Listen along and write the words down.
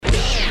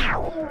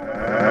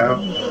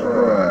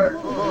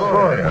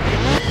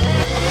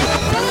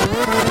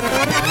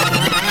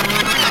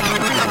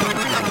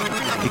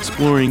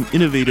Exploring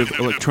innovative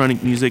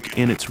electronic music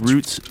and its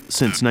roots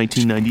since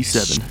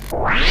 1997.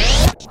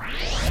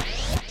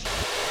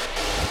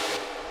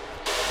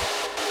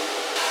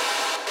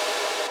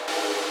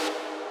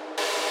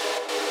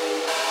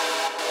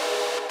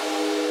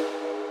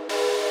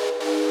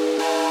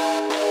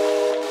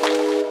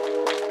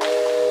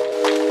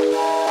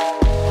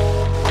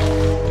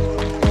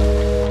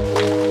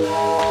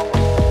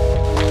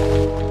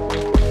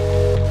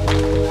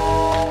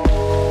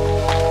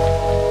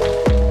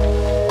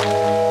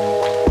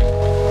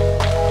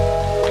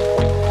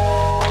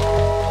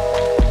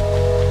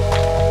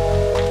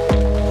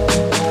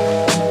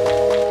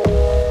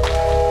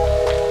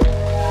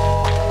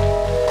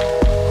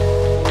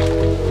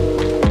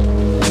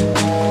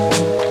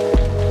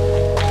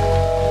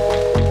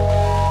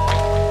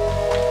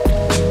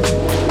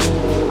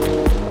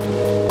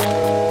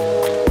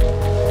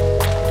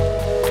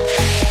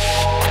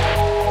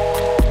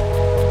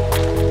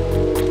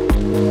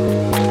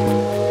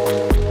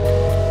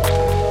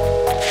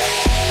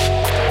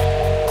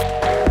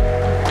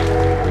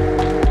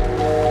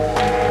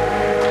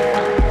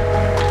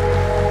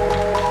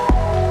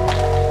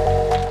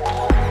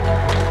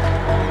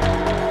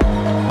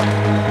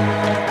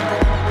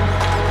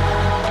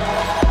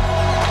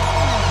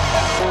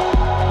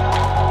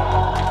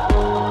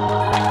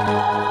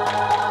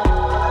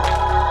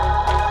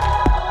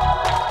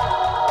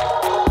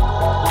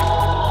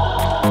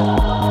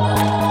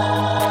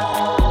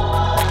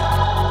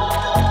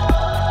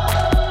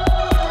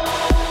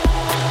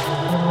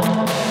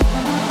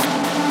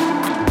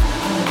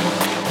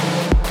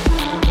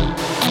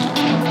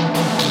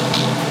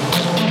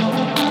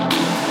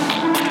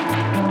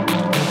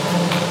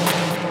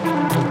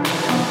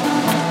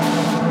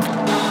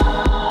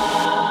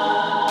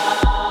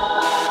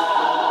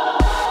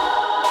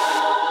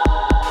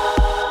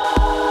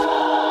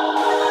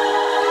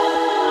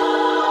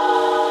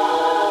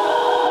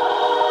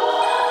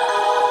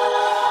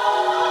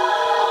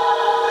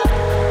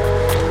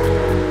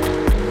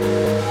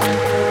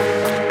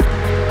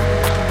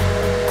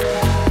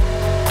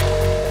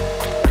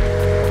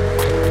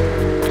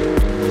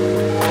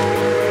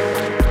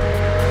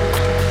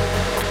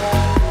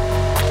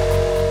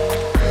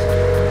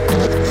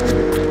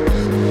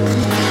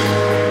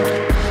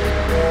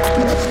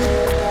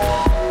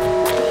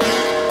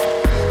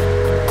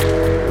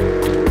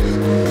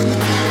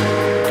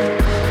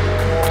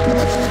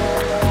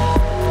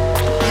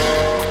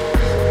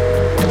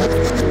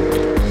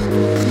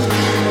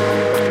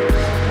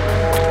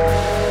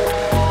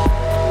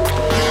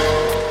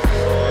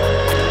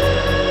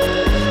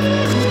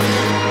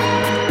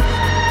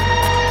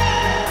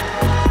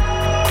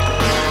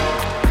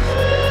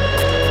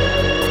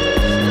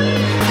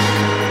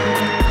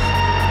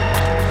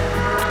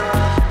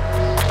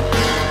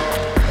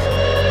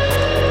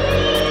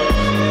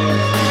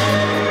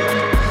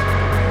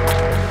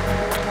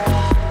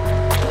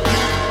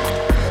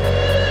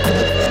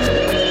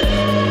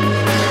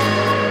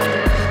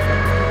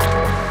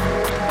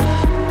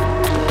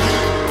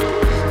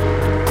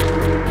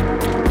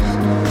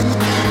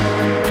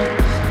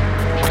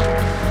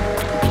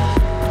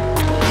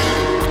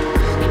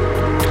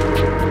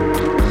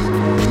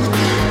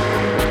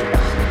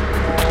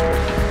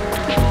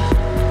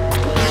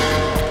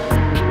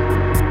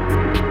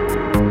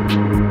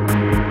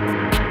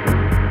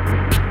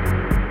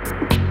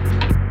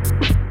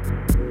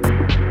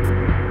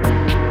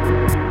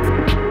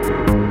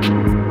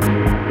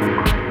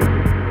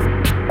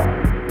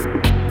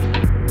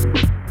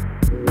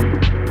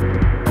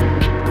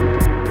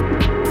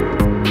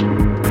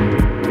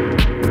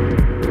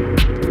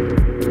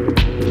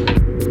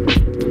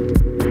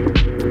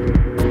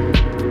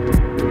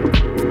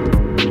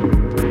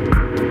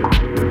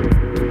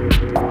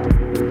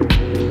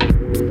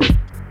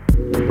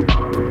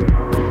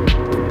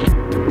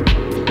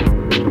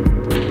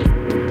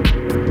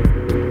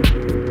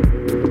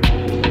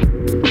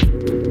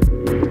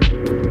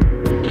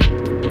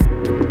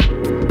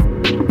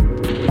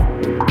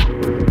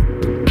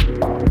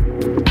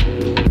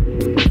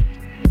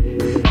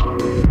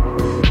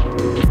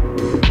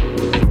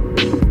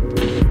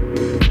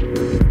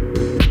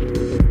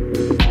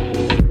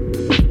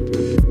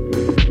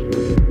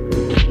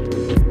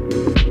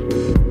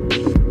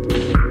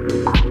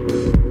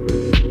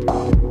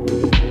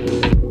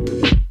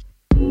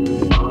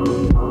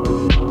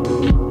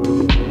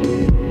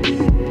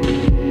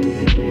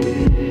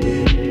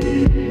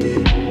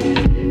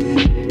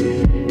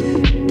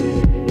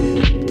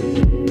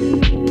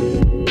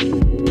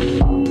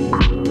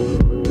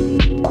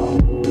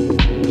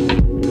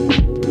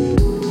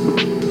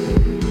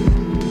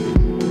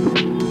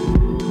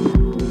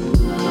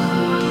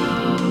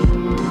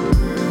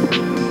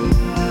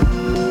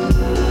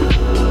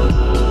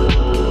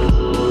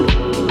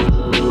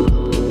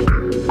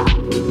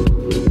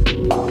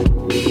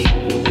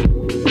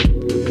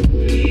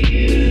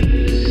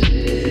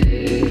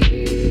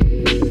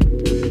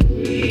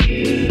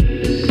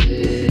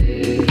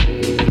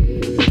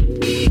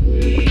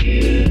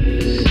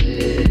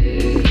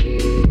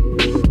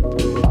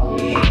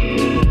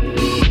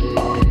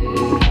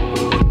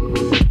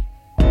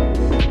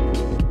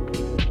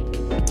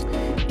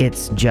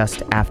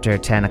 just after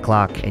 10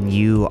 o'clock, and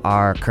you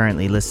are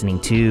currently listening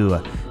to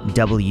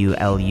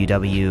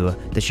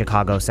WLUW, the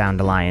Chicago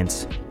Sound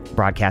Alliance,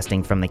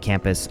 broadcasting from the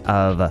campus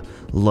of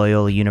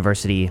Loyola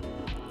University.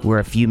 We're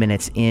a few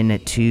minutes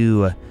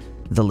into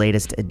the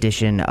latest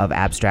edition of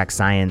Abstract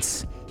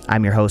Science.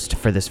 I'm your host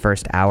for this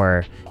first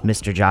hour,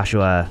 Mr.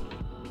 Joshua.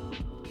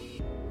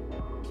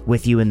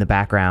 With you in the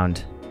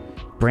background,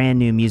 brand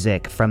new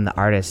music from the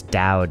artist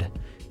Dowd.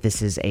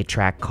 This is a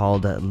track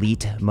called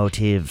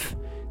Leitmotiv,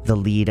 the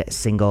lead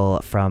single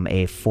from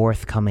a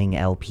forthcoming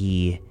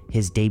LP,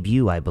 his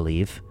debut, I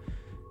believe.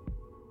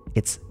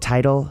 Its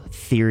title,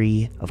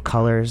 Theory of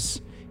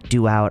Colors,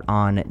 due out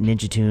on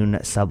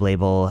Ninjatune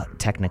sublabel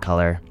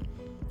Technicolor.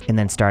 And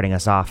then starting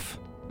us off,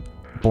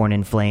 Born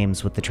in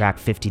Flames with the track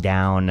 50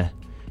 Down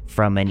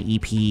from an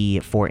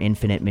EP for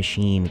Infinite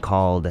Machine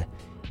called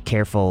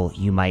Careful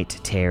You Might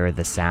Tear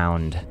the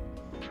Sound.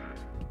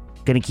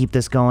 Gonna keep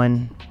this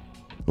going.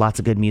 Lots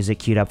of good music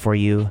queued up for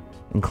you,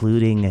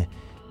 including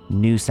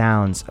new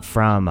sounds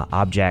from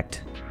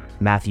Object,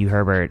 Matthew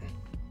Herbert,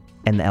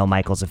 and the L.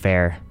 Michaels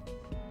Affair.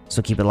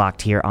 So keep it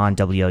locked here on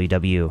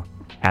WLUW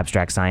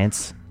Abstract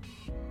Science.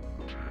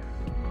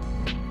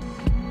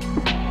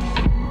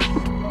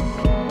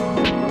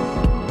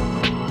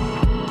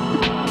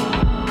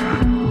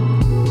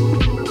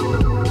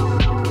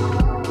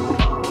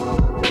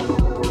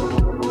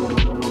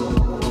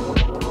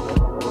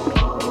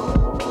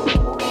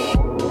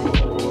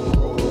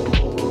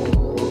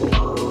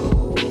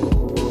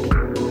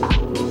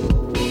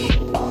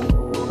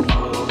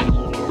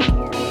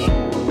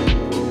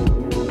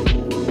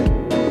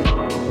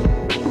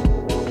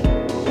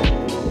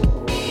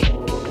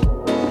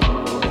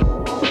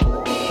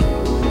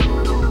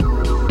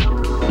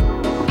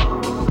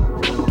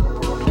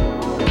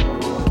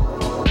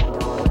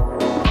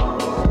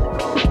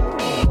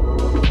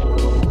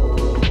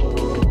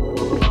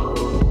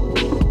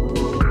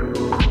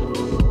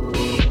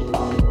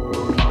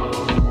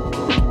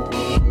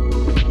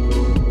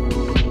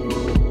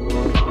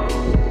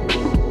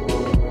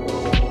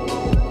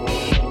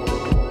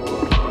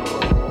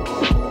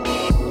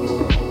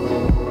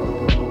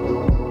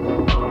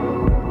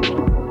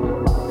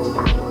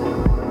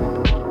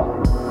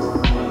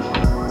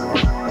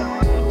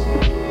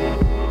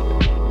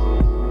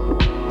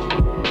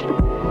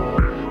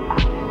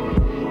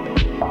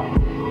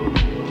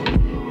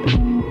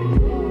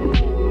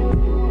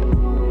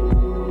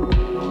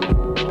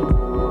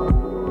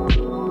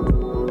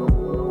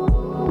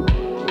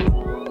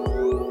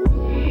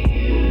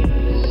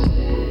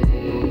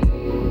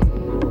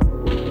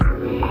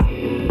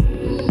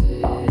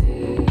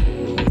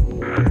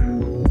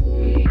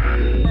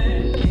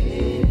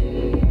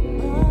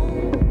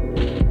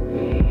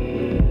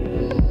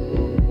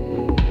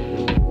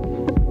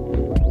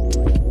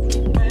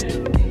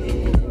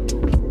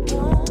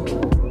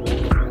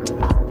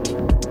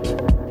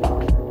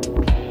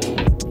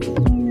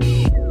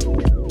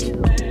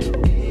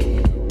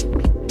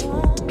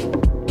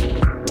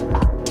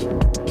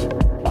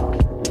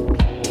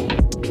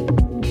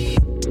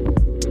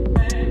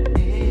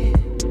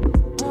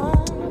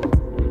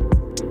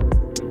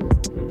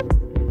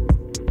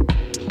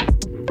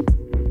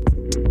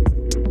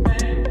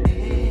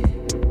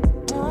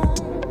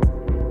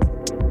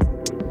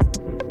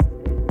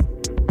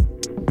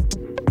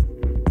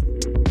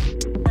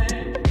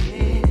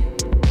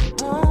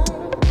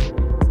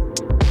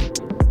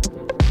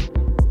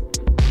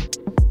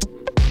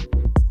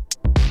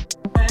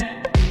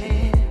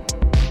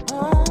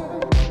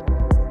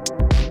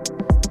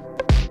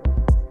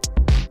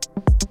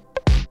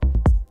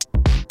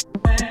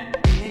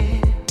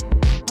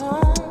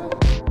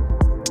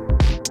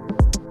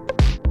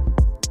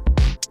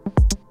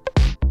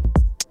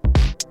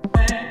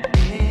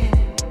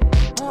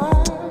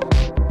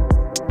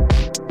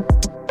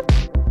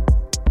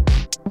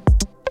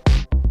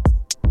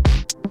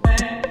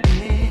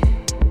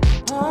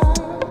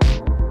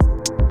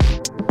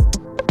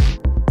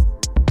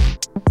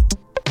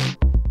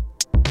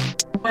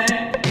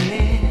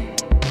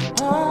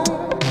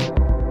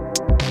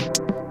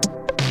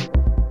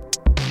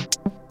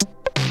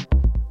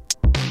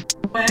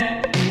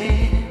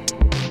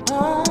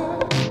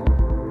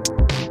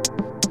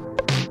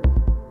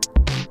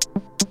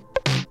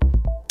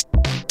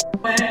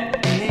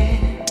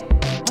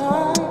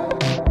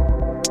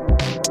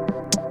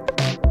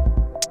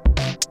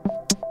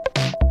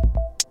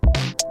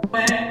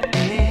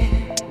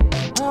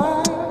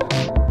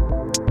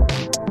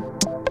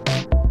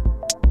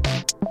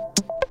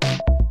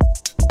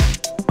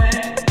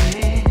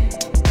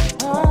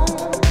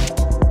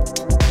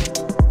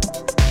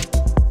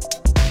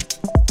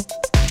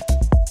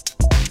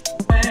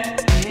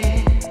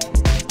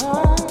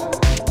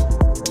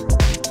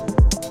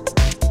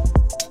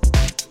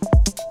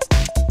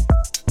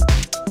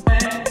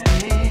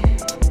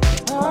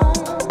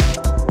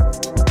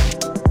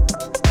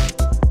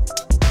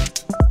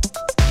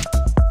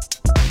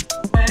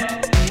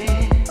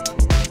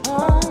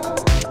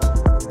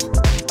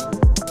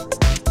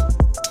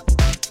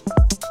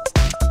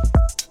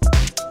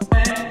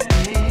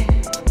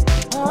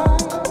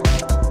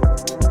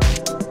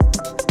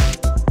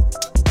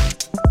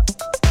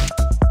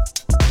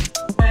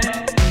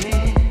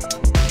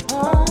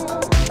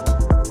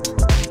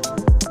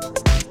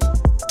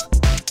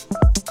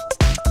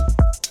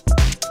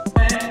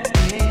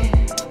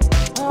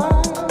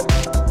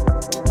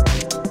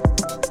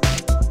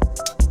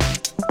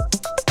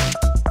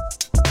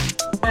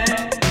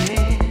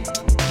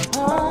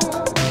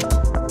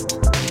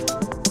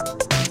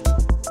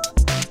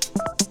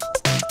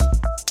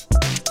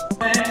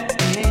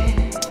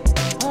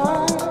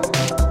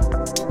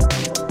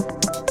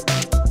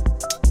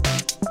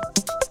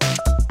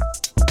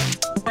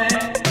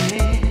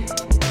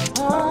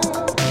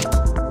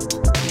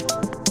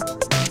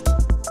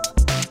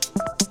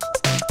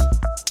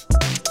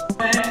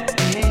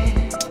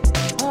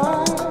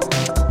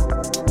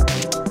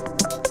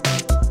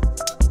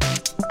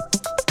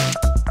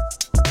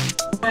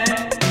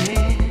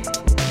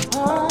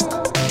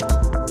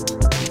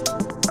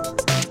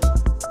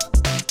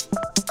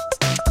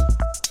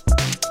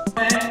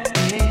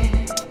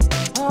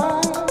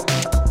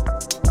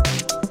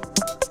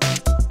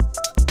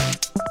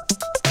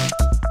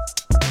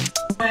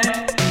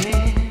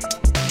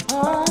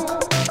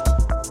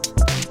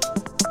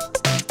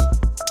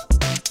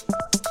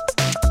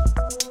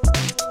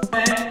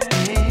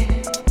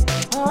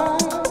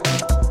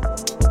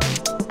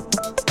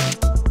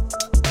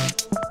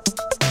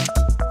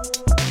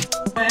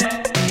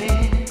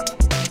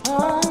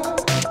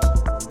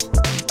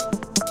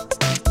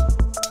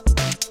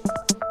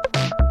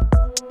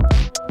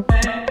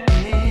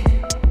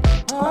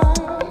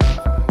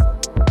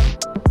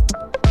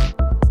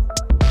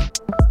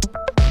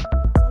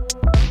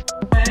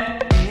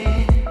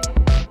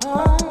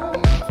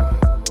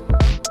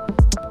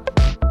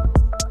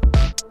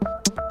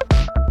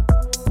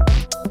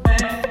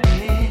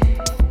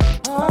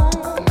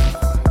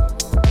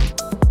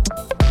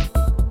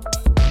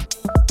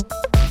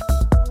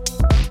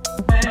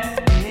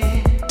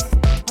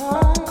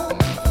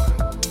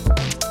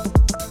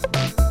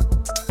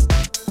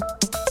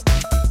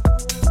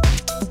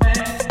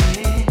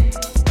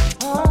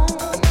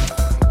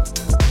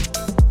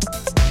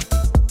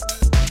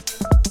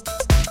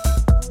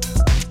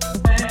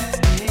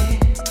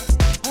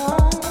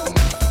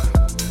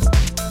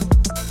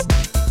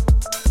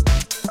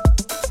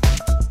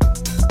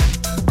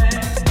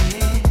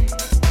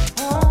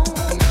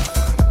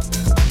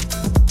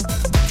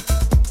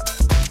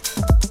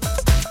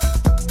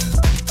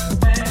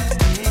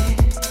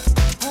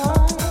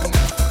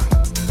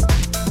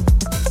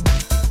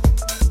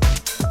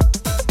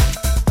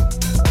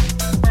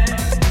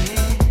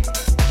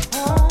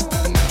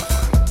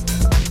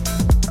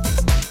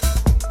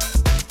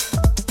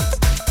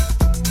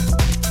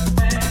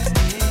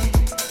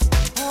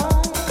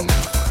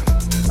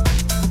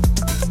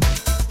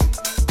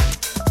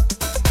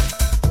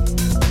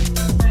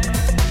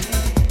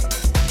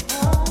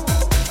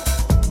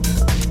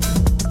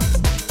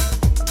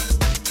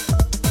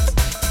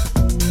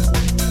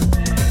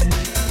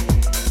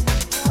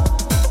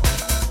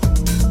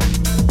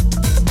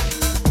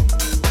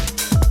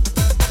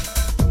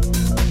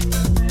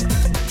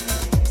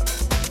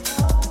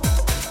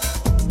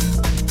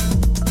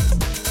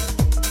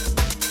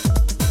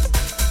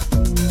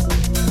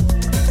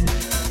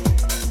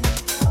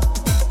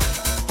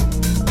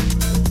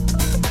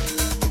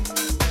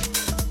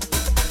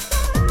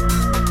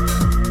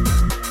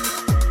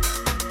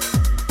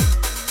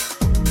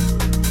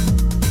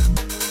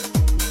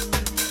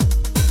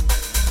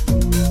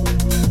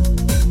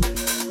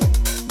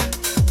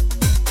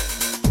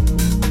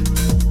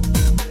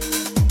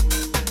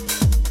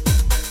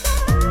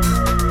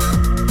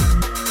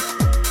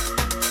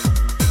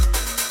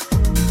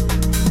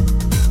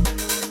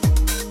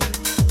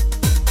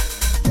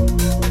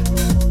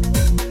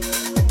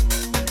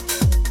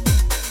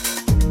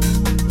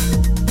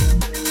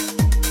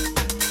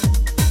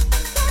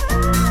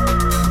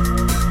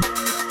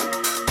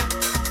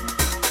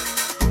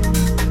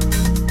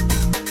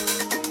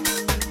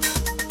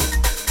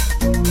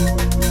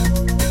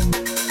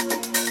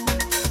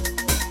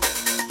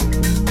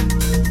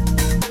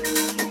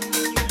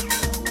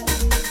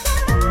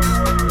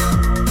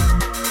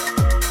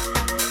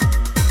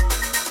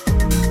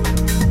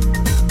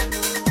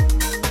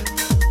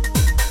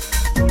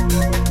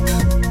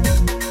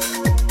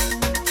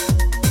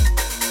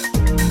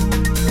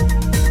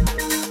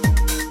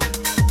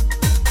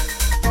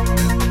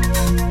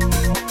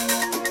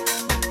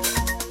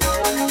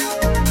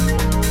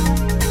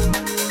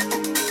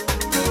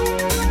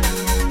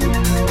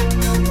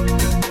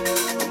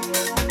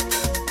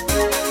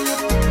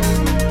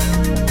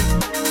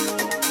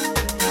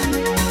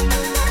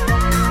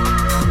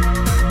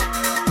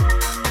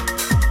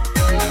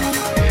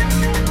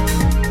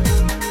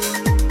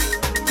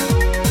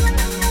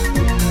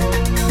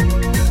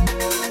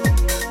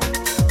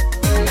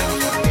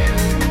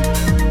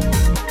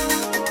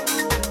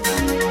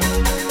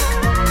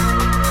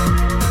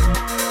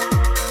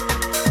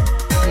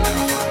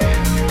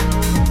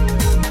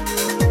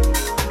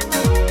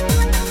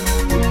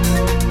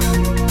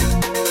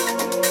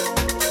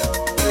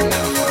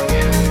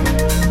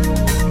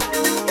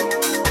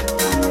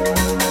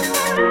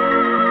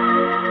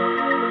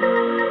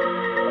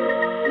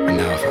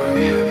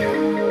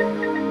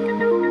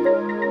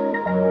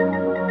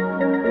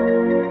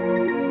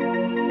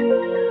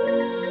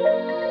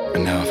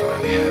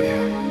 finally have you.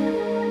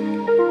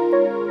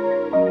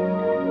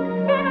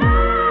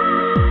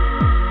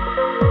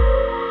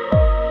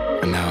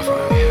 And now I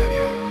finally have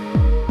you.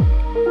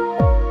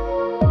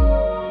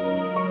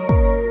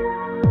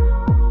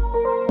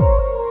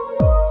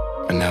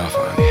 And now I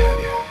finally have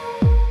you.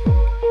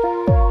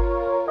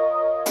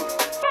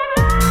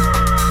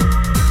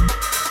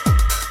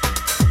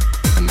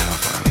 And now I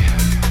finally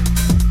have you.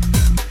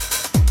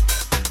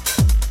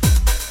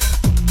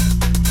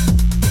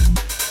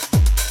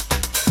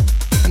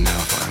 And now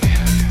I finally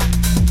have you.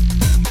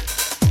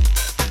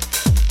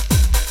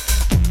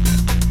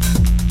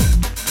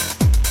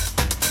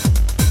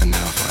 And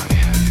now I finally have you. And now I finally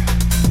have you.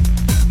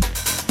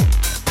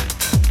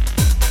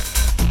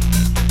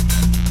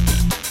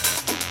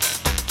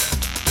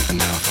 And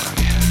now I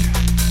finally have you.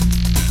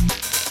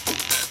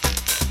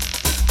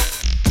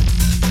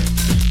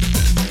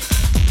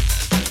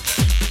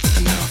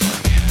 And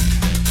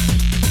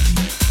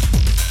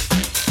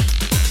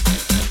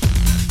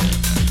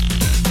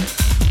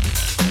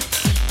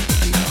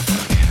now I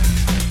finally have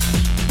you.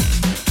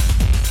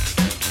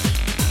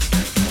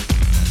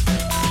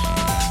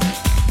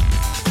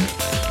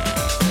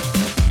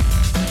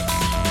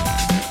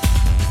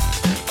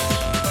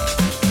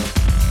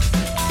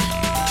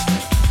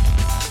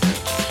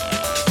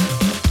 And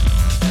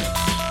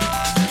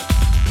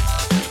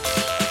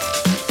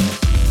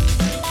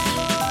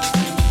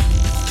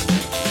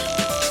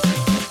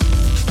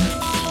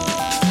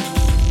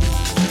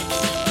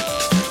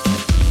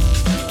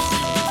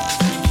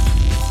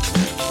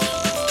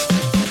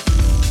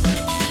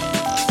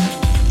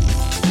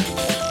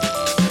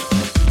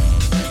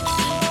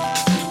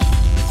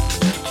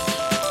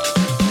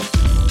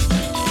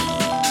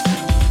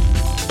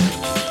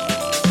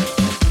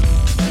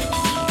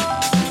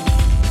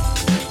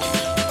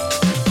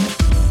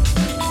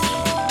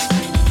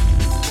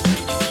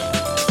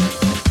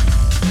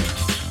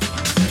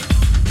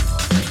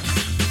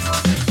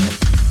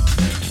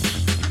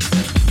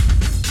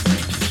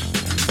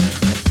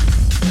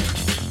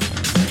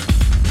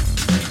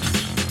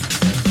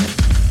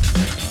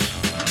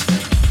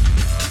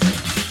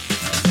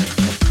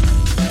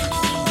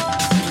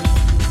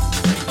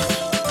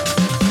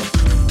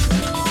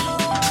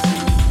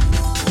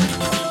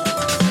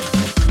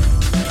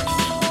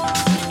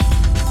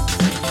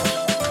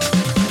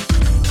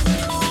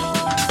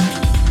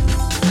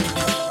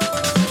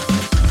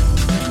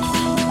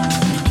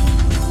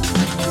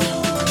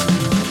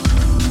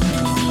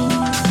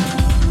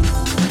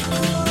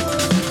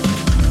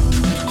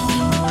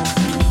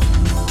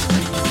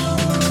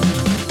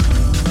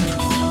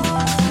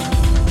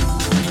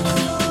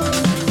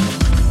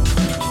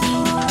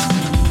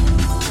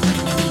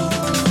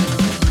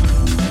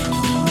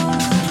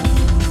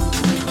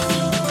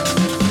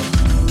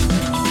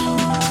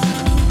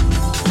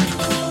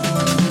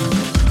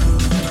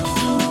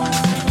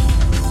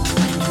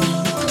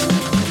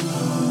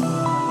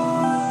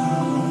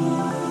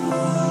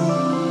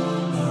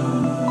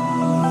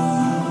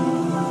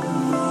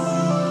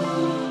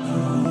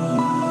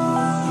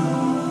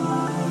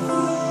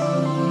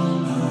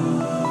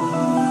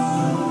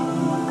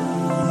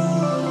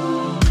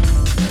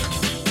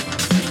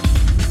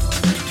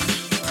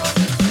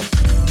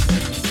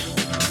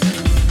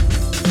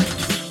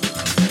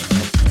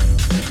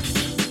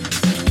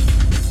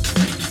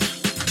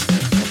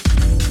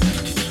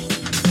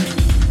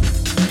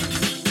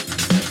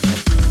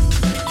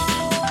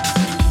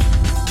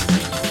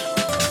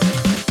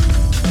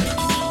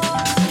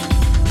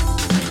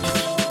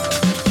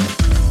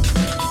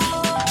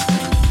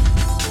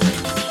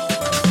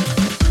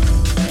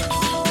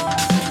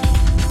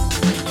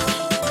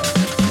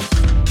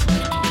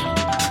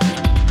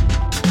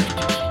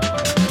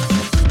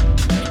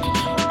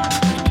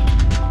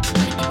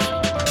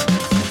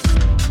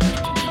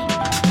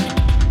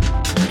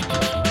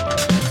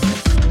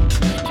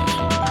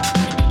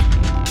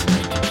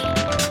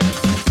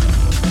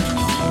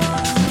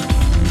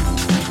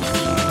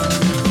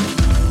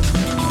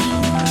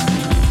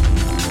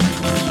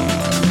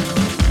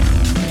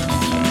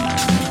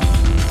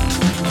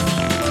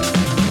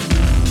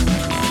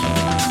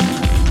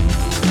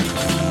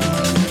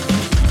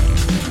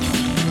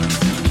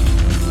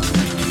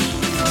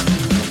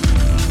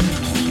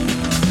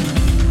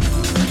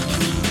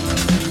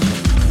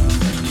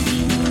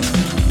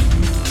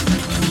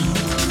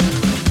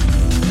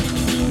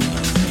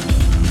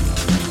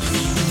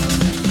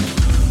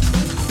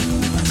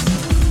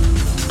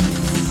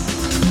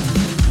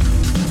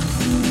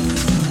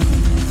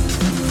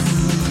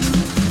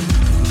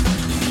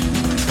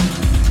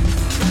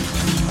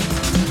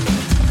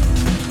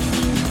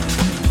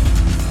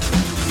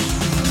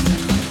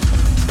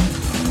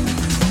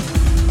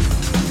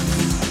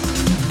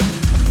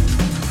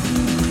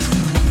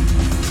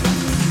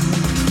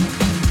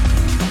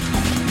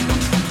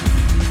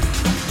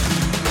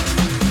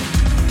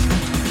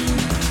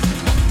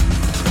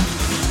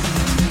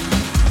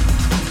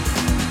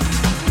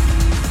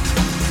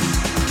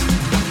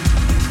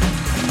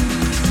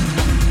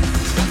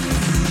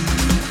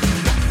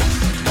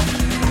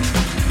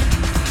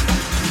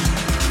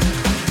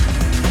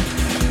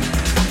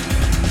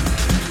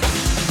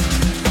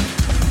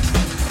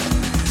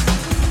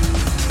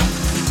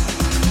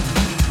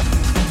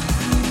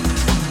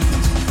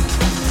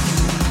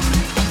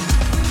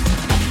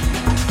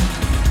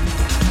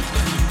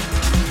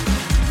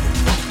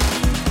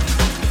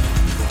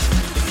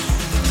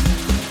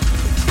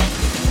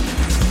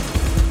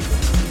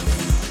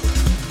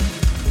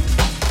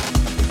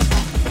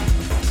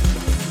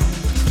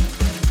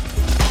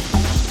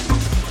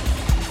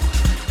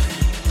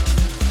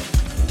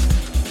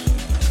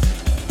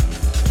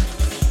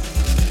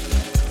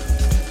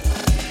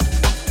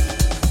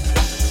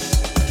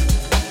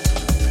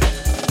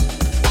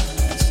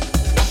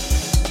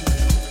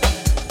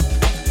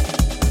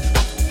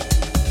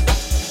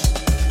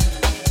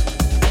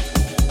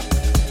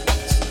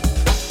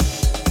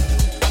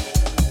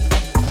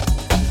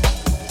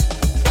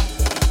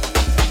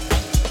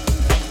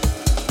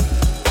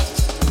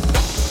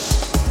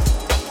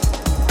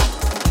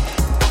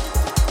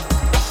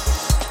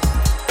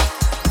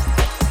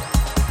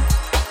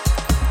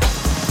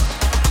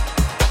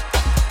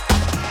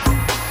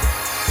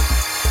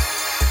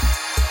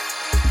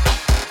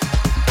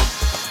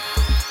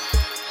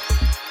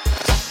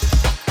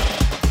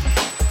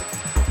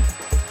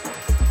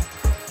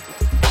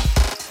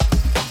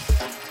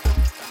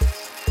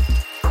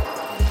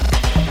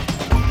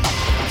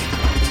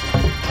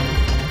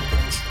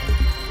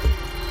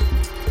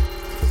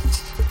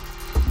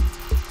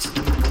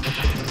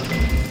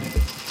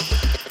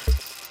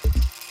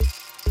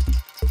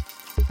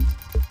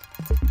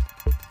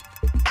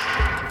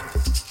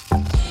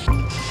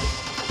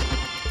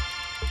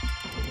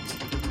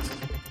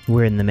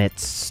We're in the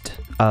midst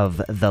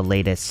of the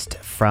latest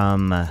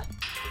from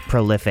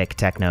prolific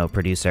techno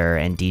producer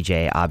and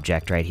DJ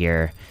Object right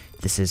here.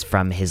 This is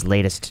from his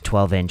latest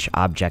 12-inch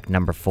Object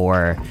number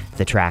 4,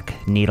 the track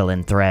Needle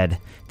and Thread.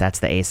 That's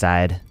the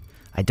A-side.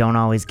 I don't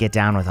always get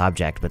down with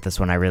Object, but this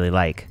one I really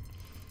like.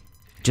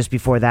 Just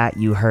before that,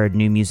 you heard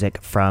new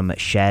music from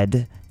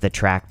Shed, the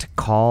track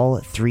Call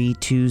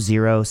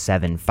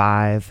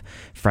 32075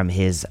 from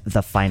his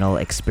The Final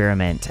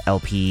Experiment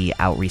LP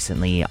out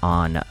recently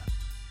on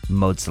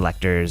Mode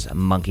Selector's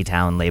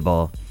Monkeytown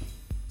label.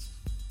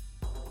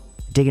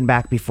 Digging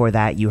back before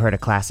that, you heard a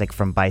classic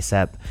from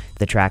Bicep,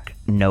 the track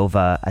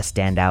Nova, a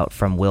standout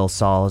from Will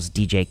Saul's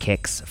DJ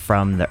Kicks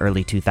from the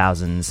early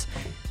 2000s.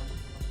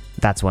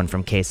 That's one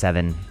from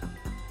K7.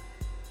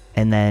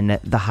 And then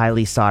the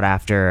highly sought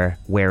after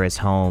Where Is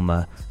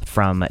Home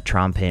from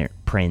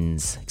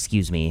Prinz,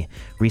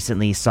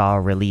 recently saw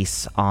a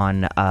release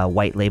on a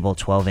white label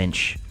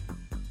 12-inch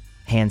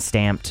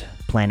hand-stamped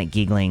Planet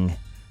Giegling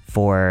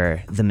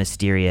for the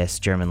mysterious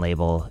German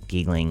label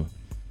Giegling.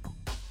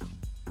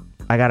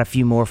 I got a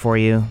few more for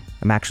you.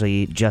 I'm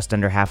actually just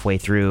under halfway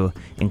through,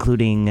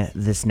 including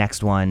this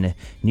next one,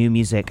 new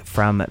music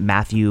from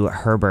Matthew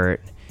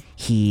Herbert.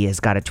 He has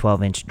got a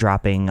 12-inch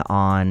dropping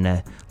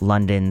on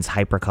London's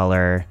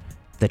Hypercolor.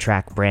 The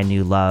track Brand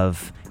New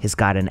Love has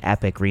got an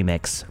epic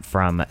remix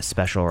from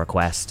Special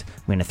Request.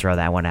 I'm going to throw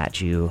that one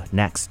at you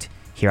next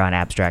here on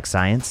Abstract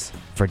Science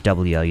for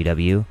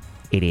WLUW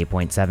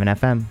 88.7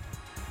 FM.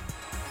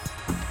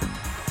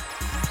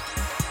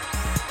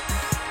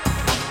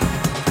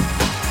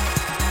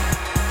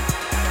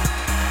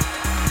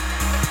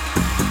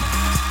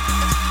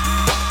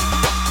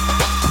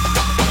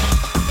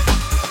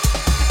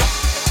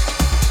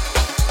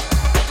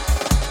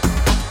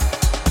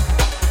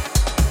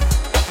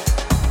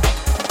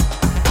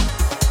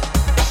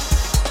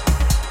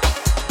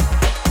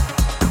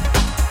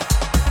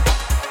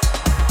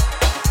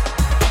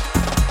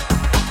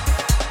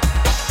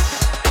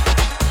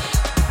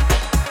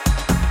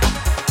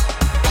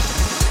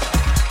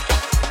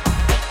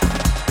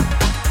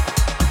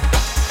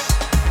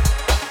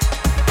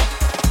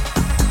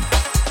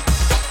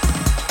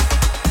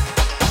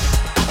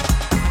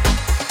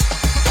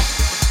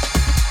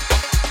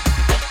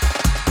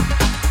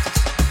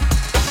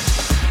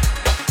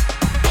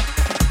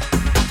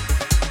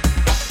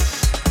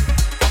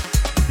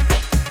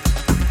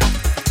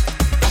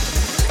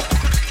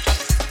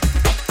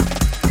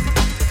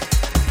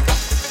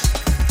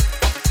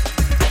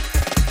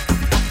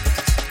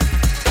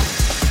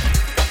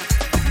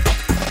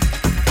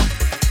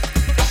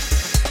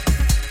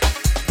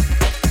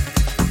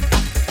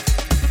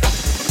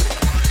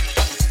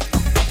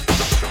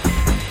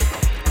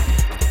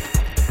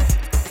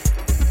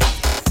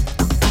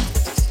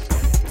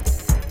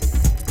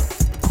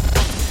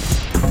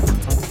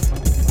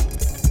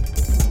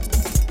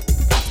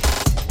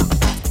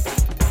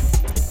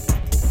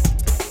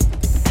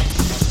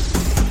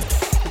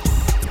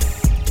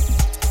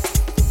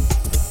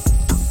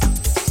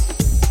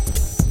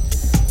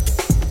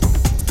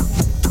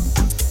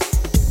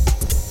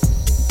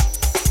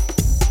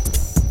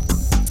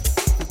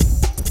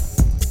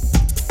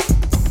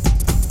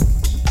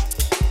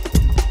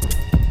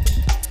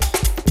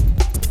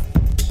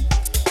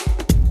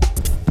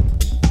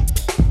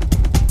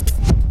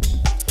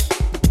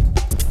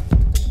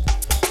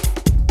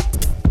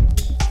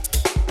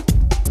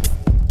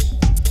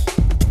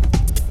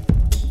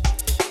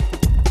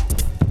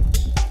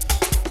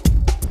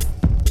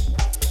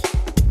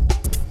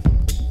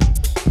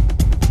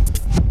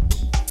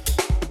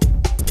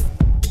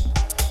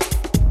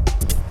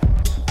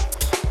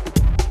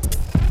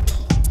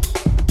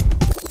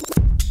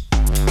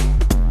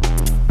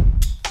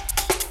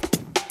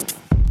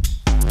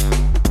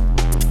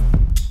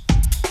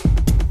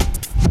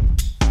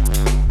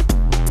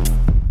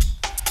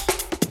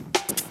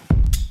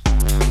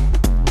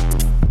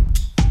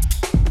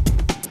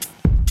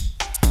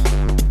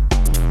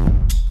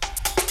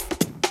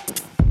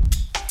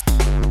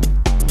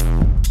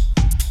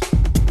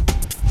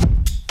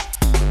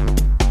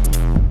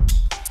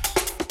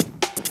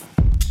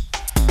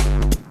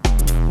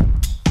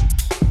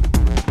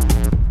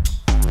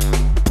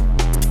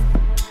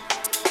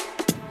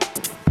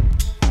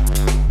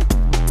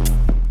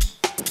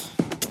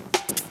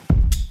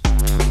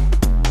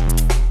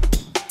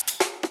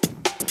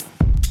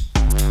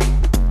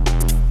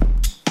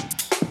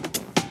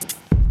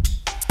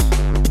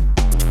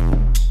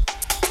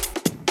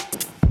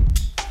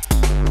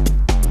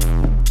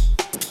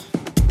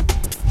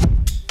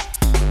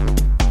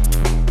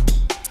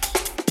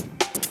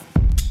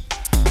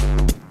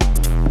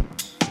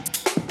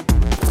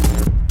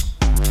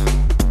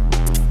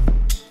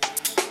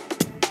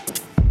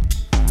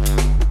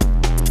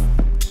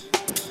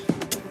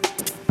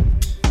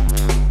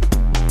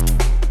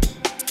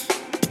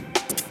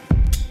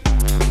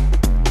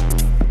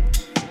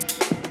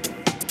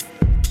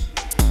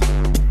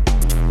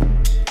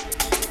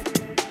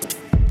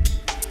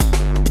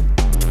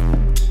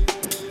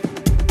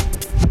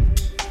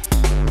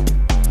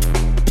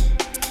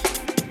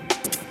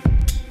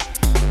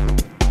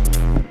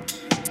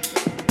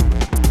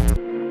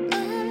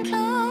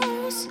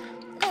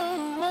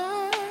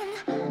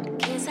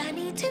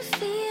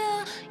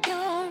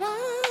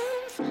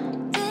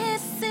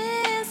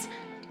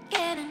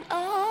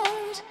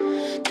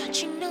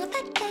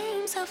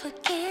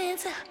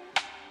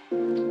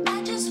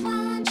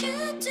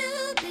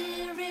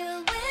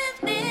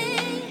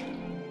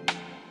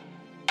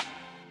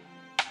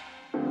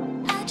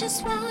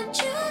 just want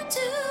you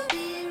to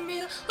be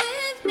real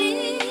with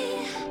me.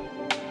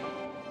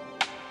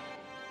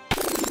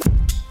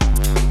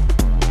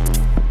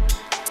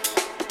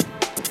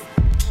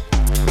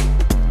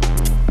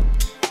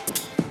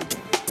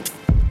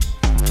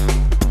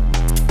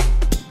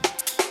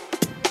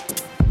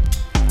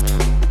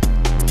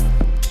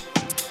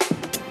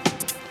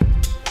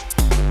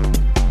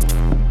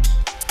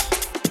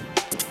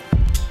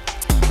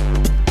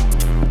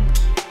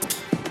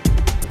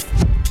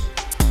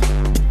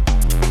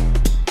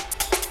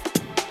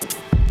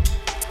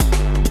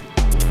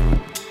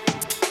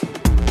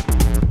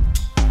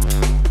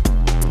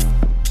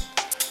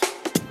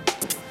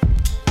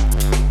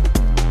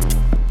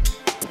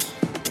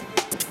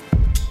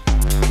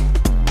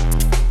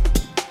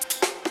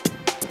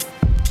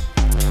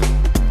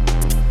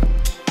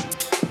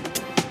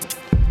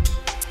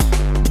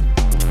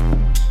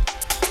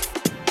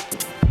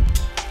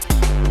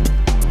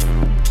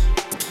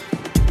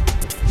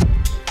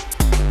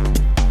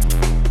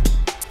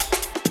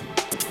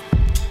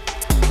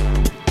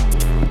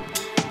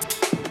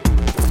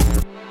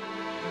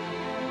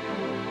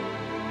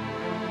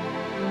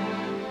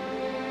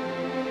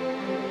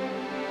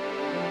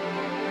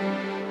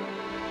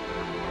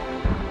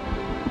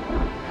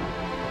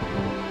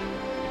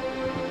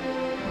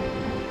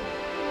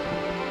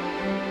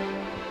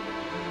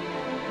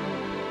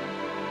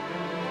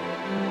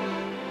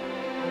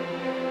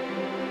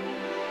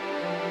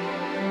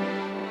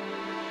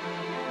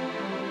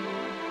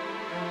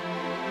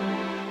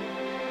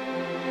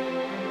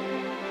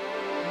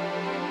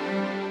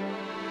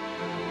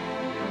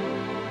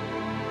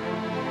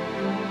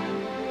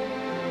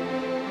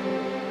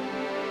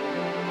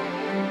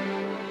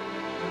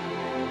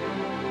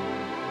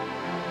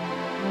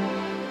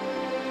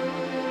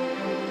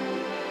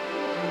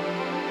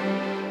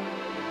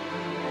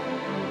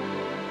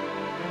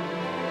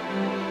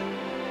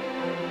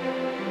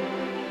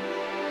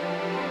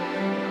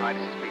 Hi,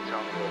 this is Peter.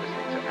 You're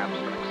listening to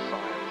Abstract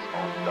Science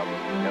on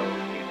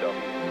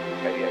WLUW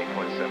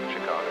 88.7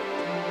 Chicago.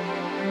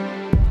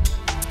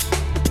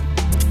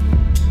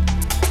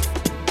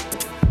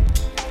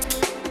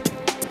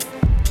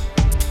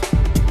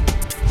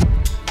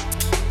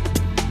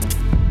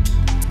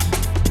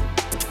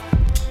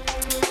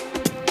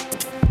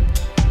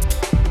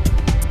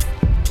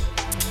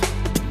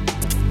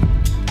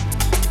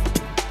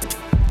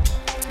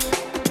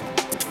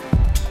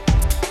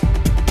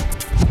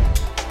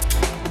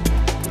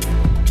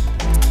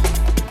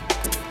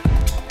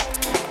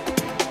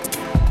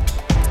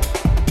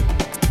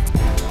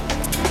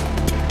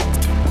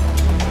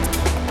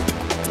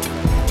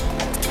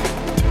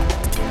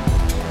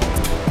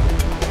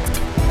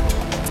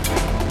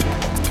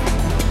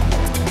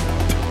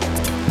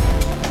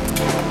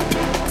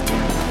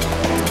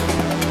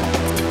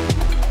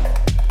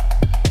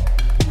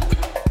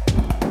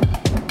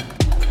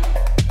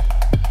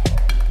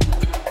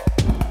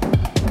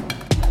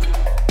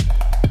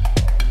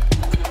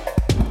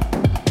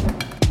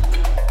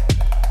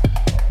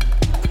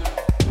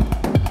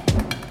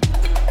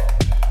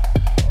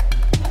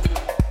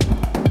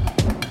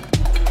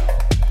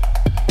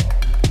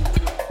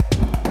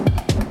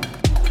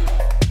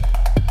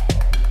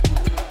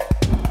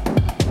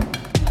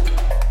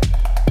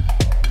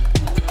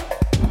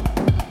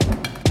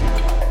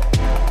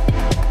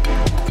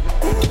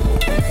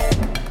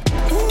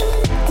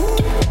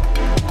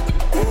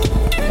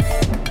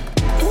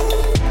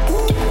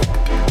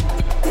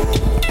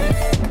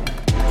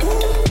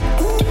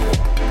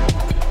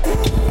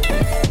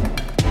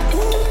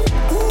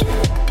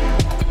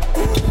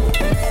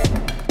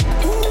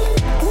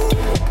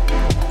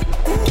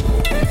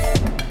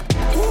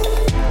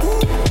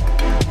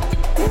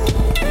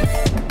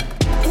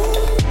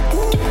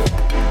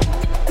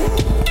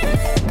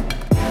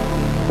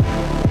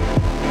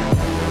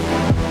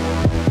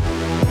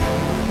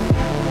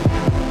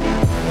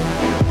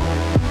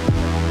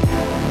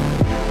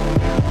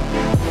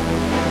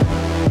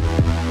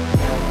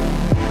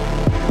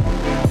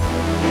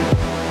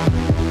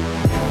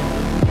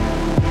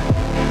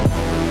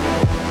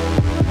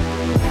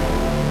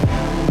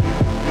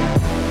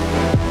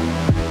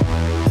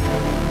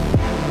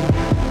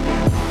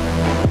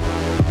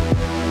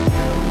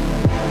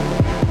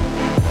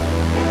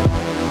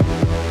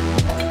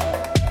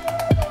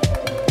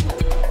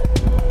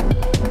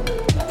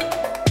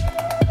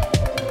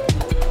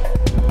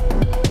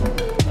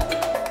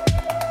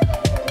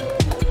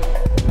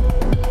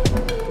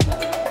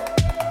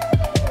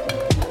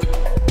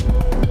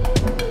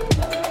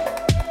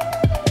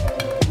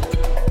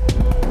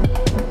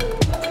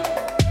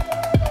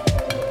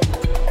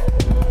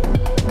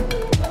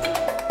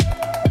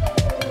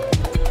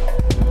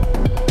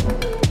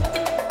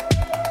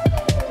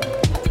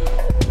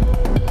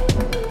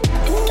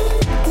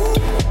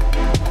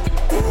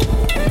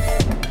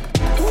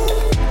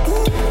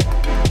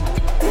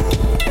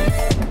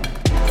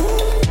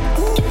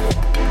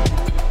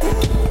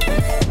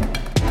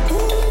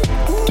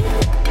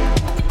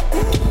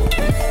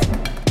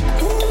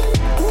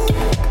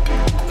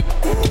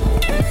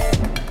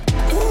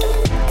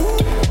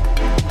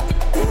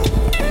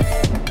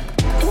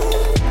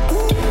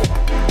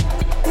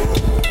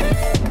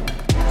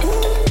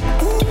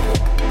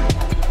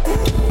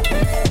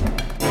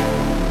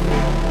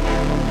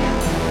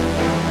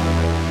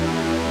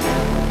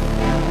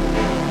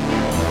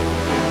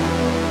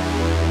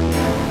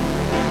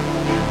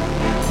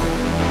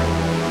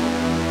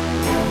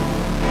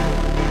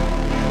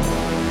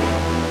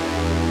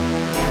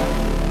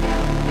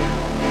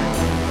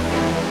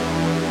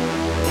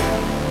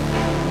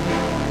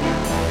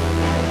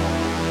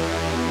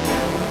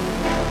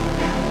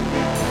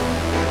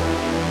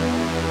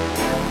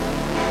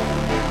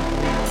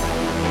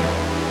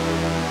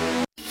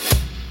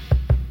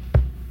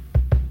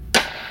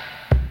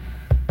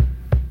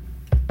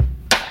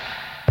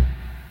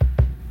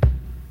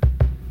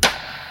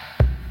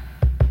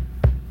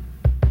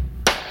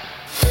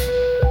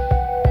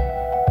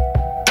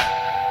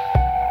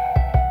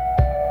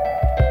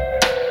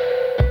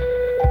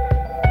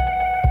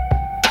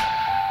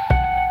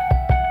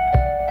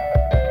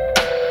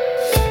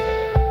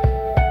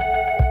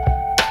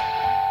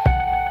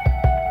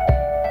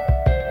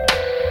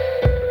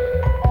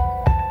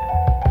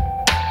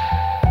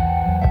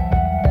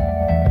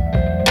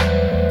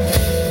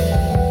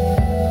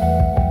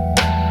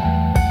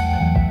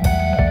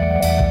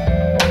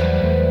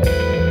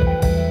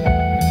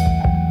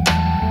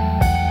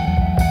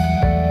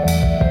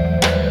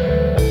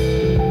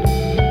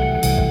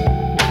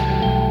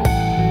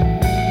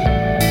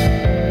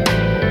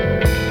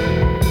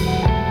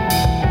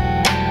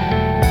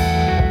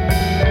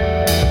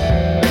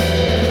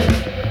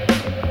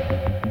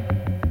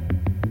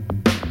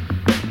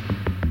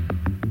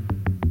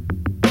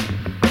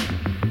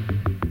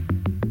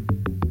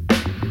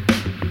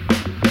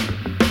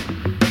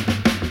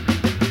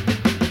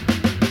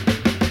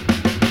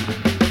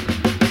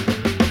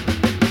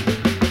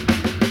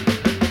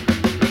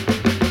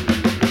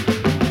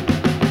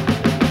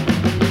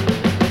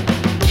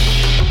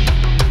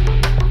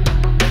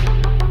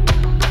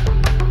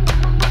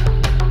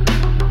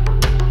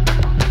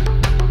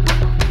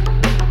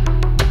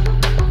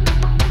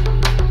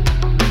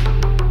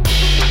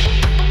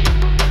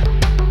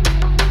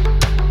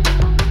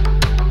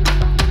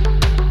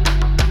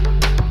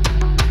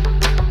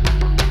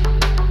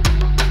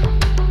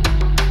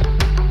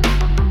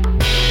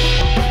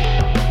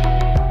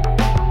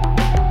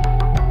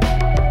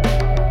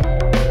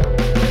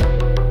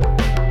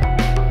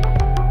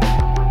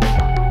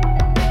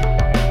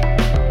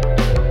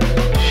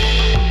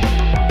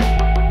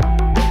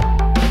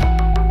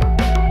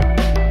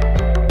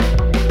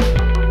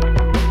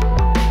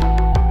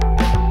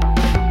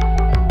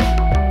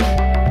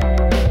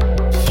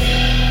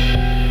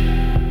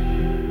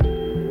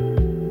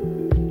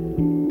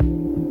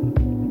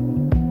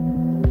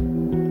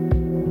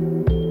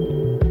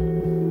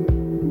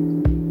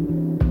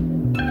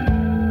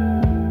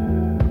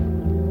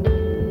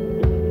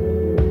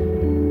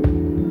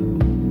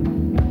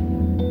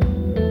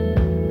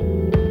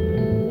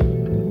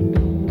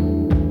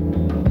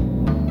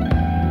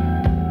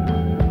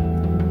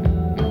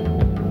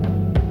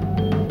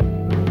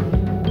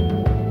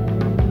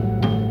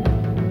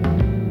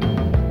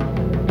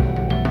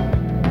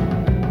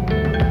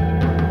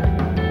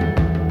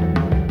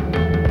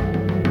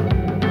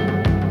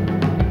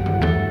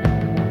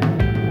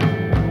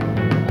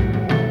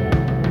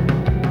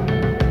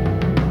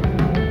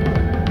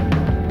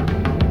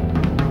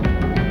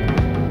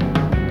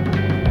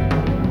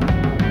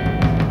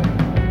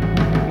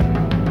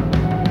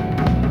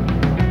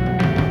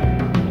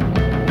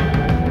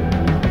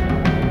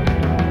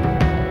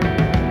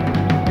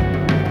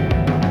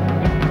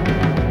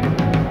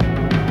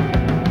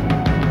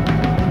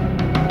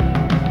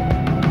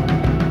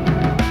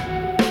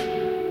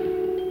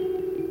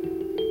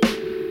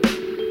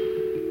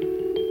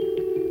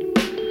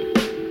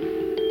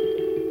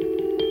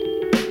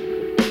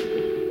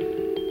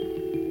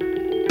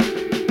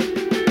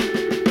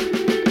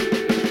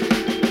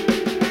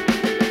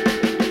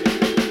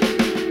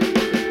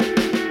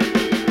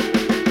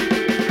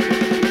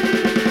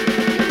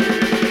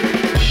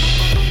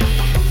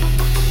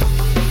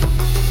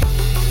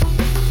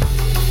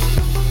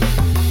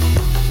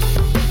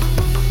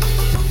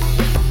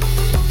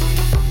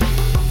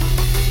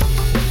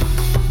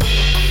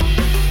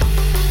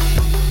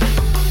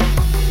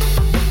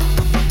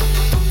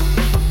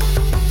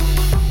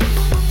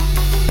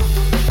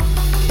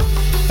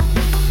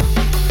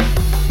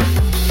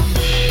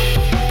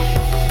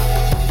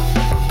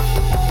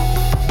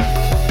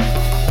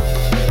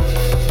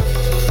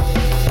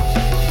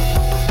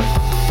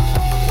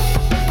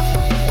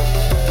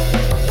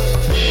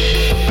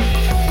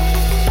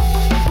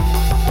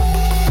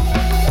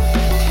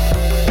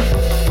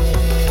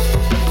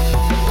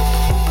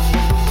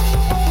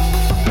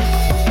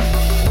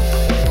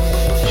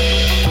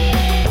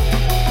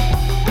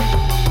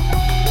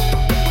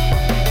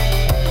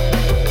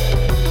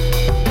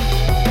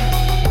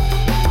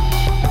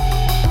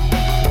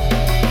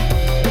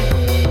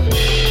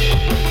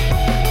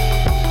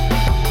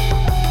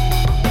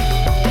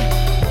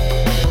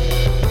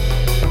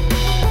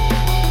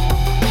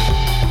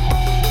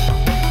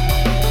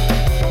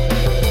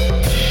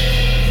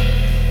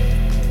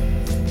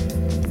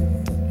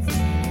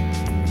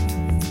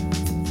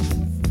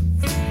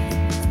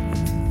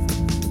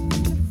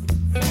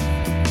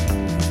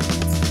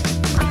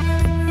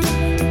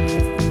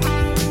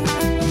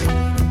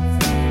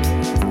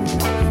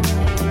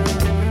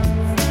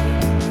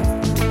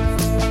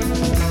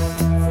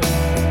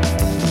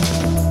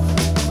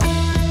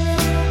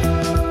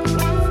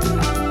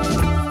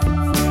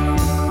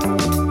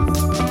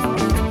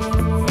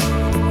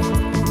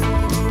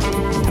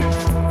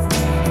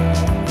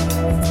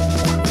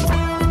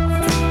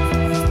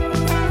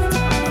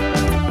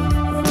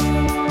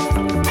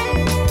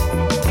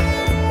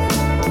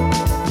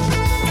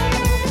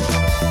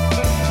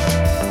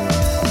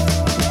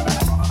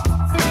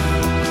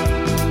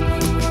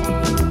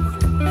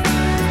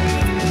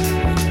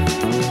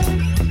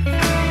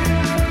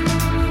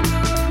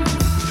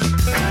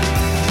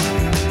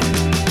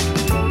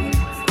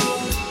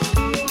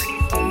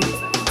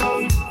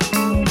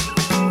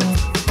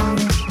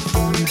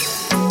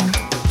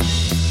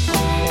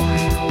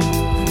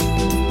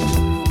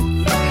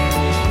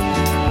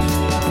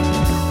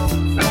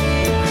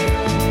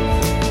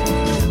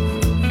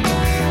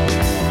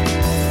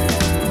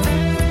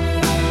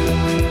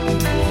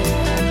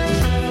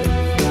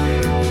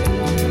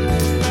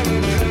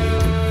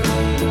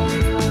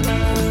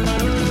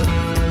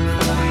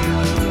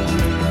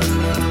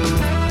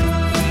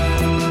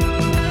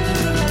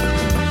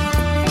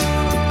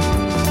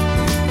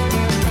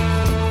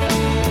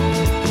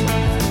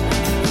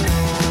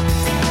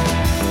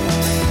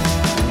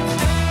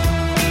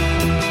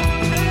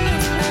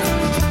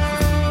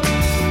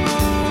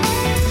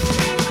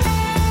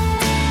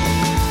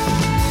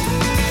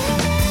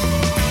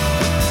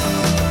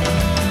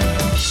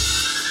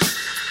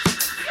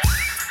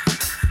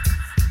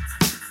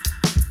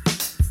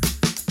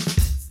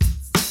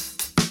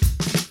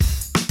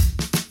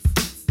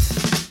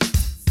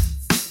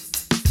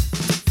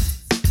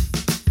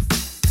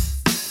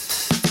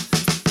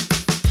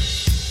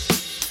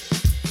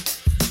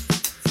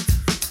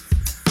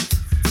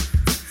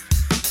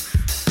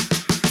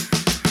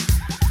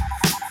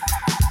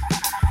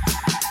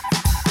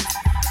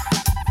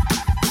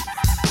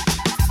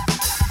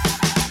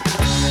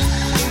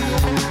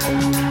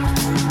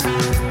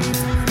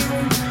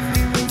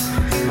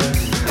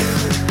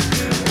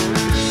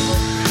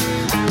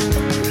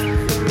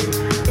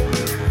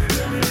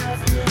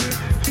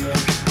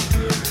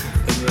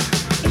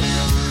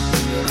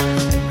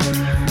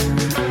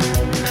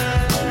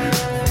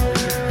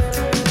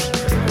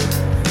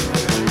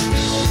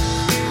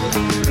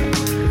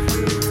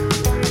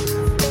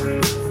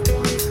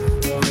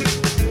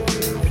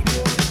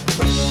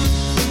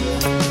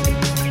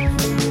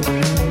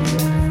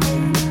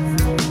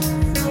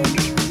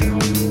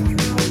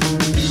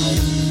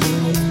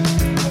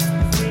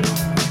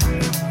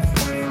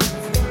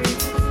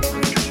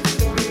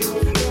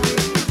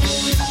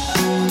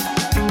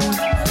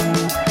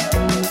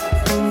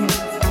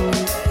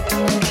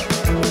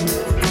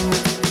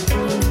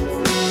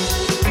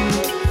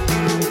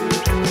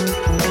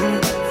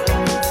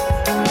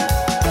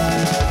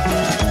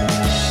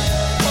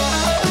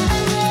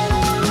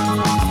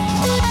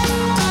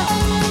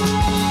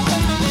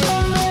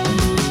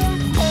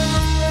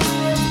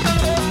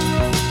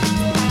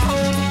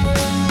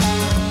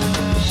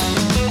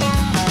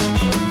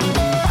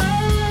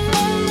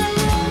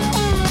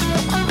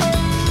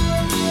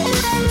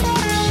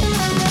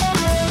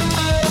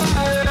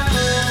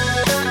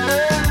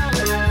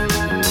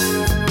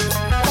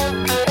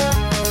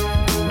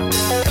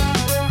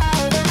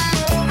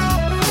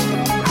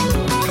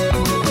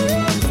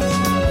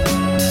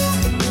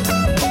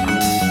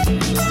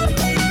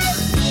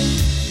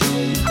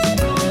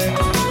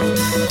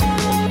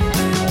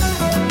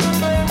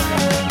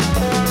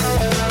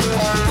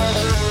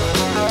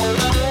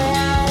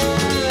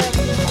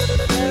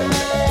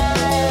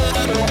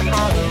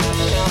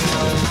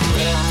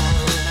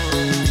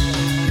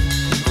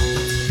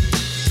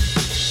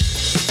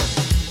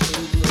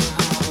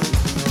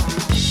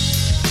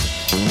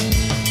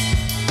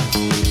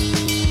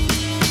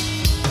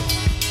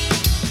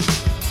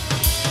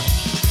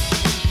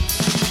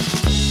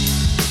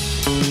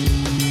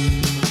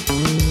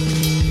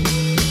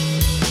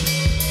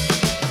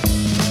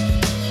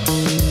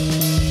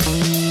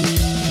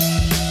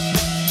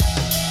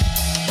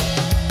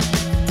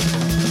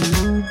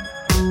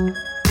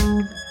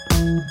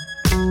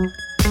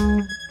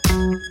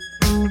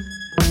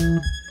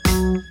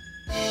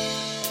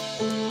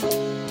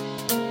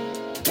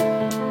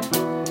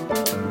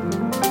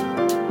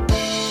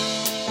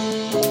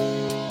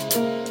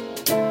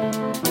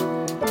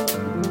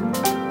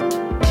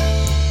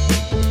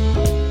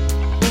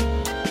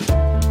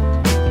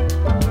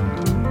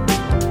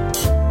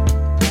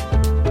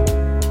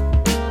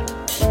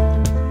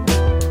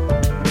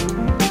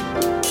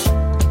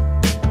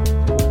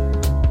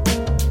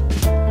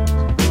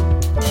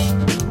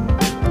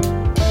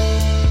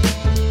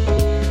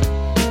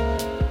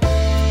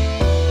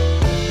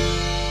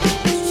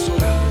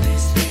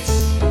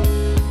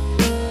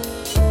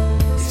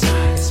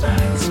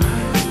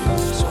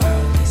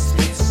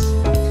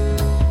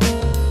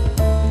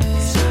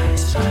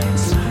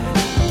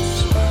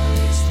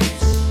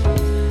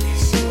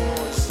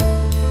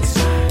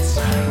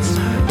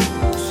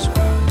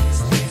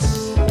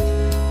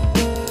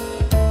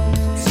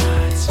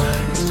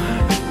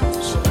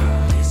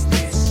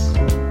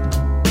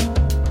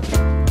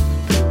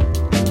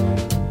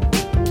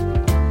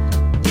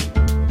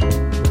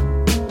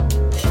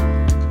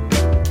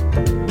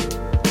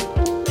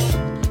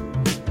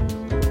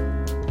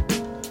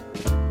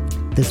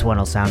 This one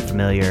will sound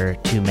familiar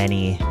to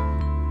many.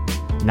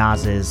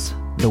 Nas's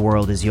The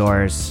World Is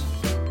Yours.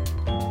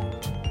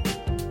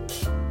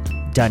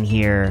 Done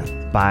here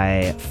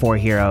by Four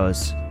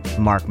Heroes,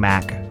 Mark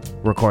Mack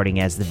recording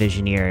as the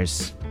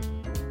Visioneers.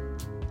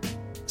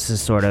 This is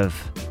sort of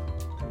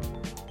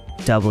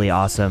doubly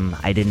awesome.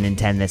 I didn't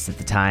intend this at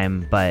the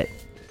time, but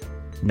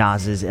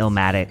Nas's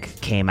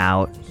Illmatic came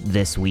out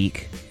this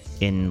week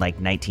in like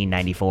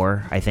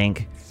 1994, I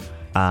think.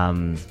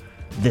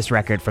 This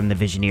record from the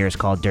Visioneers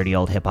called Dirty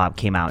Old Hip Hop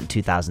came out in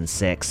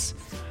 2006.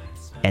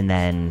 And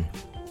then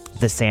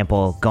the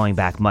sample going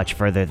back much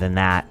further than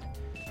that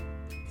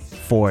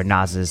for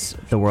Nas's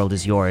The World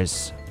Is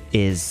Yours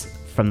is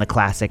from the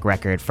classic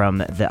record from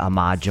the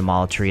Ahmad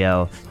Jamal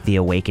trio, The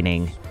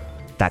Awakening.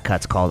 That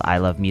cut's called I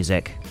Love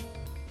Music.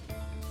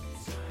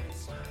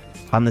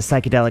 On the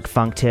psychedelic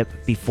funk tip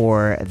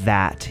before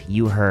that,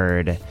 you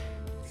heard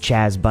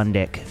Chaz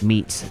Bundick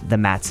meets the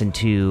Matson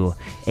 2,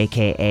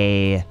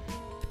 aka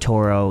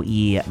Toro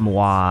E.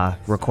 Moi,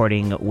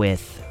 recording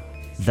with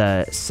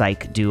the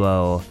psych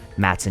duo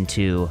Matson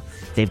 2.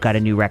 They've got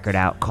a new record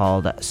out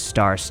called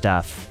Star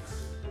Stuff,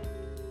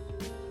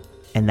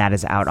 and that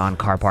is out on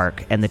Car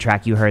Park. And the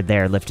track you heard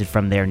there, lifted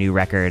from their new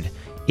record,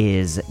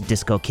 is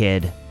Disco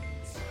Kid.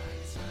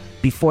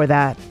 Before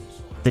that,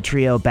 the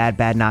trio Bad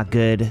Bad Not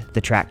Good,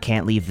 the track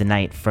Can't Leave the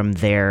Night from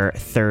their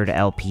third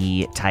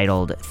LP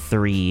titled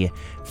 3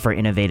 for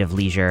Innovative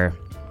Leisure.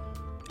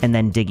 And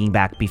then digging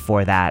back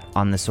before that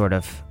on the sort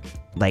of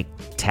like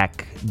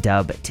tech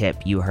dub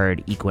tip, you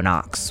heard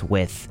Equinox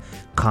with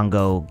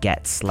Congo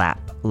Get Slap,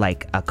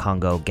 like a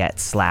Congo Get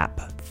Slap,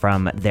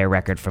 from their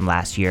record from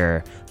last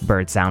year,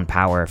 Bird Sound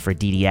Power for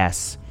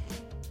DDS.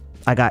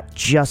 I got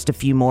just a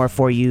few more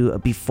for you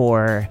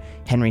before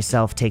Henry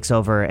Self takes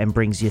over and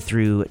brings you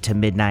through to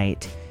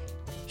midnight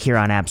here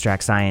on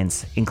Abstract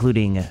Science,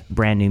 including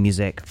brand new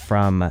music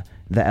from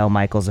the L.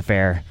 Michaels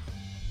Affair.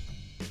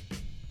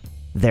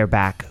 They're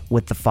back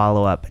with the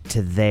follow-up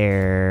to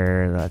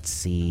their,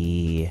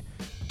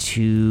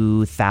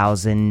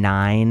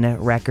 2009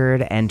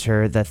 record,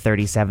 Enter the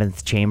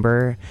 37th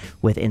Chamber,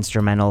 with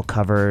instrumental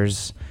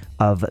covers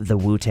of the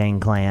Wu-Tang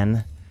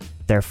Clan.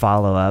 Their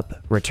follow-up,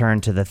 Return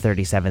to the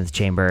 37th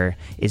Chamber,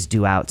 is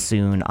due out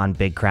soon on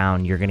Big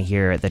Crown. You're going to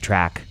hear the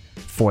track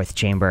Fourth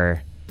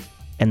Chamber.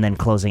 And then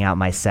closing out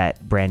my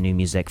set, brand new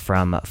music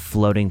from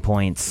Floating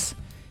Points,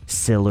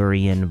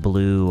 Silurian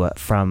Blue,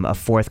 from a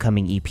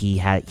forthcoming EP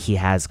he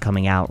has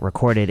coming out,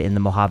 recorded in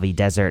the Mojave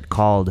Desert,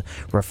 called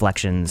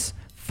Reflections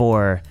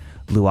for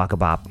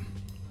Luakabop.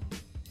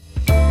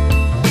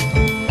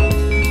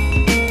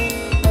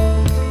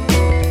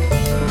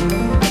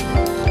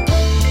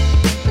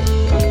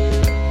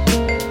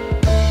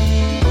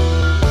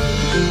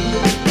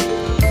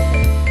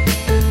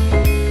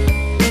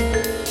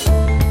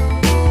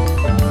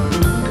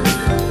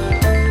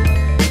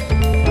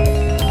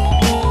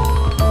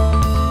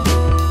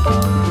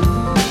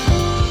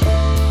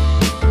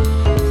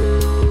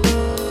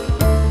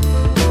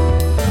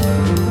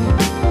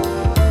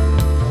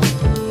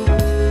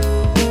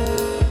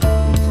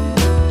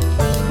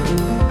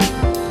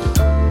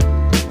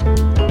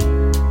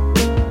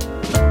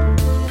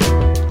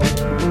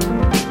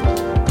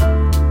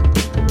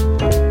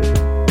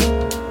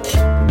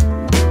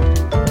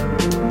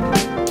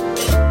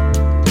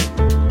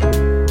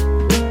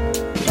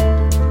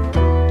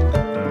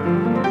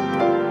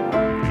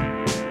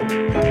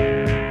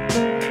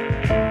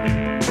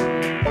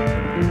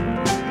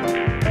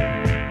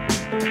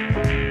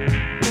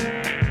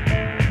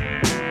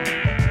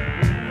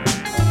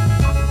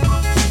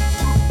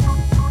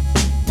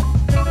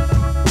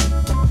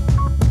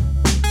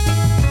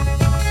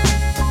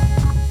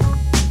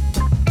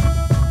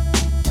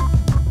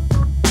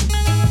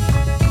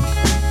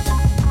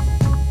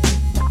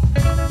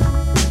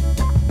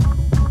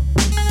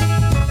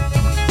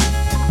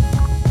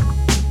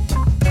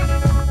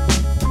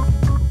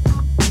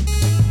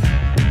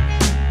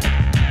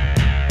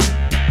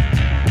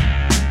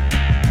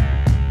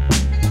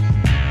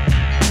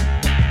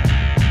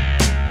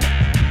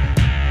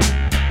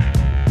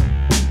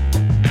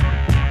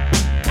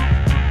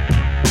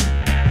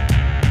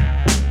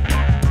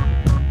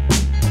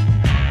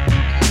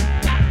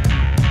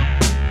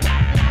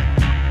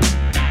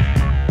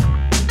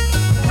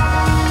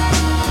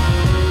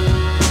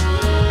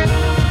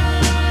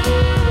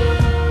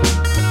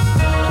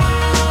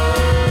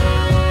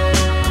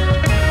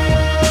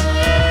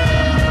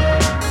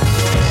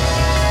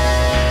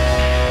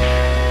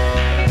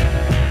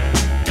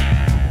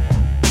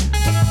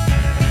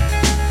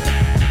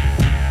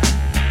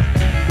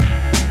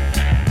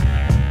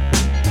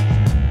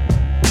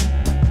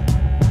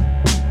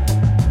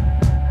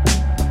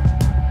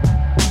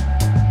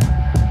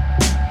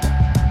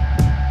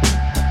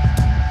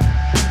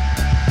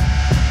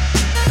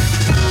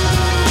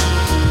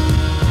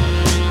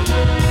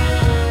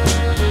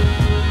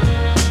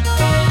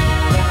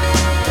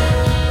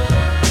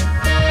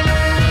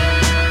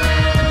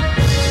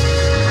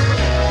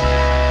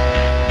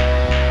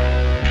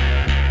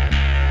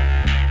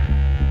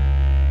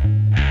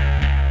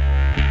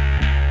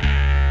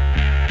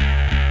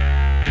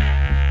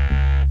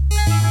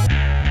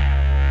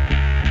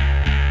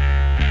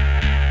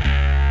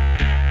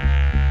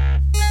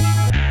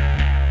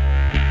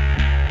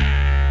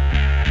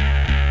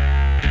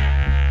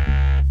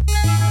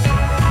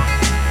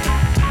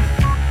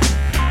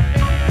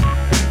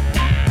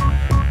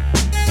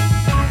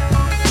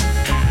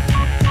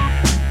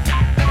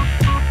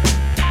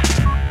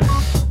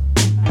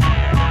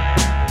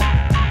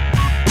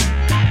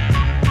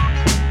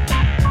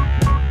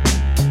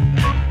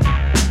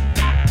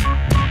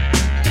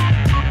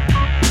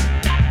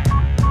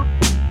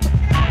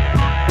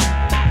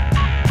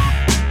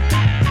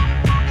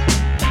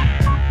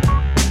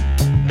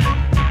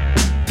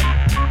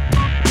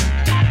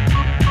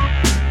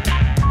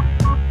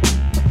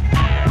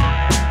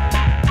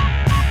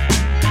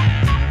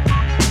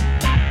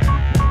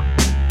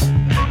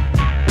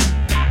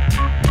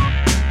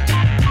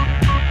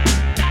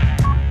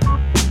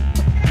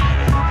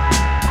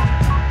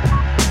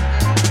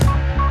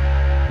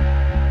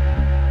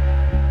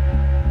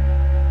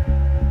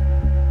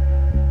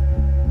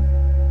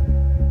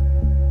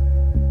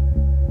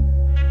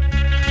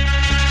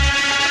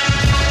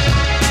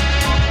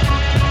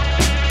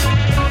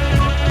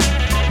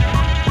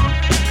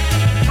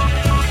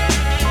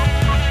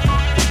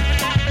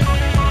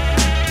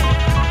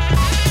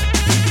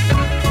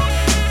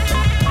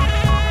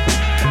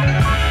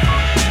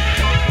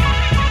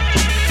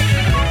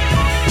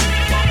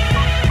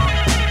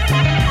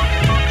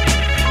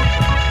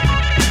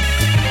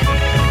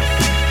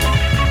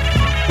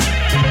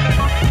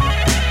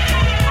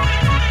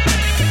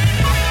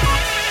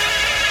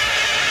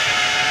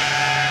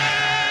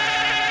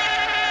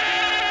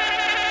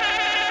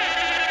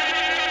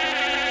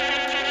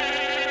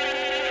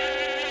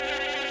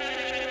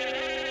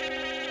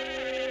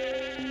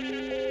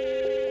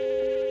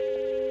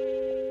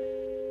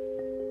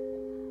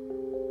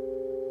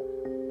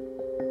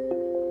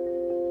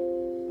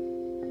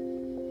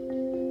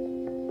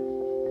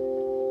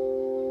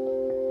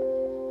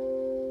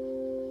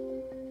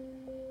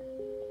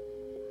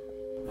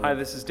 Hi,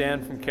 this is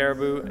Dan from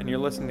Caribou, and you're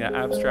listening to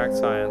Abstract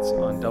Science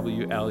on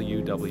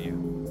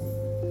WLUW.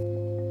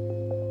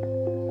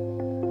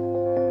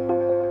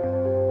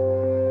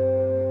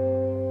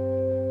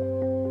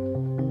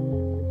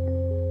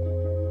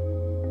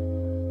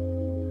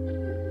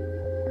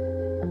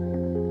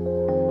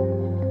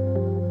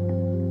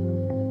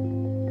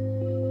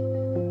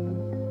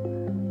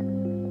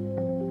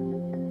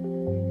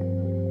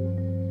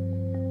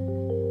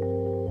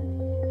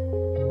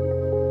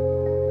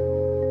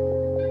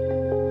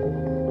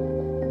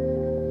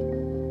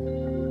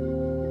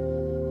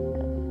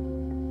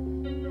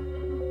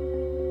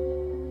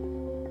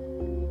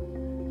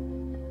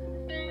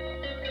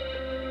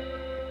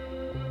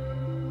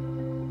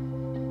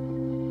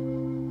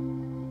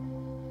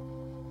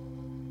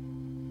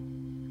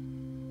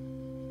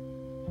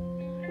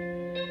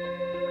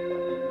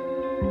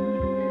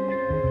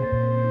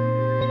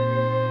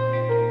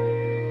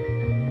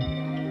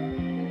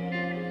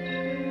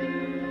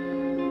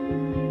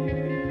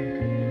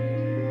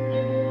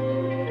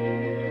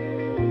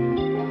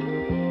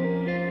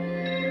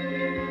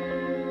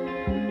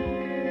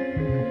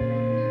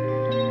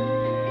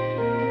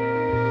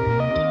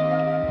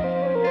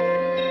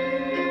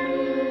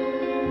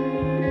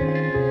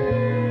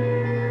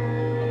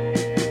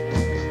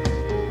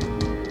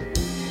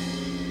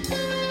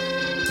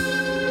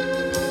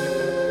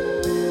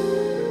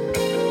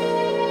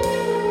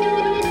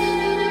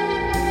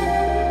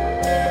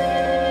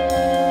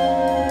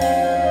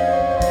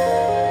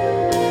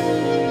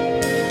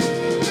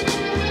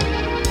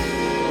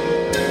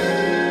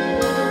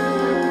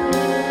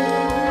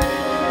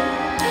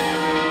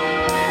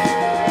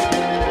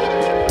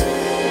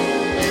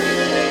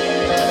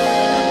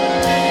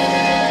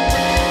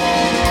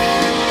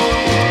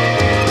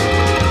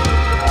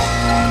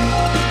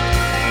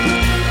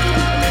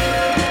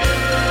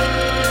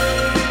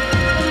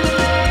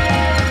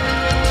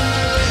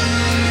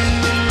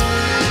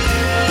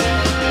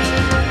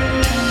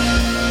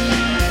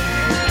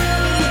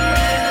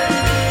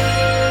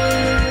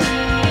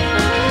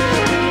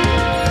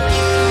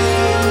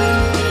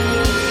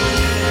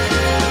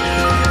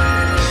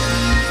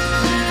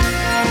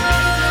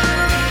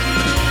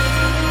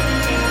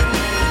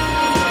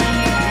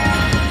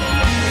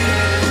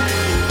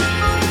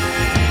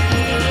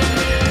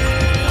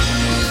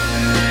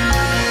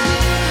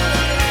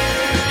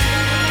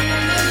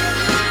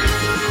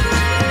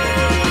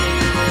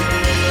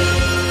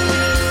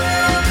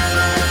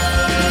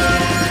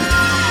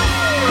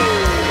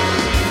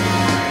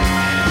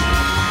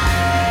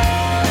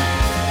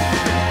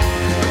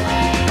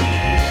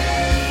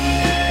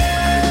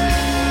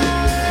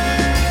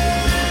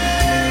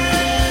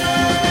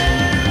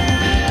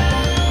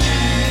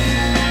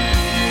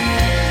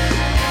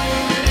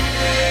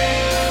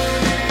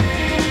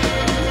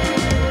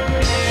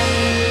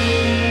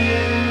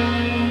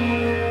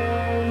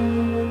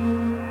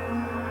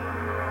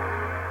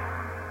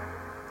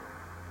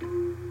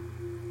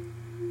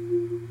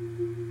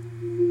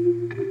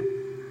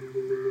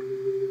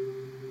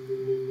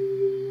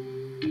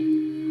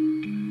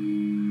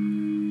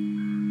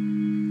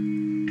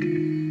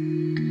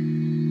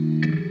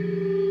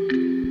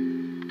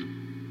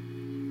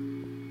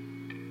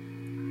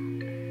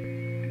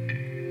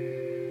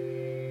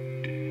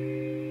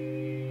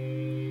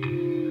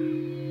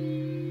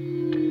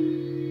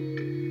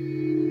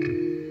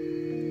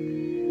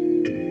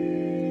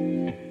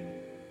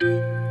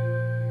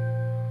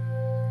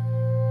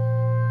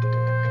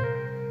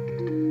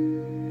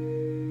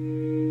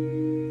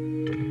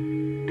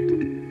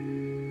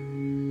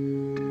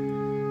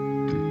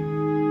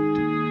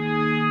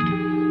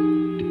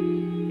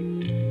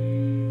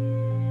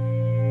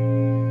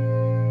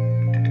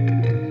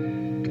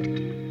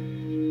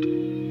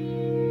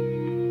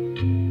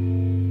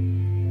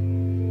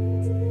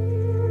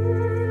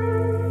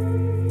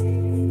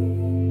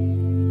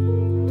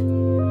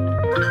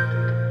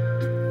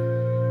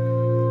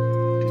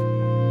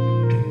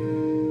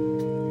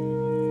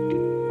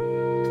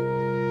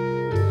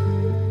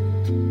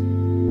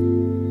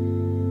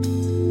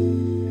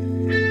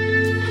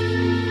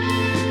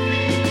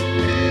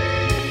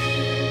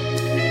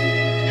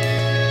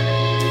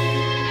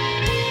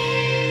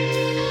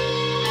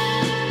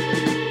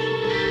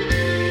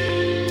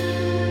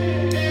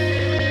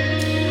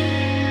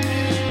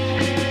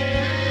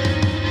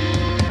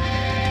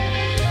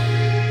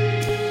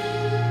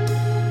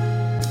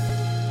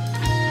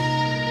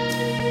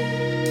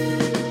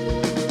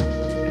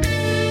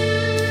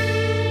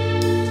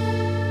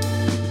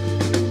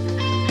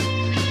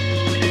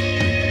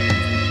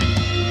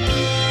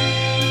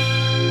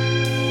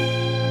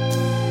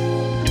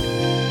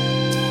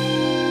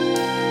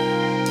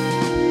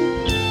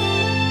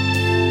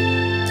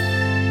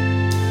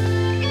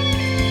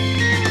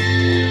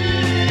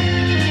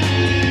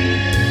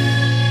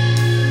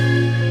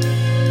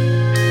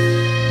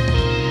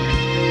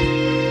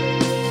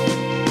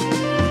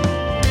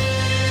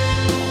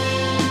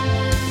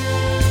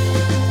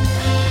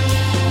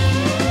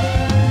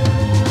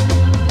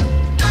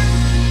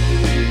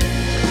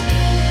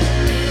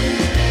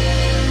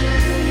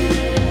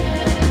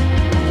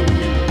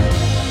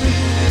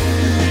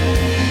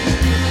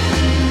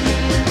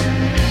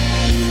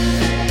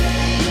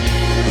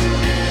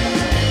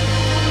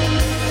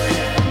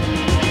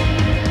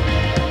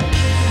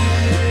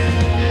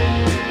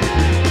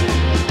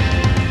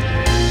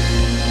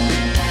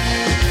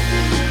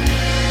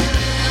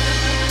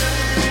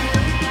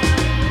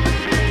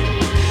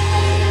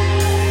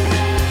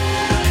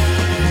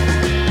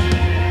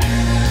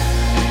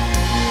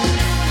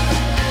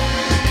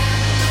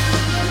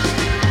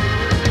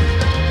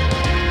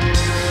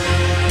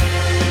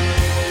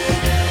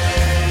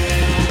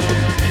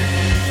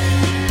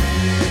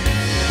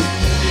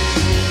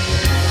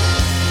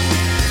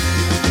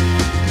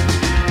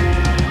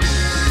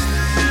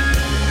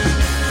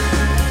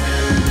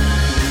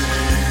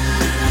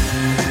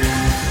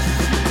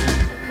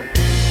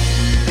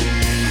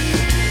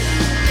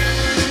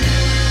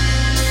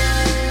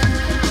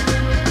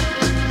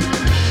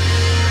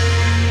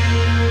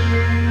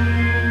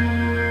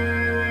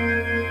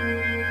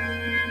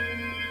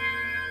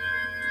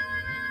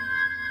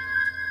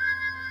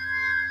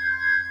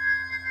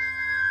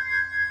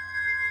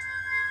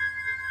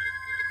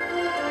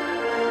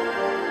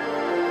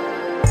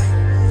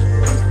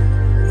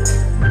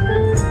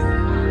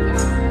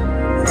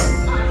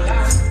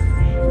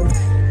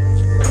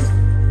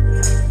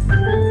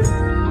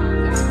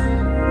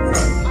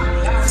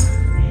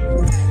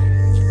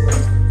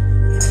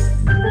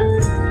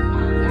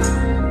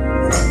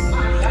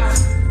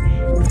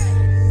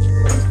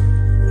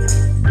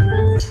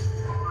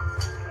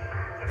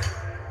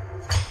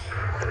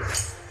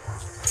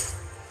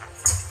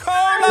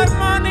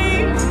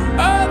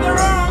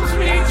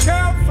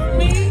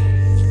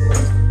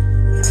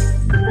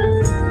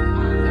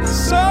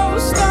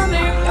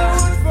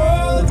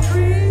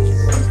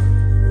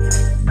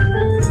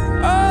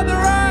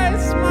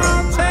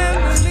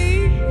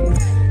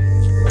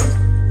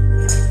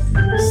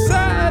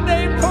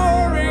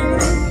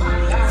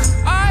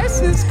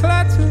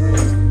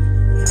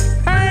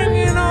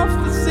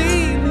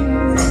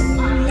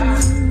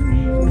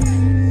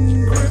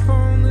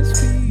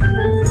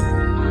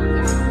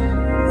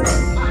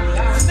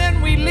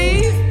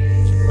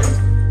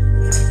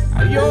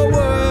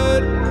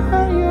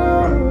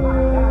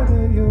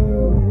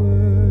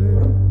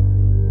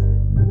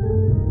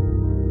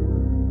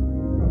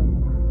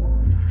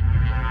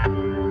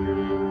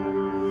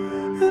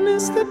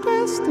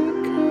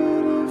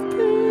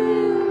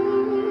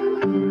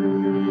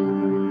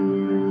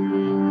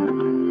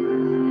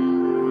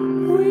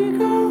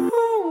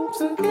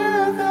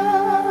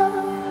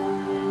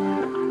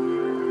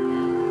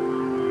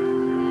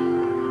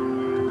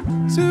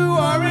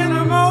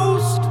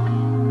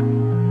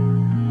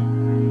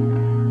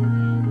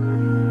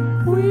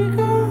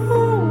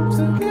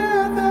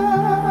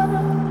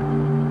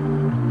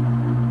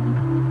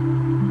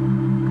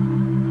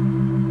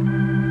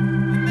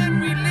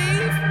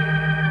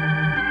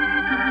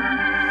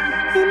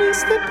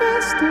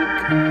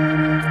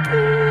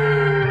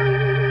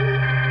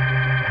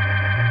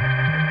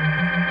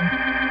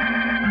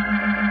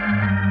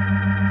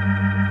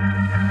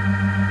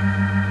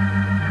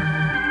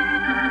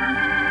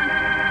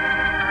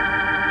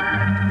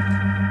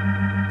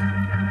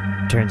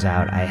 Turns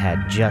out I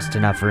had just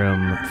enough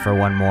room for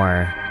one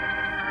more.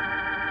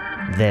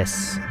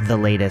 This, the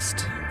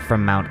latest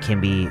from Mount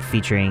Kimby,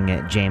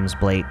 featuring James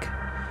Blake,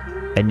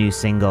 a new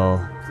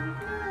single,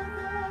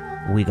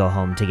 We Go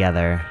Home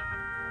Together,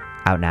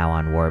 out now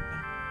on Warp.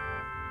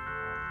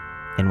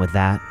 And with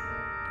that,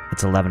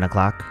 it's 11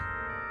 o'clock.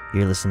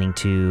 You're listening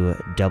to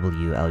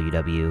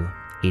WLUW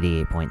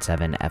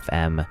 88.7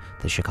 FM,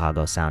 the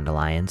Chicago Sound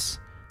Alliance,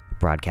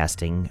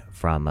 broadcasting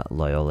from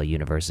Loyola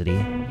University.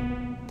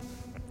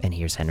 And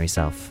here's Henry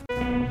Self.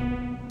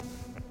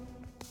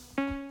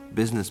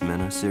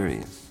 Businessmen are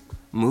serious.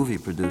 Movie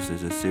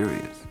producers are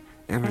serious.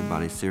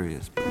 Everybody's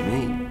serious but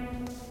me.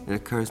 It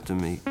occurs to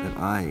me that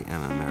I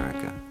am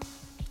America.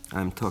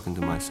 I'm talking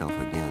to myself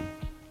again.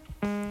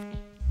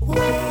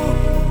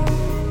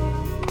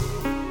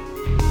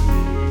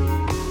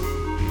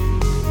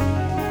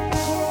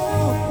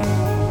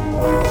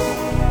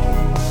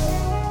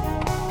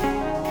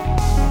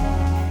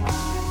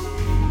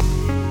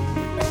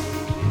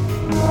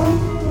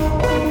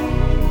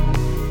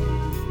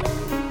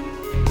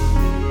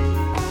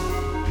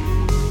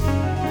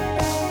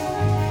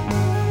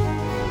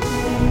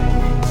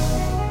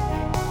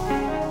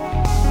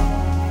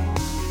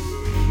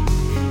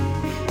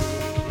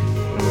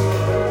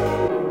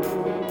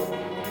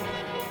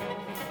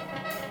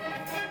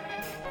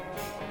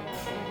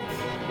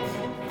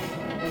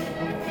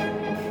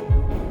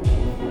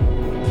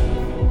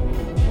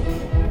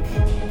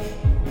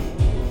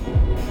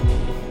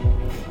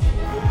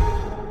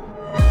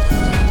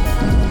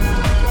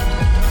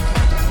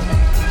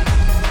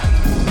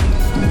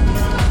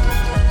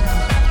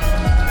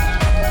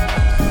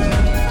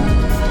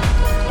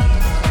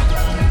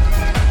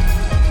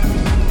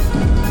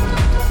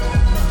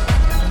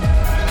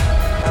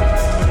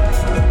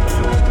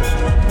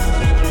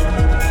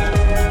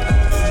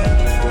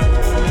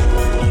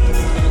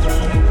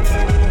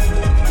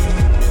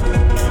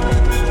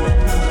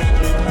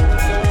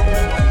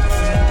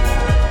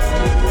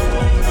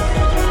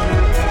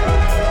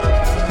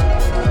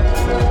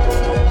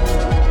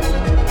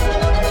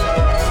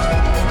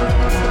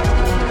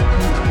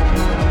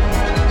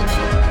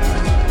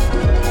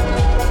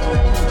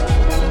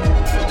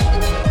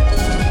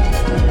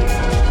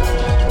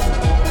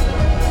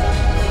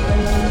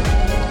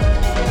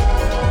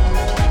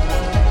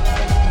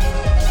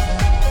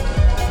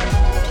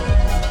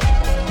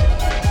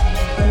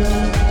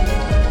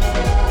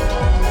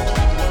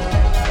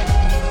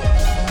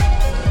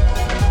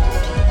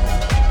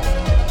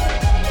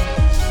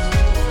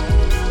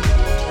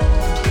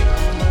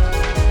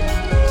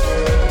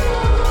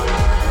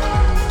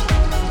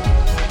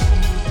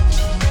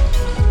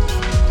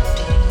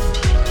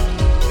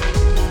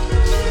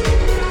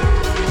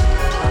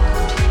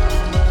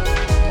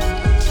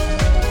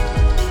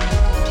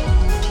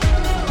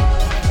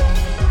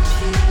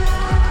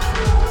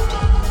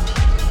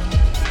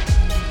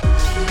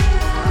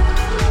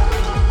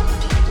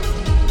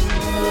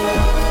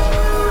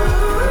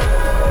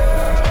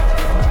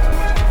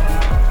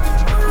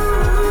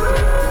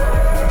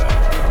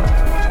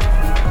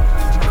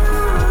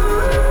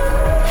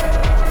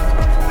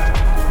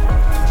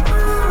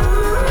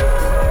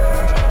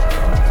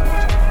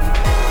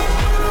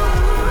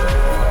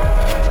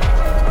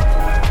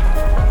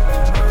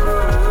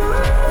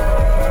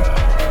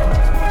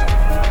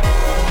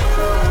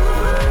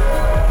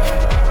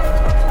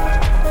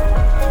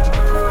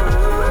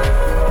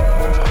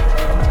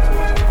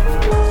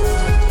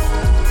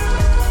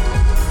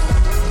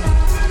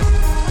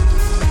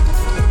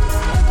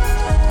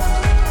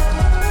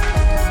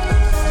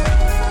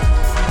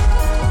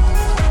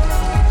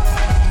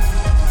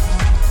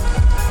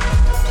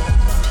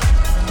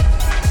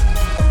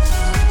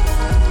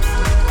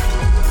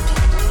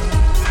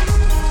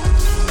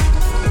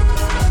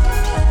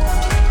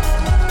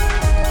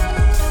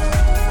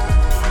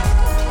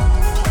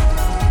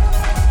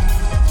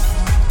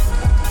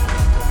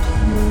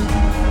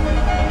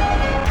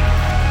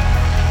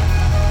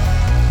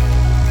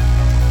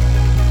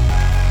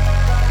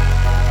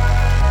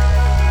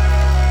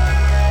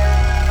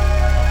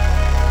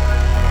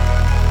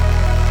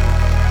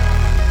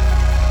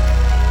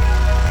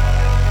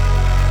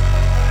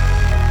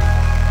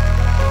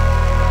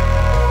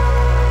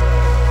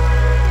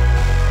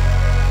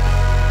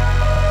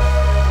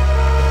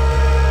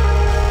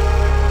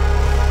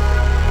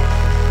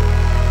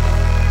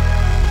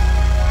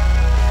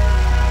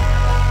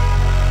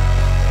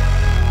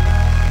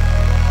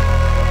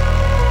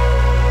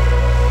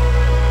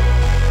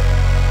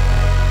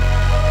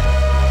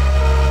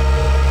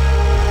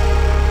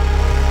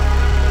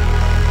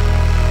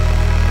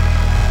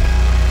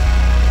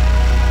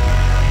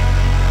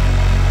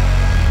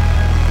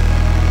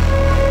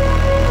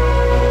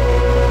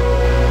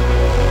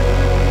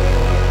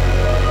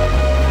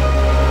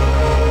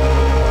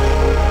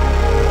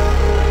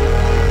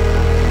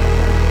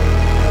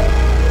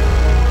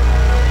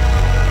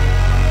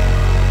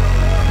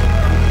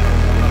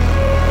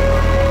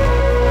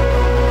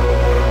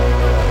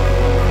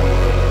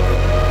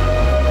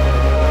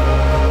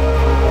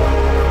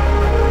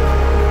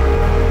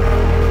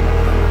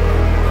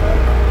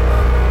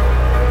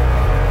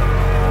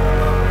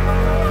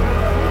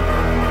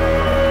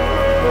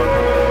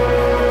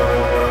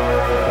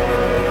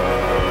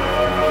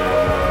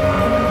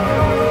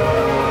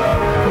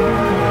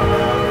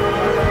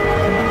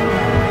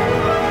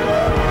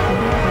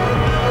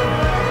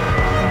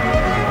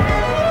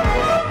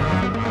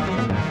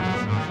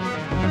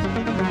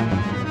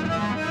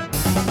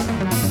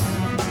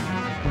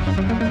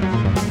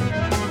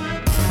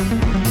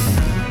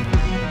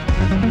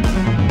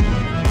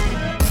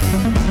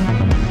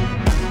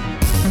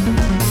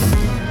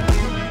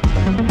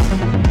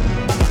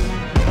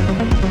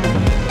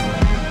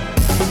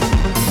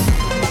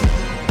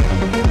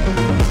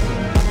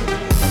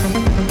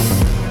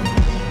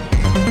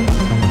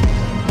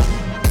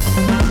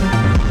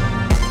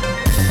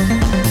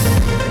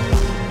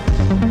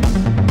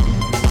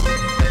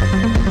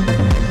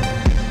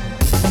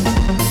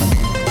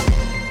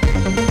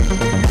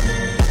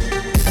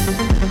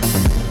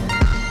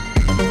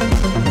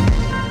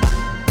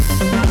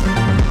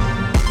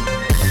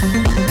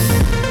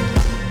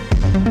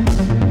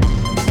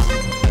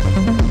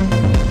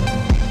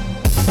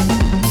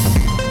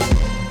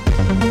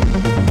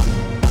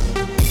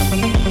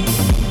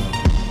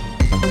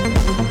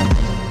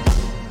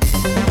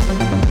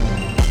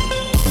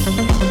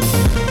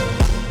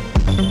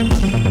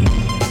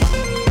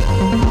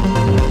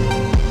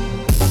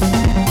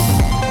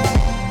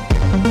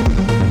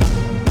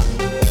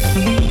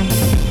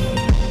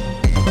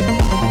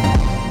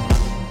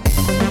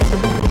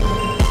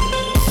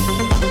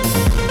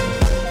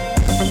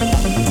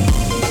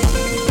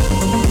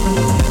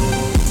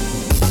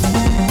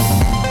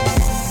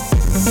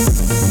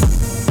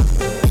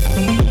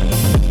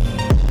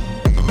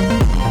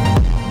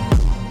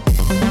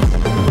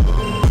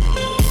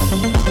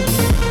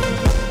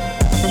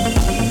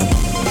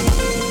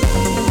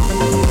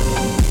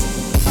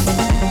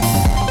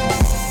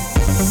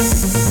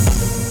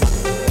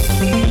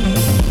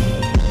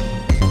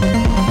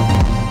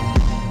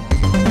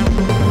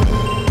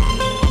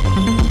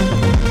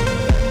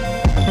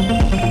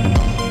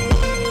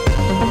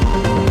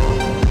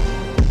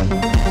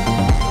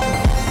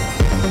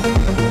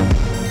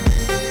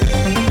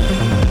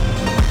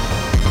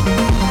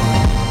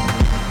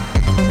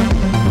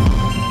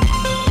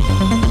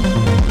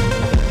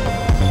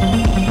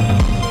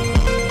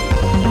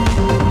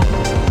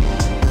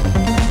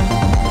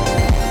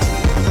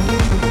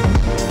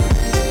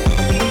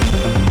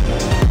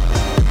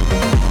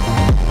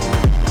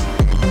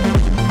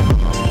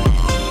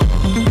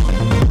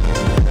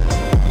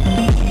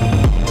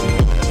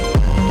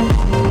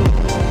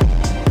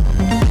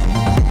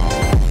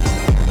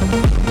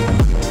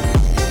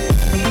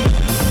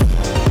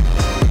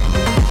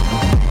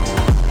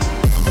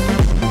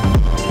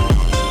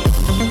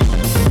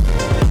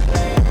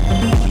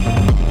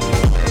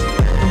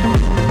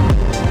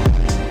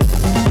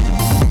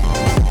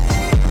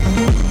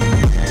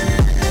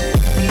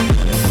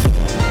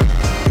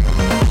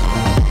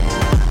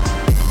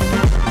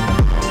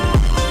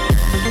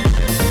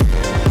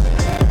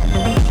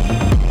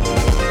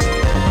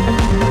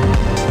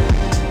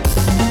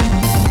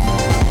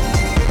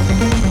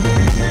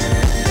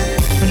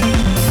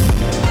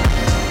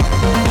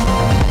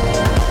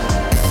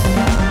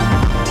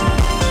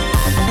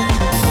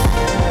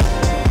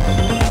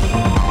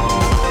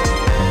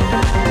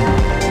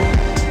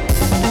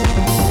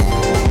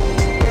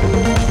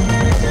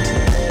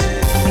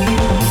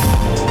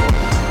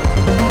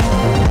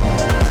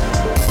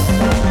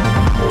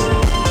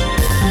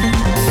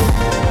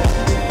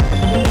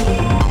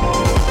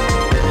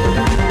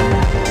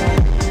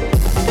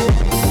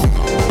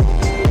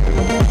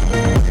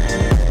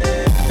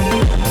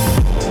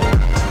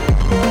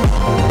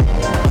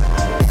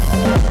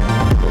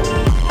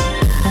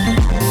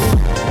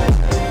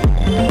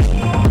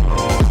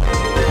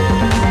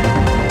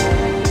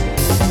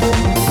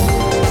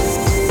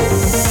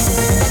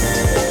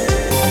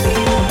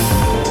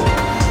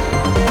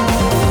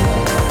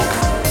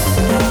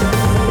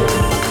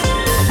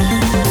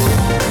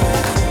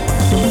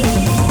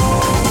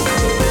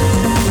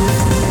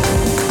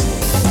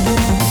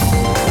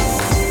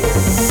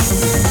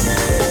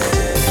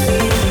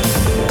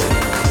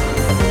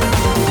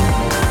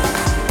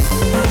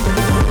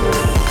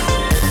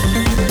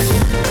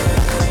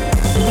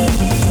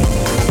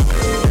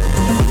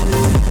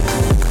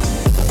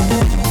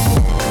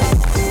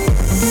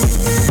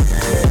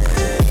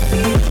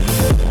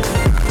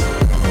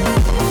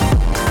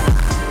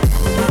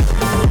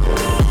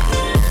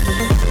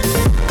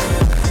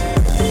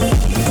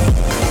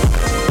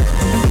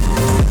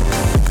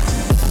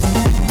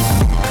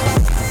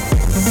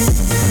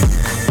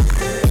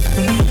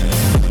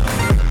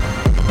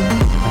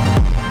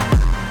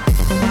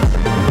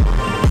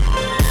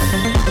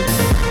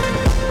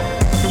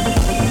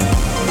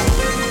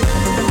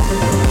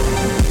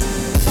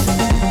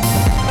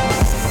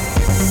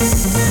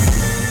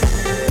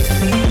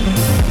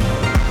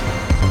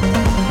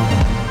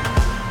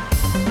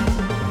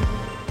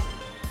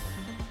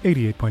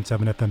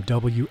 88.7 FM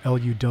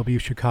WLUW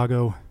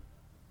Chicago.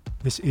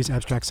 This is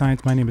Abstract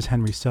Science. My name is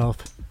Henry Self.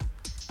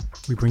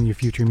 We bring you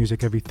future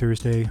music every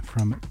Thursday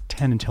from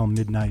 10 until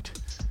midnight.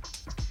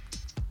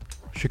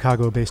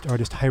 Chicago-based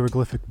artist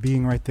Hieroglyphic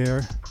being right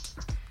there.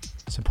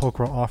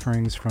 Sepulchral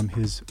offerings from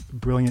his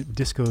brilliant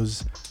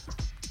Discos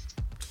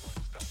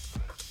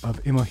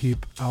of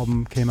Imoheap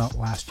album came out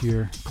last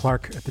year.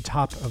 Clark at the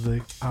top of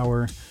the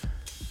hour,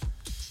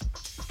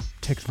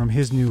 taken from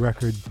his new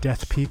record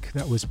Death Peak.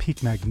 That was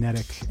Peak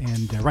Magnetic.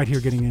 And right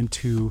here getting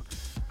into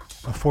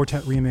a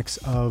Fortet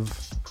remix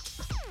of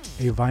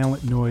A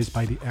Violent Noise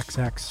by the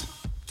XX.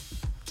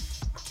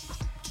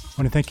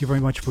 I want to thank you very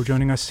much for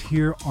joining us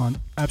here on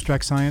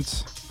Abstract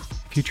Science,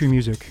 Future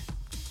Music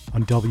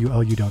on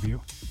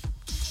WLUW.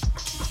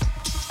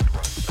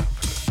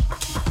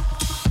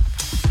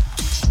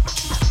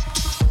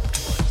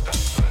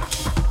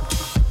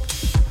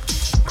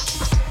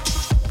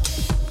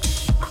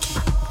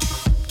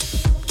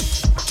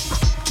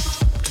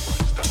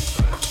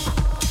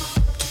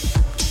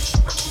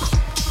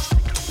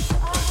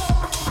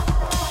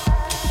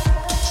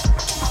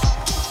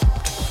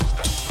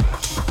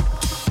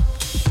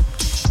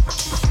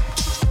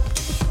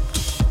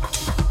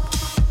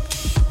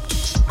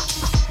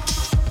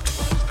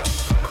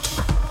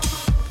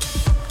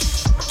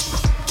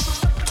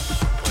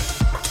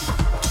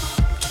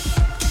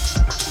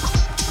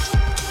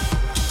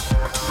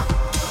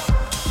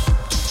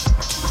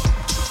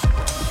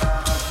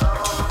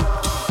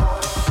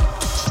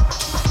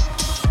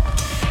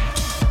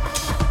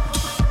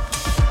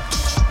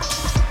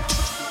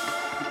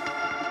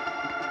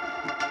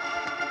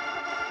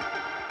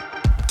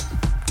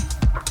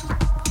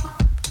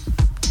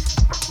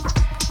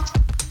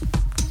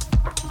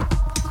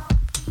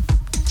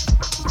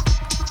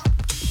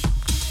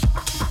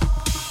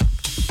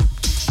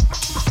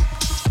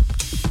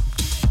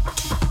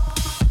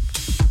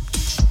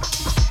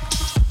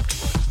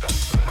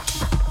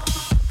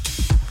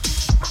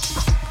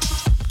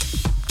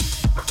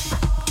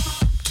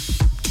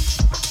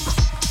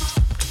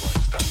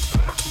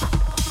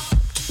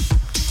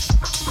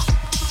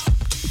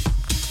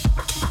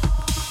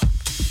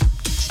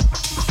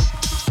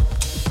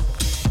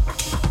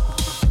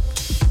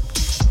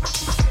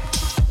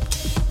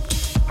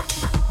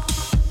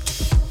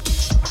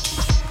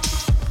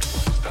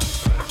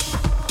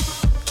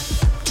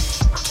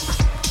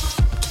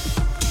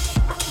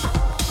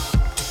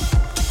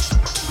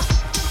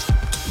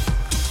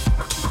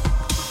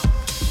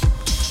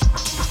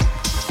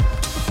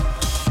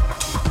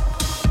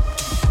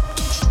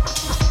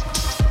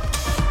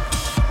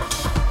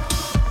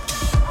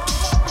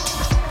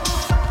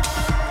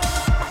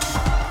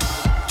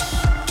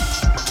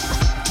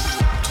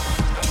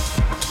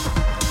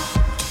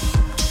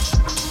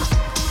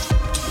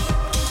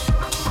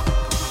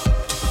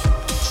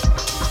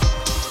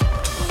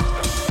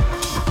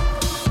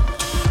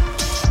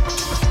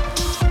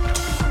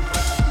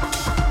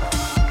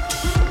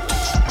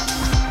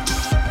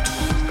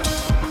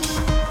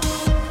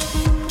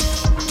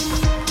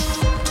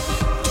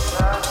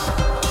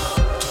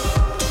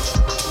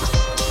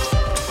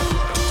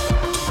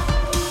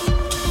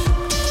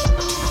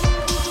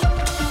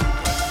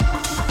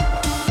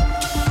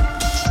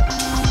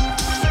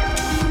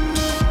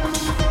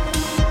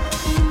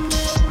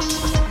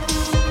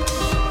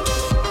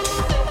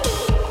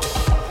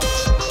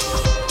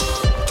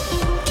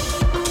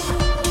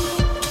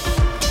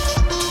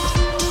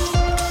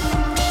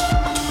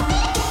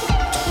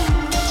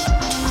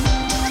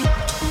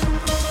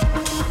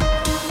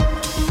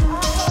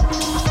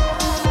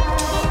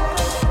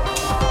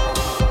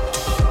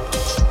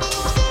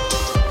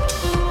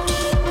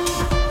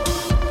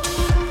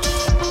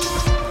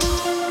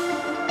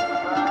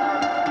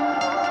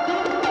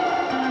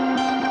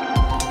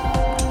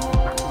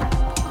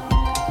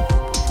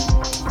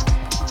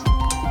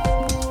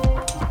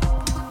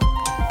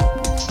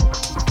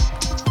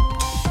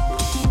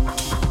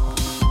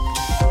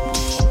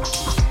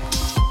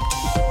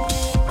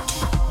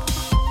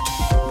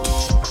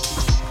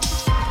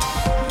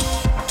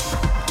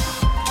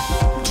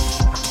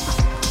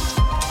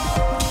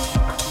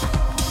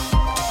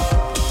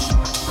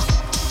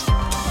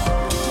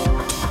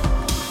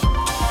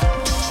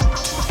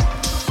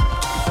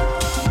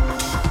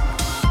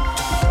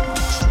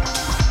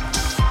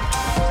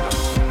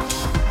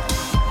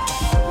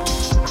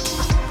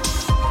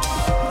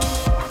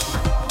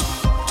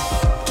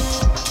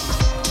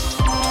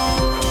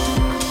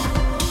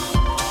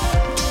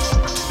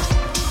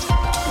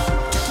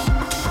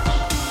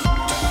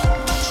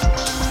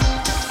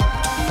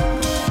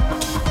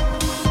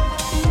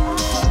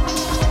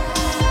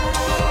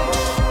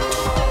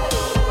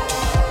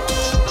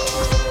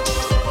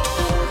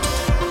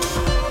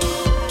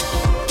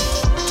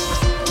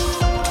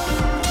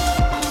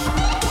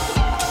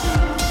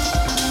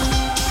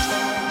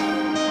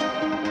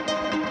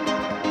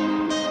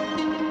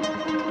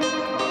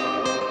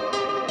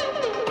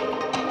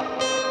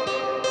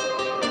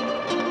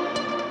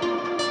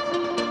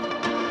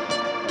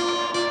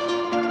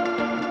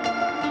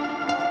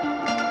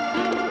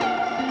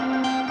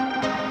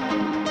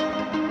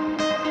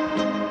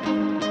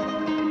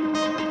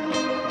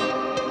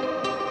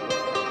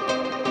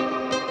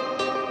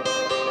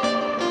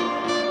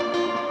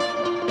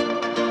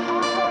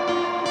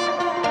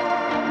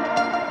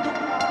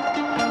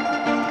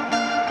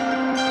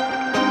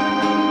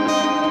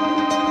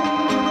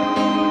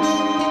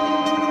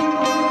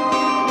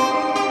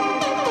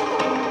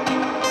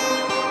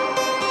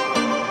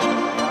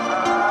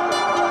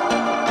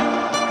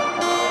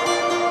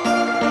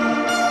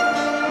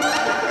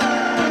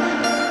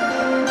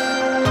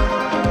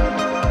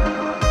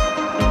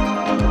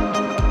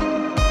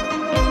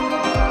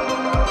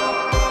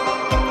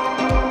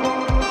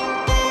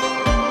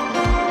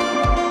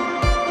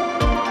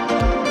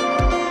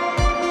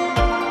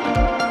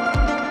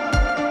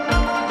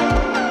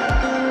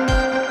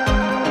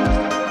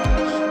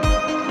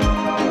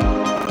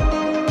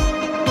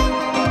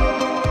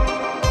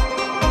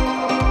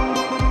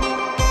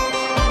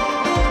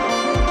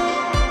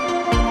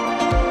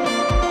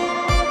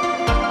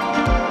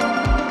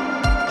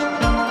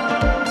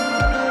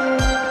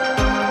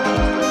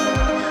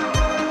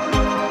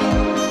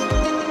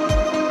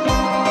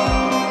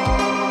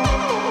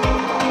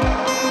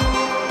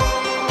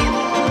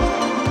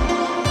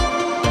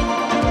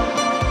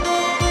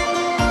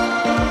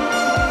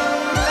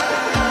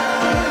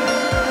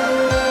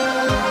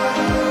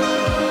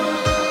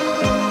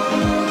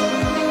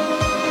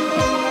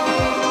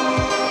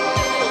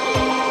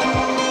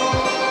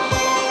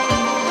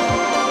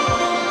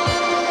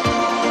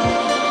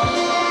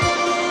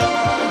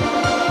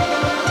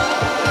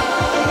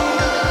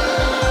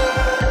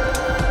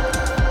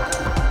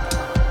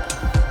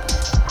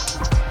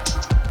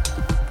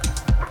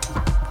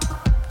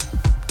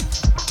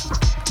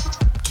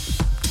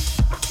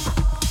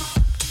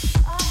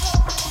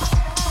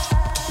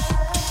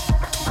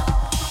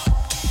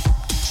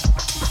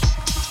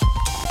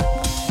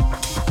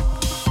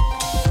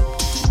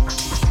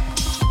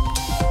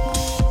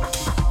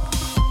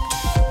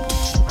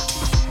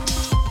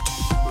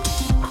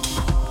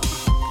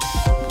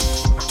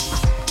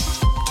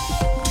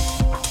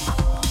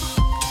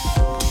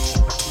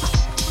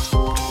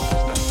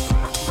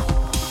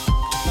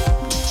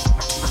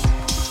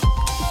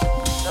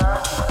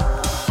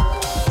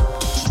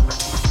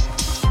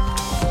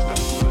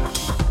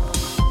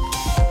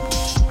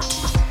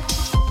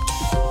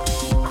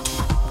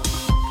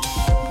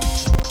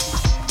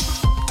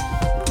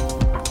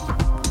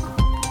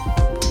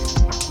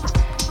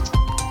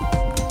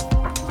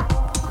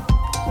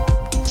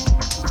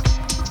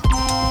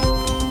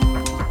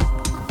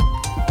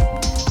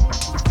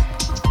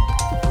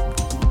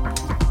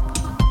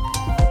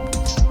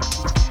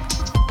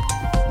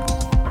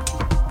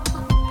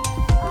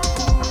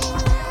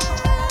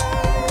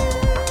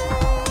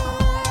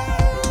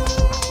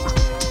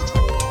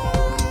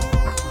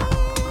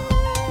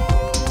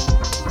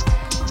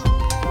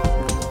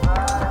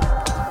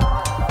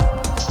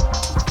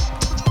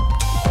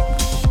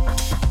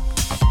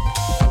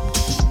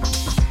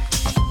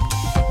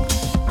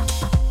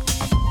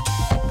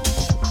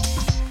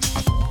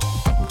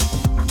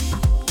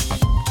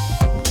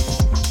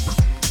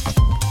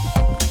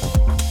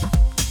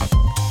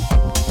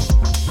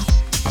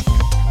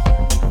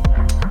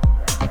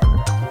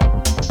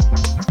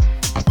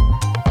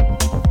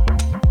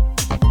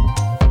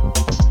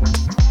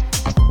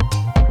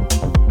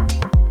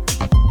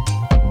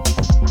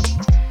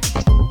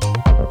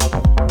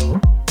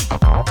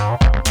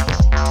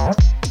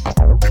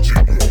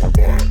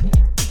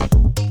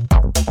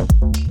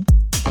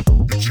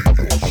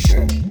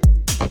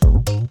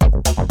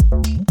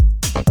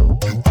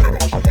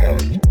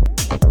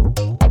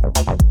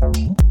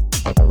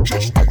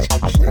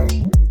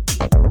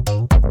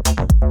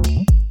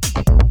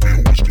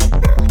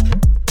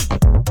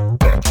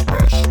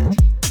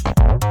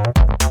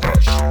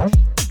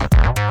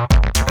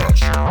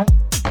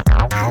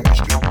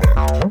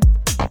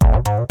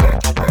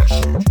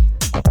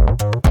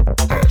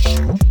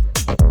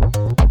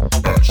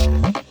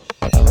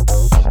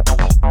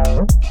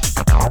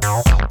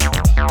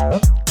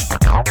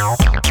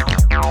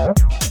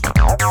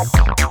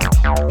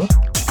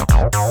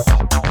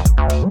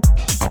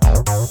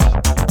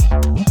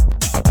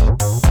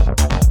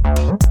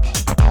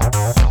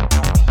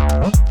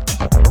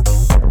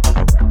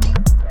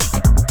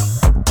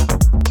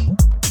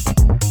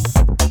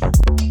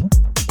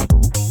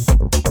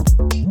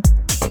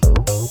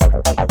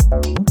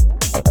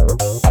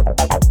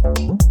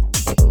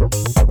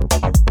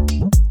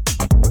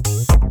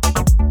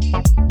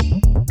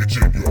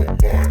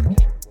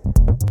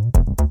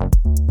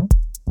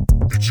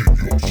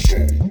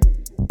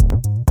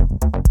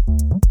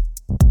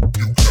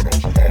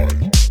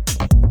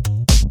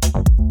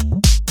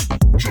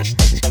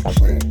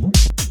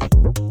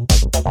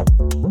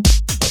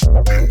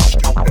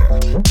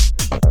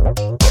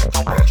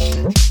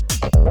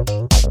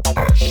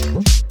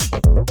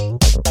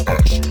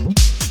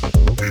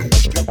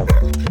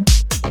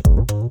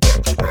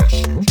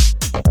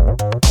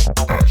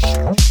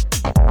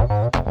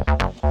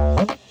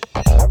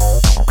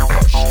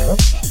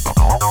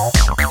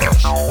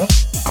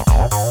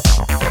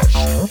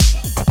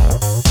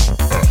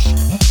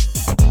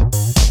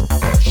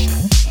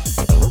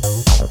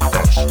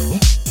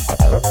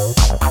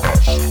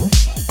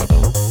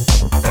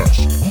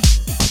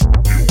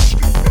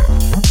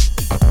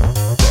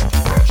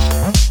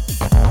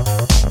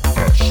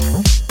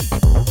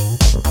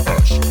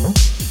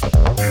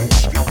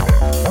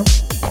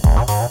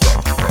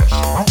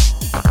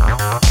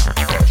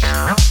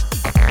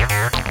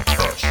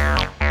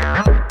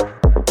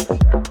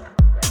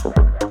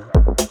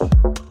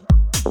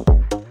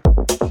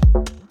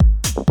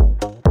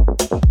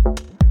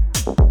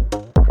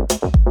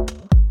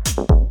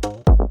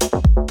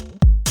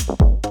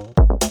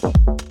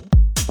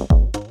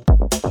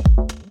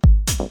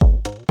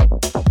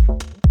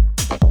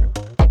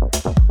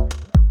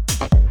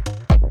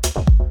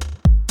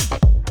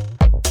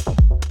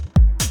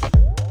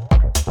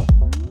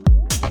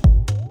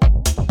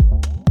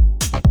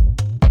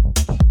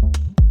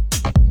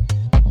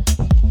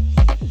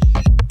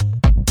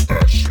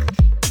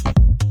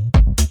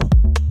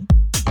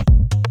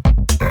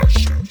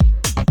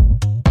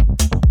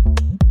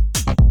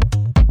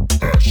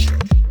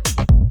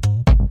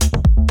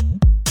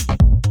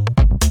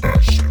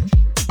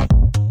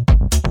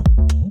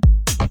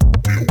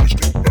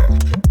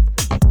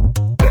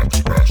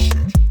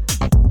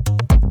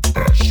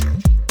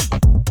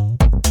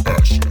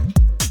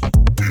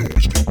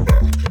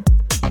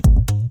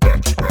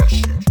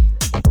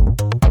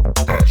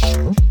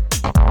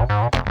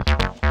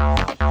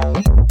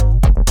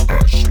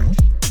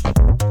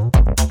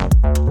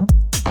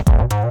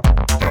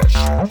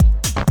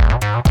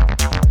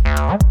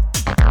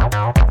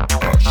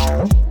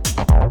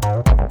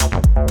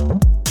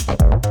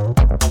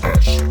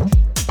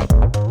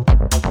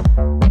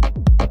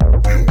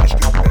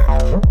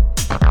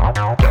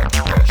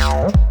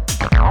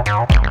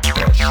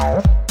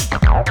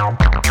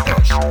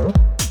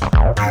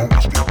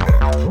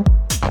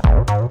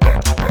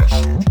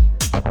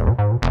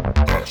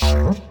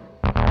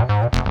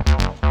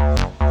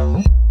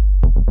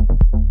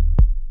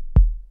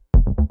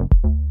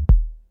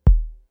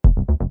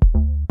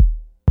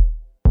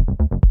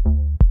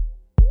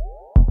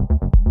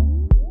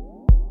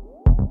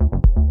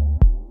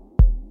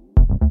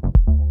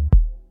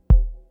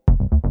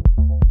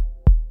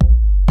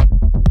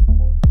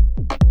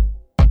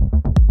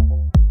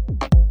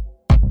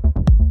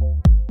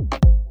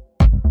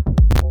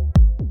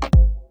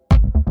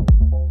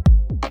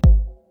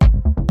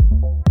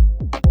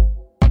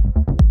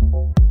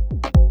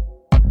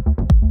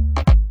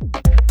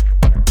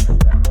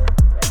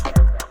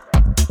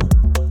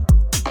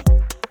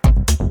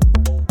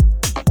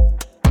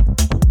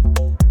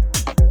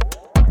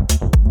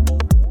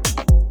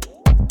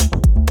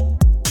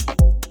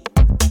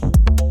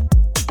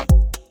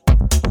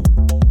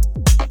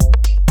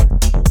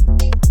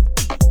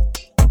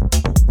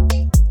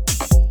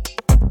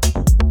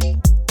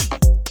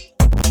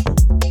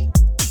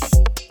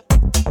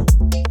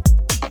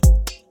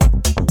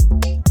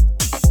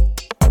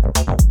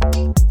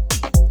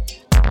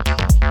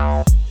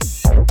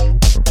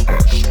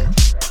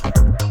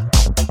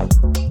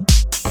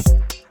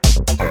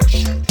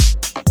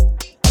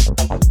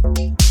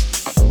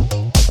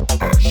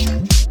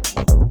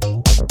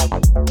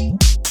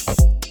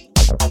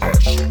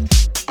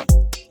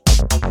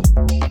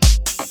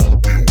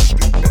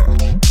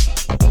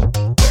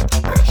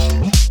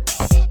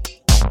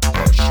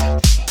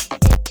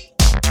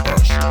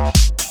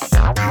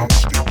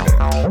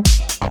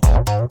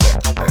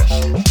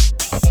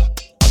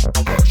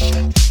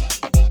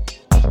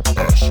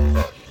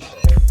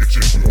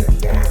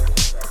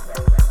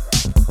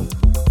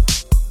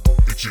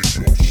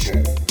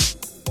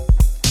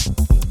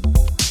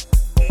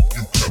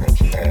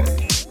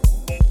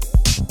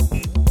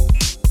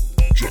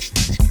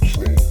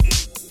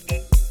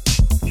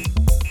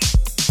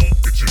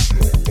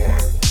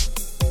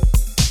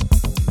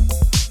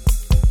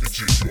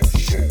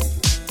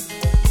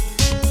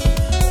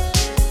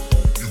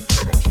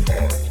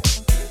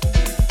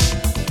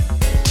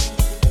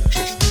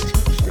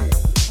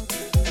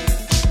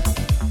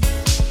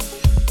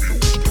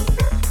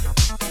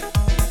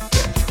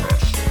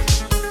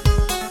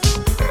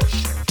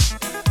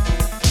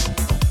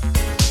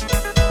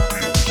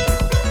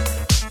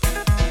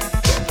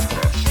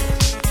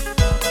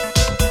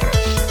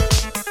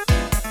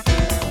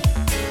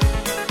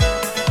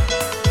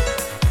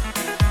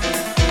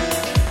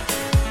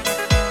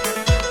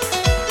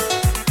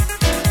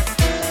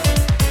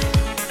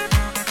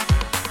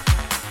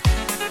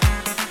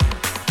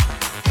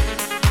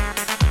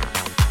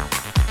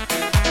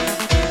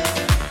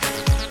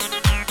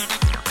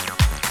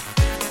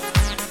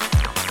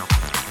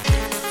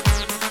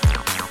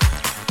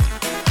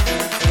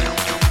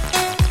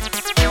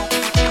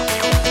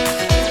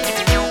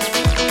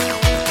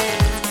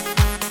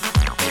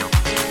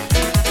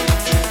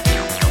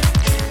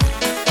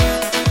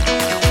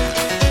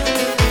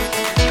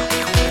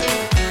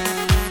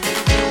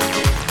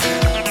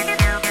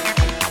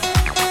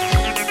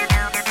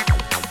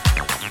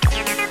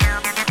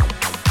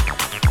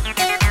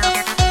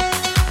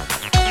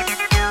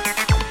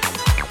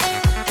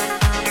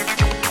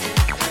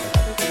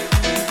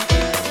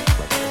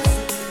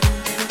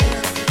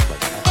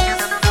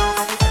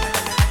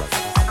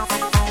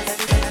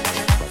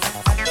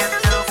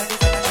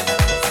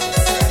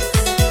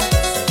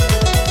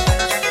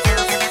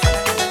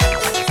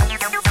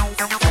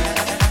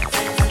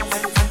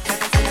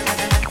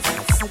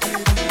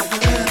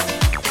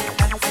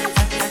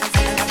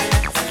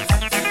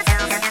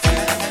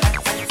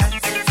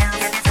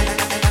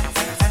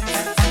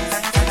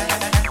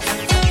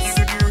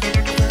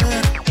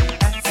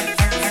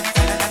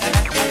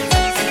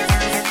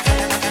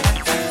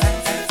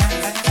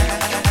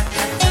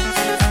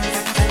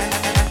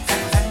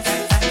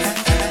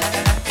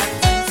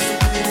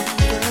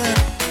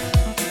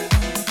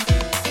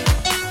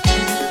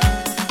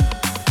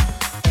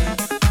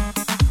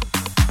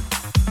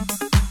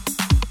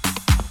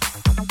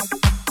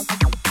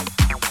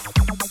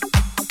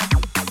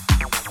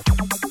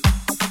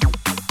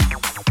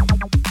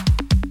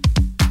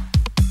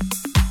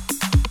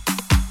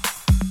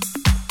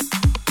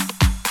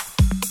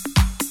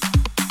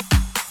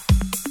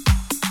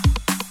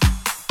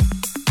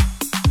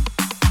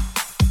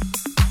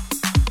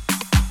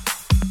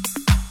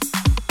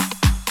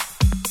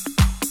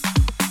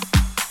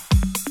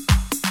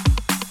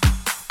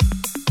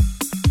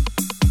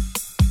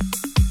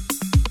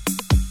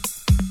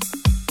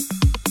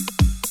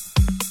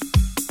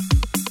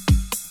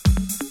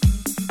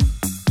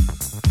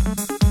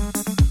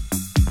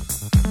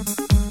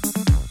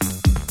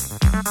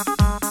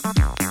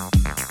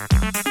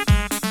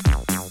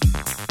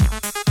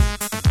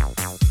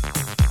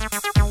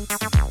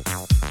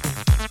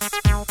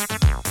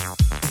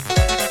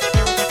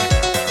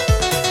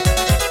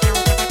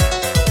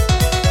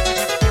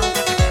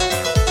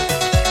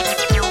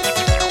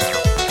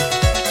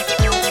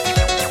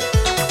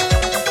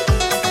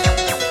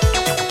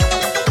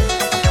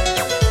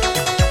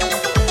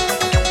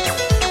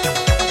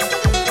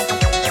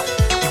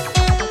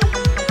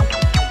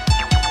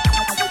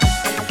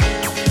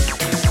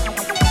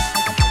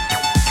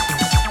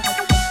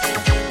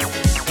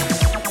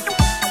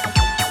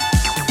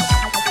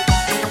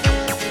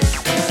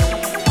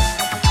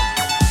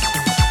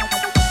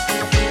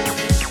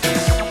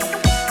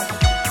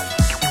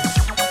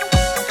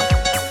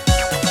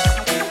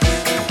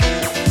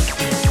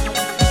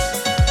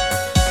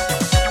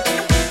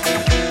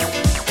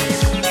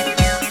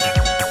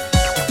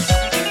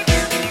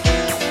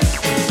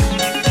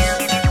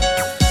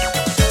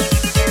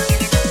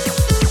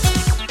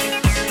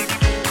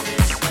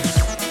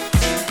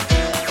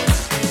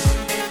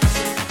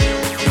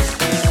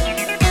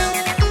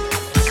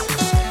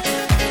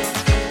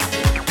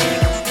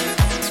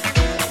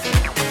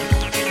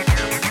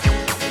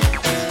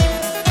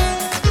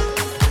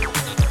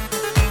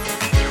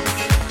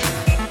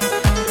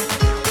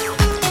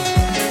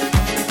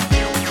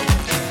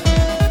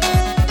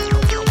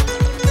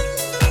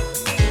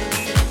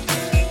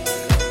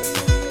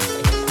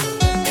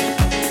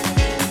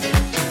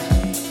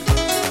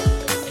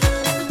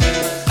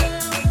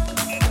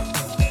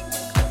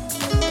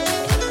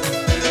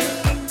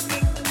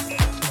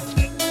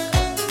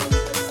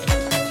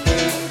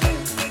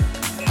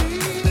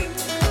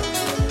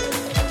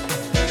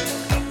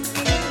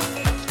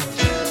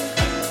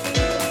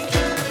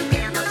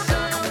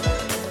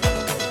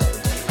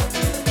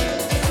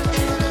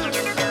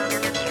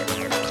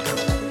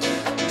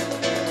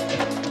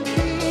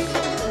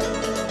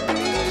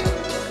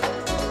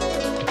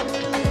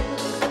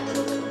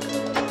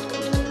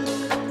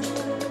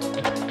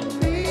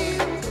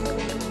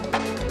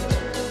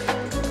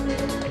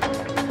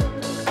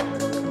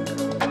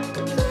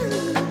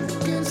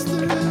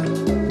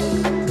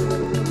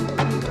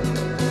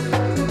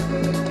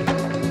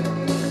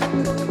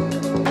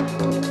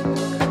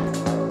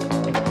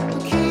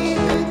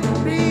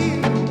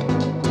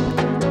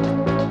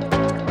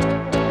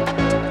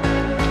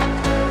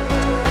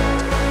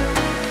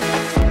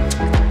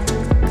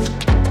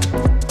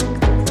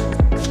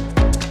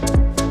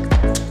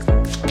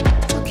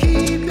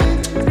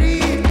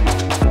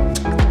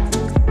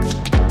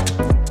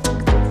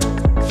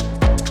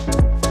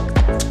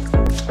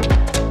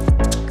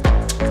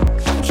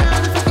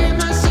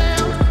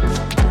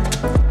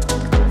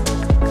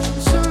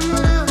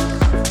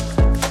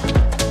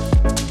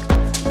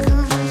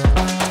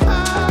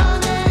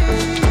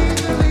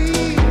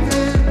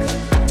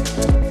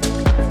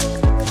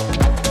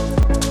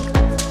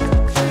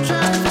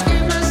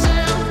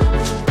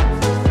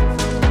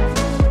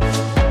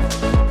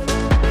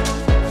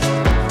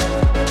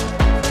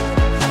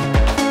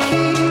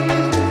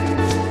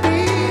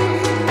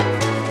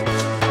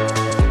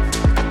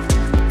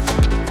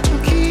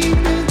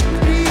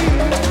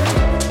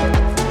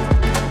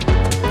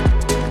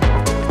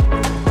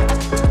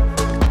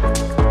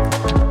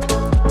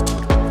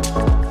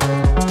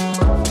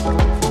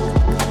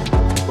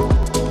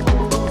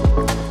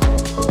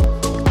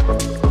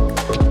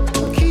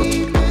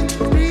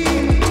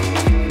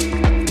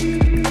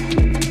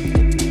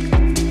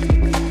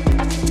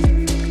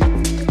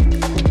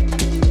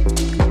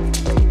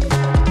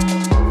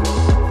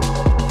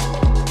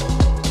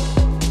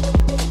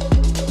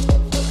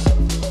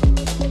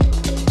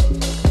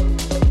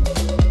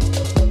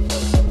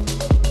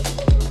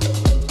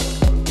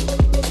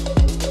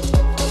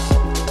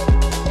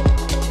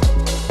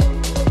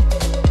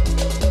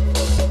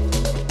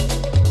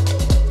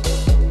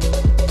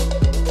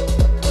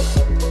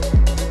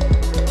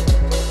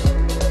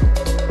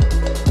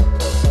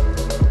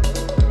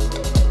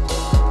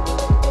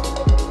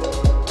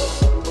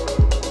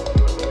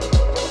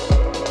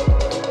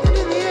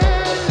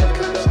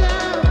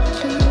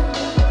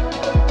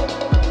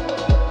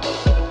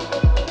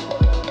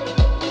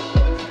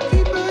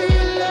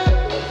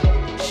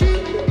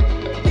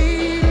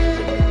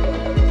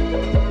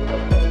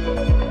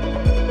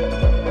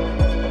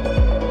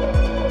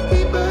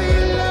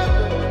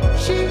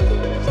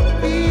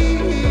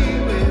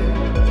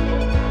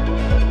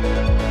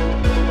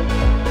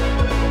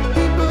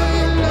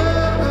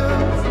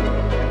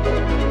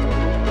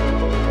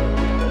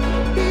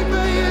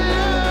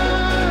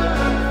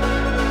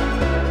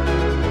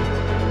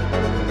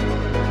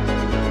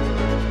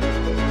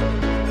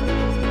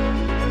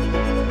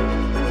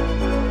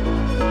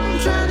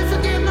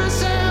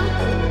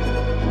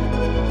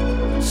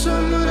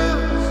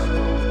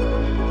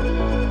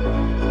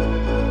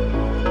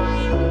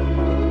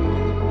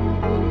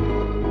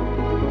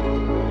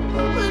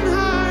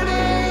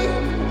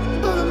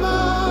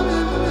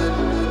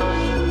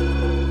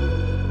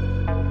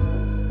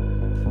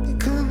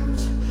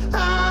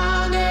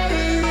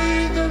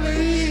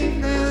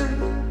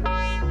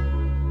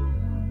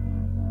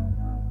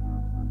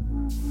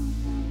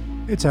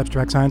 It's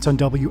Abstract Science on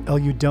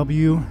WLUW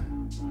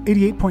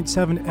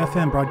 88.7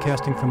 FM,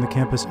 broadcasting from the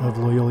campus of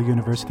Loyola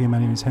University. My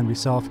name is Henry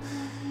Self,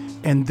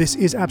 and this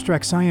is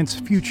Abstract Science,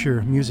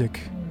 future music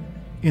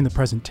in the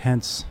present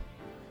tense,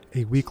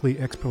 a weekly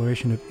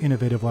exploration of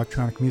innovative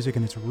electronic music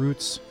and its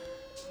roots.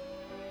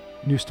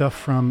 New stuff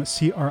from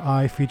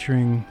CRI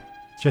featuring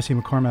Jesse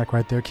McCormack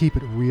right there, Keep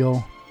It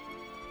Real.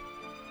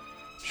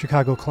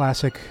 Chicago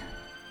classic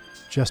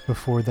just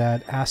before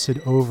that,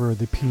 Acid Over,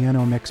 the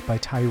piano mix by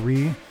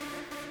Tyree.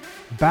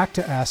 Back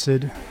to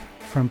Acid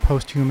from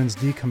Posthuman's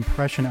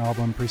Decompression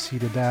album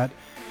preceded that.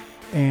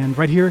 And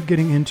right here,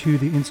 getting into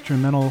the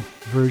instrumental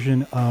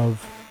version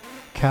of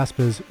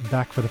Caspa's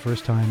Back for the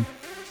First Time.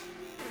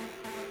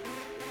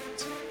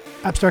 It's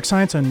Abstract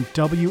Science on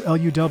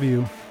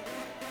WLUW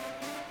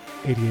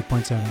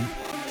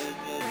 88.7.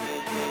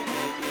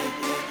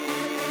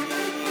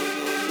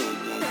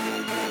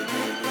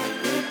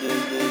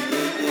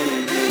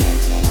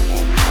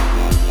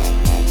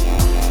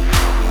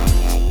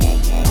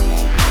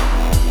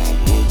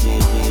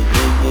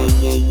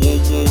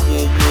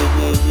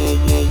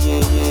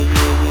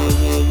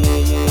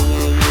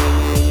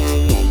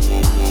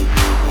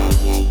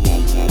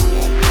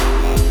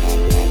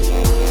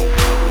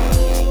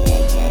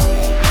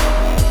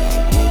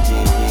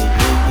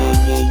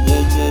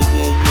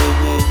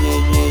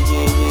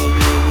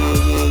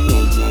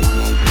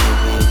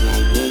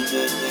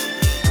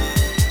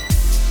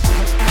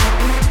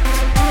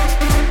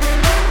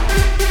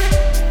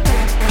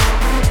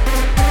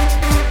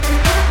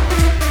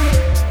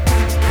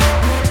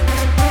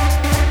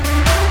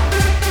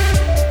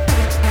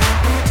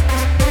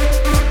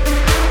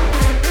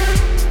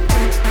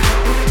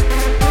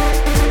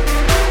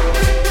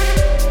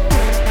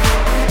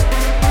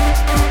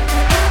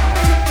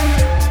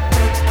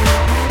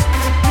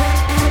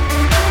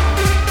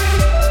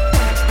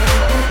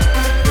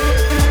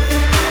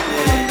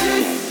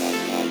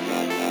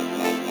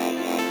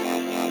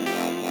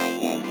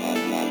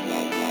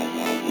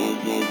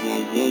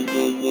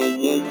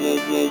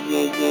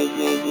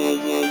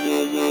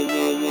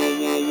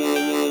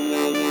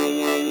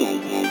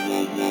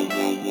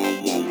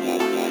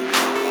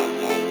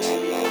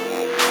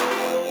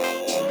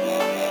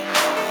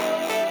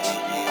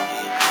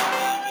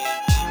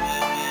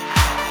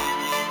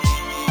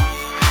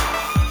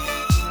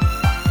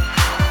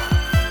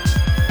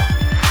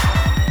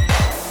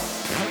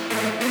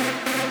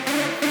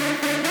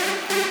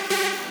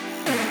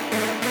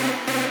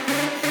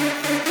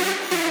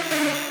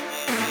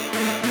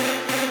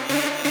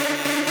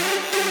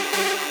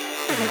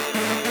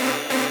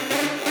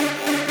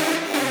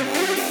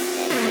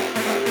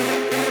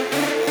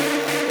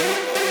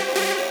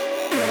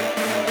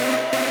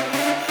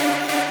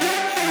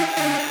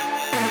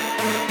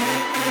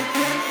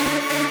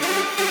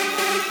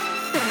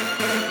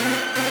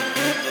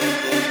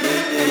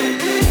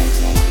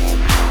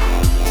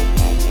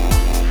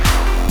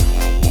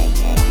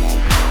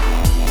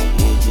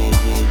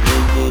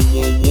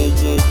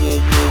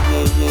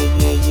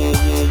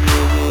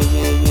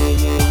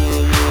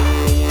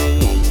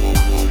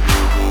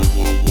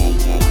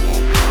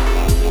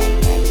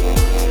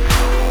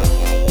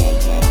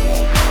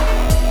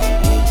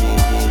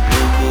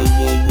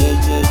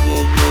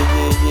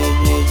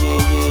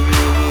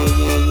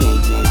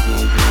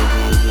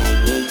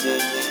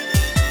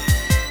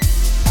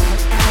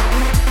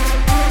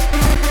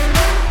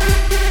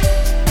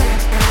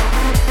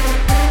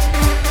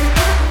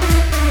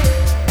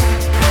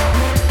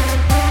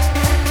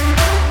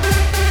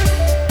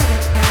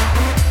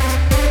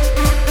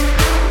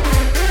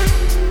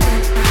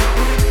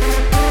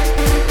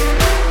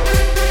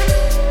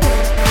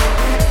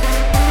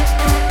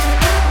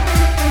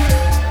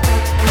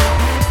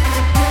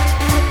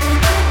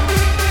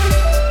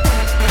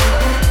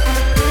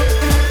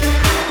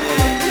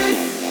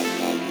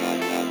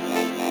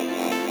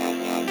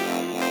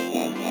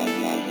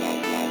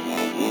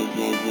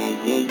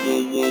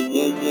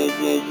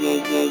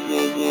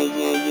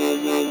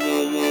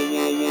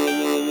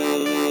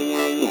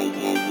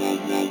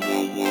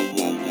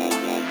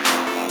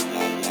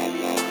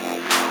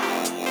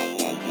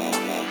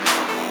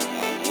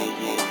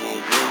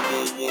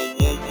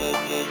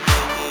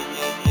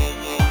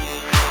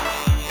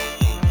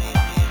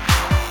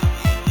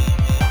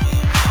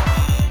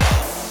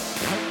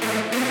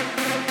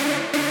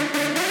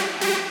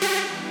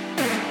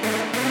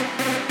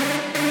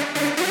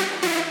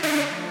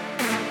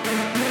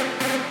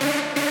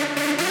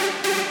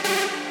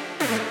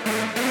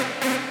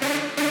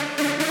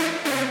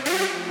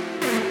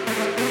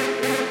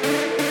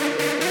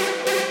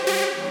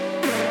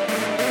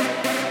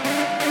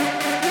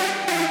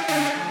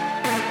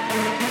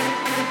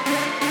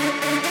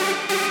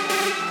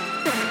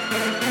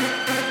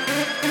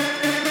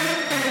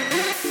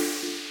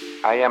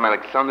 I am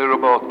Alexander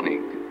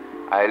Robotnik.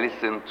 I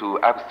listen to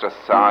Abstract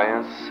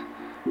Science,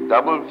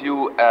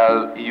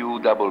 WLUW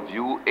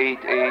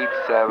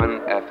 887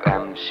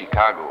 FM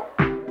Chicago.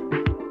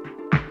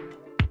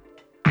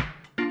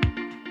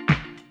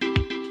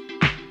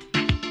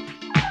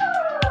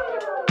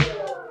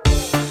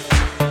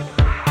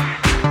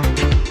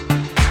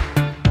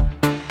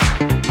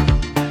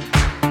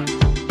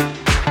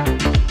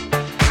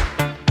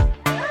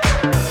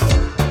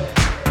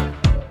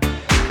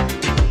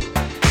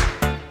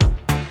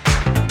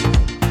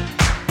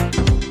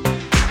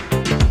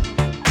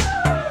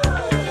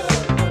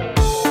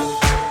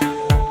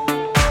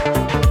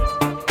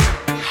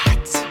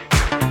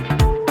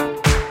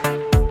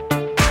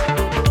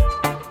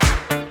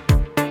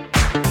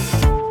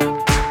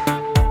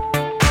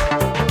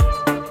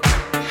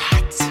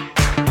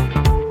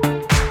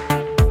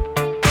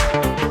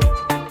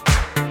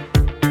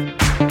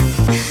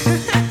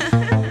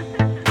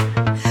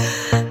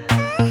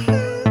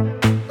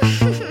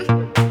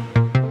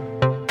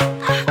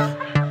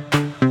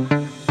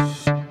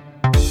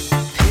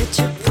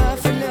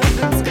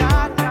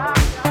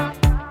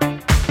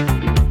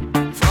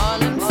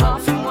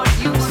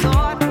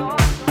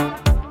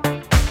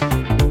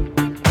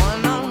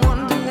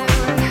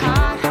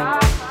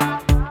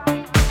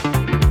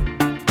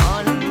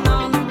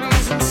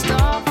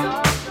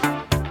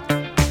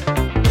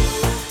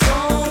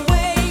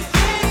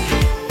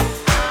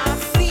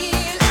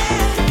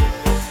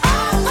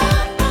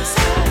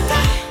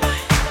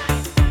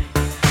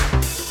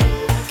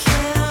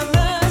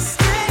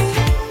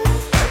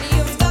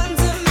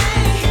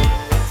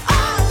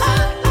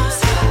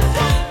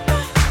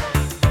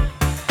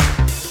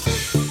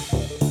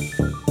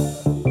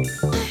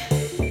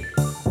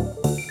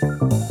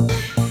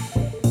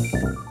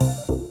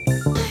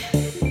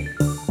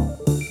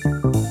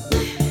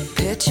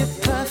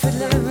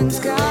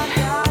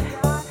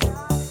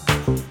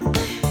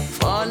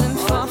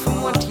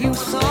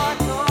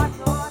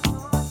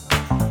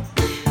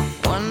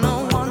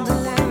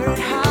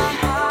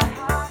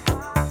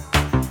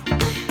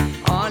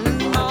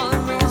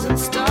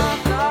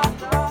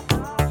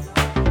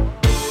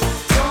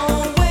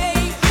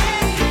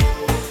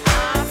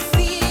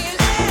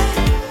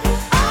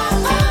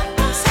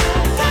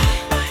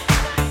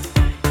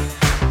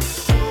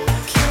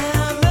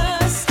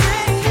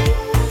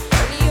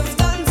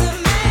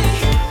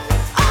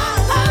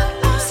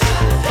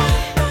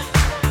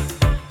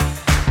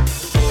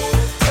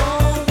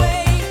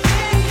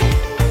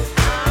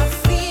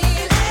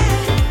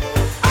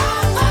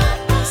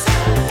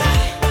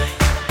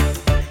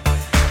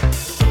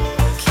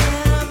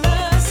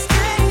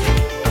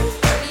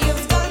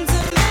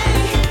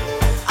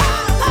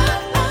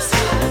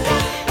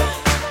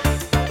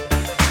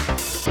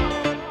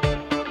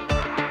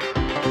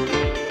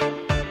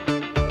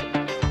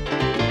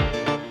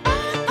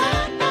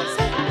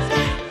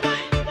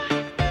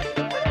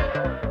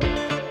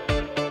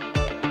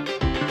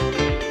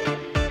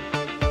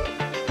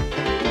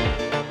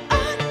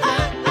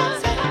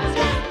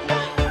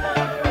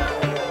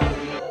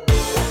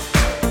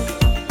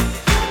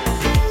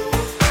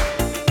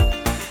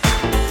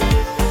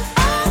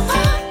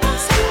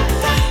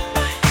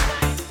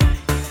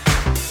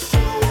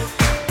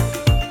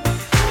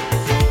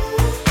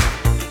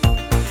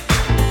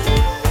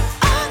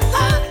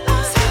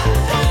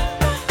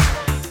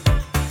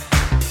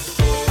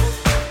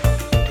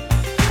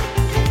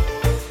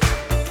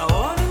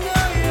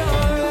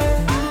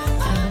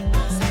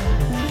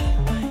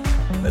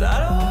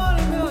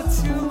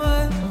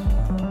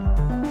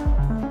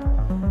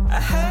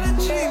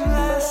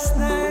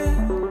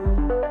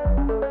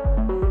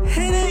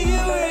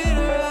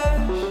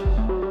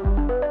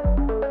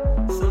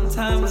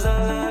 Sometimes I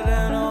lie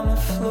down on the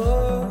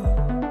floor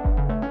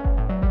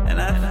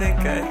and I think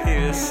I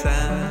hear a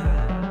sound.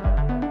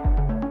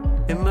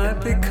 It might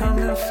be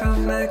coming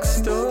from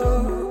next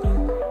door,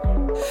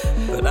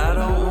 but I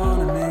don't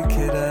wanna make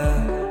it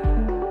out.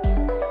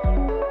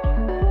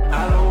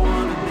 I don't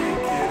wanna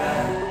make it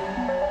out.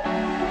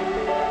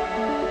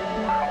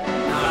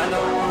 No, I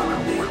don't wanna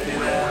make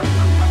it out.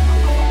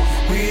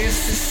 We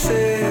used to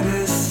say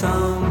this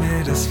song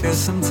made us feel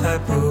some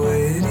type of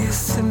way. It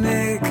used to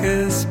make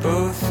us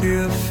both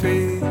feel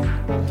free.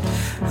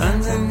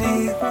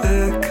 Underneath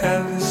the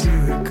covers you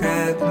would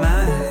grab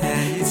my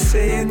hand. You'd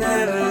say you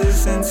never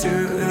listened to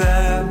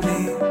without me.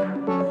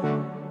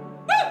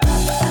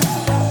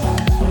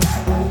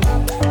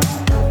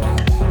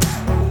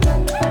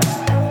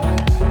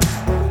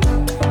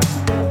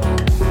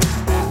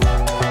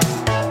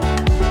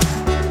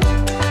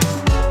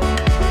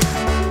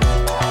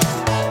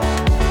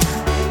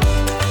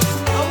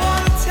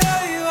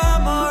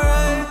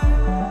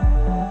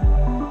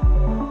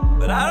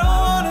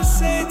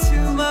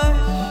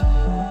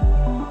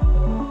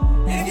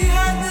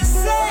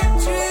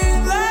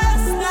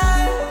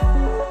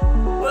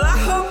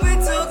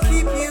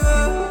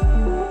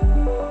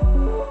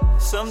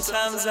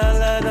 Sometimes I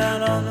lie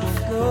down on the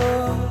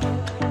floor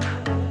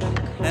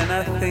and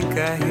I think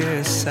I hear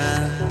a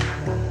sound.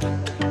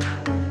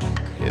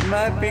 It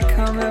might be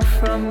coming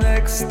from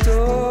next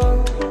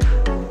door,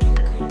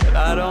 but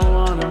I don't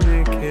wanna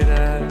make it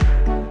out.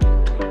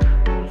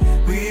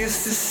 We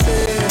used to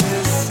say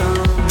this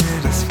song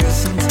made us feel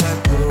some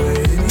type of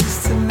way. It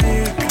used to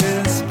make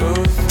us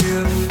both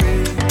feel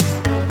free.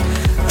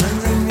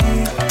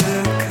 Underneath the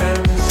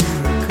covers you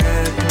would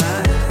grab my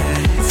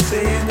hand. You'd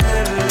say you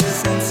never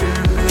listened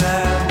to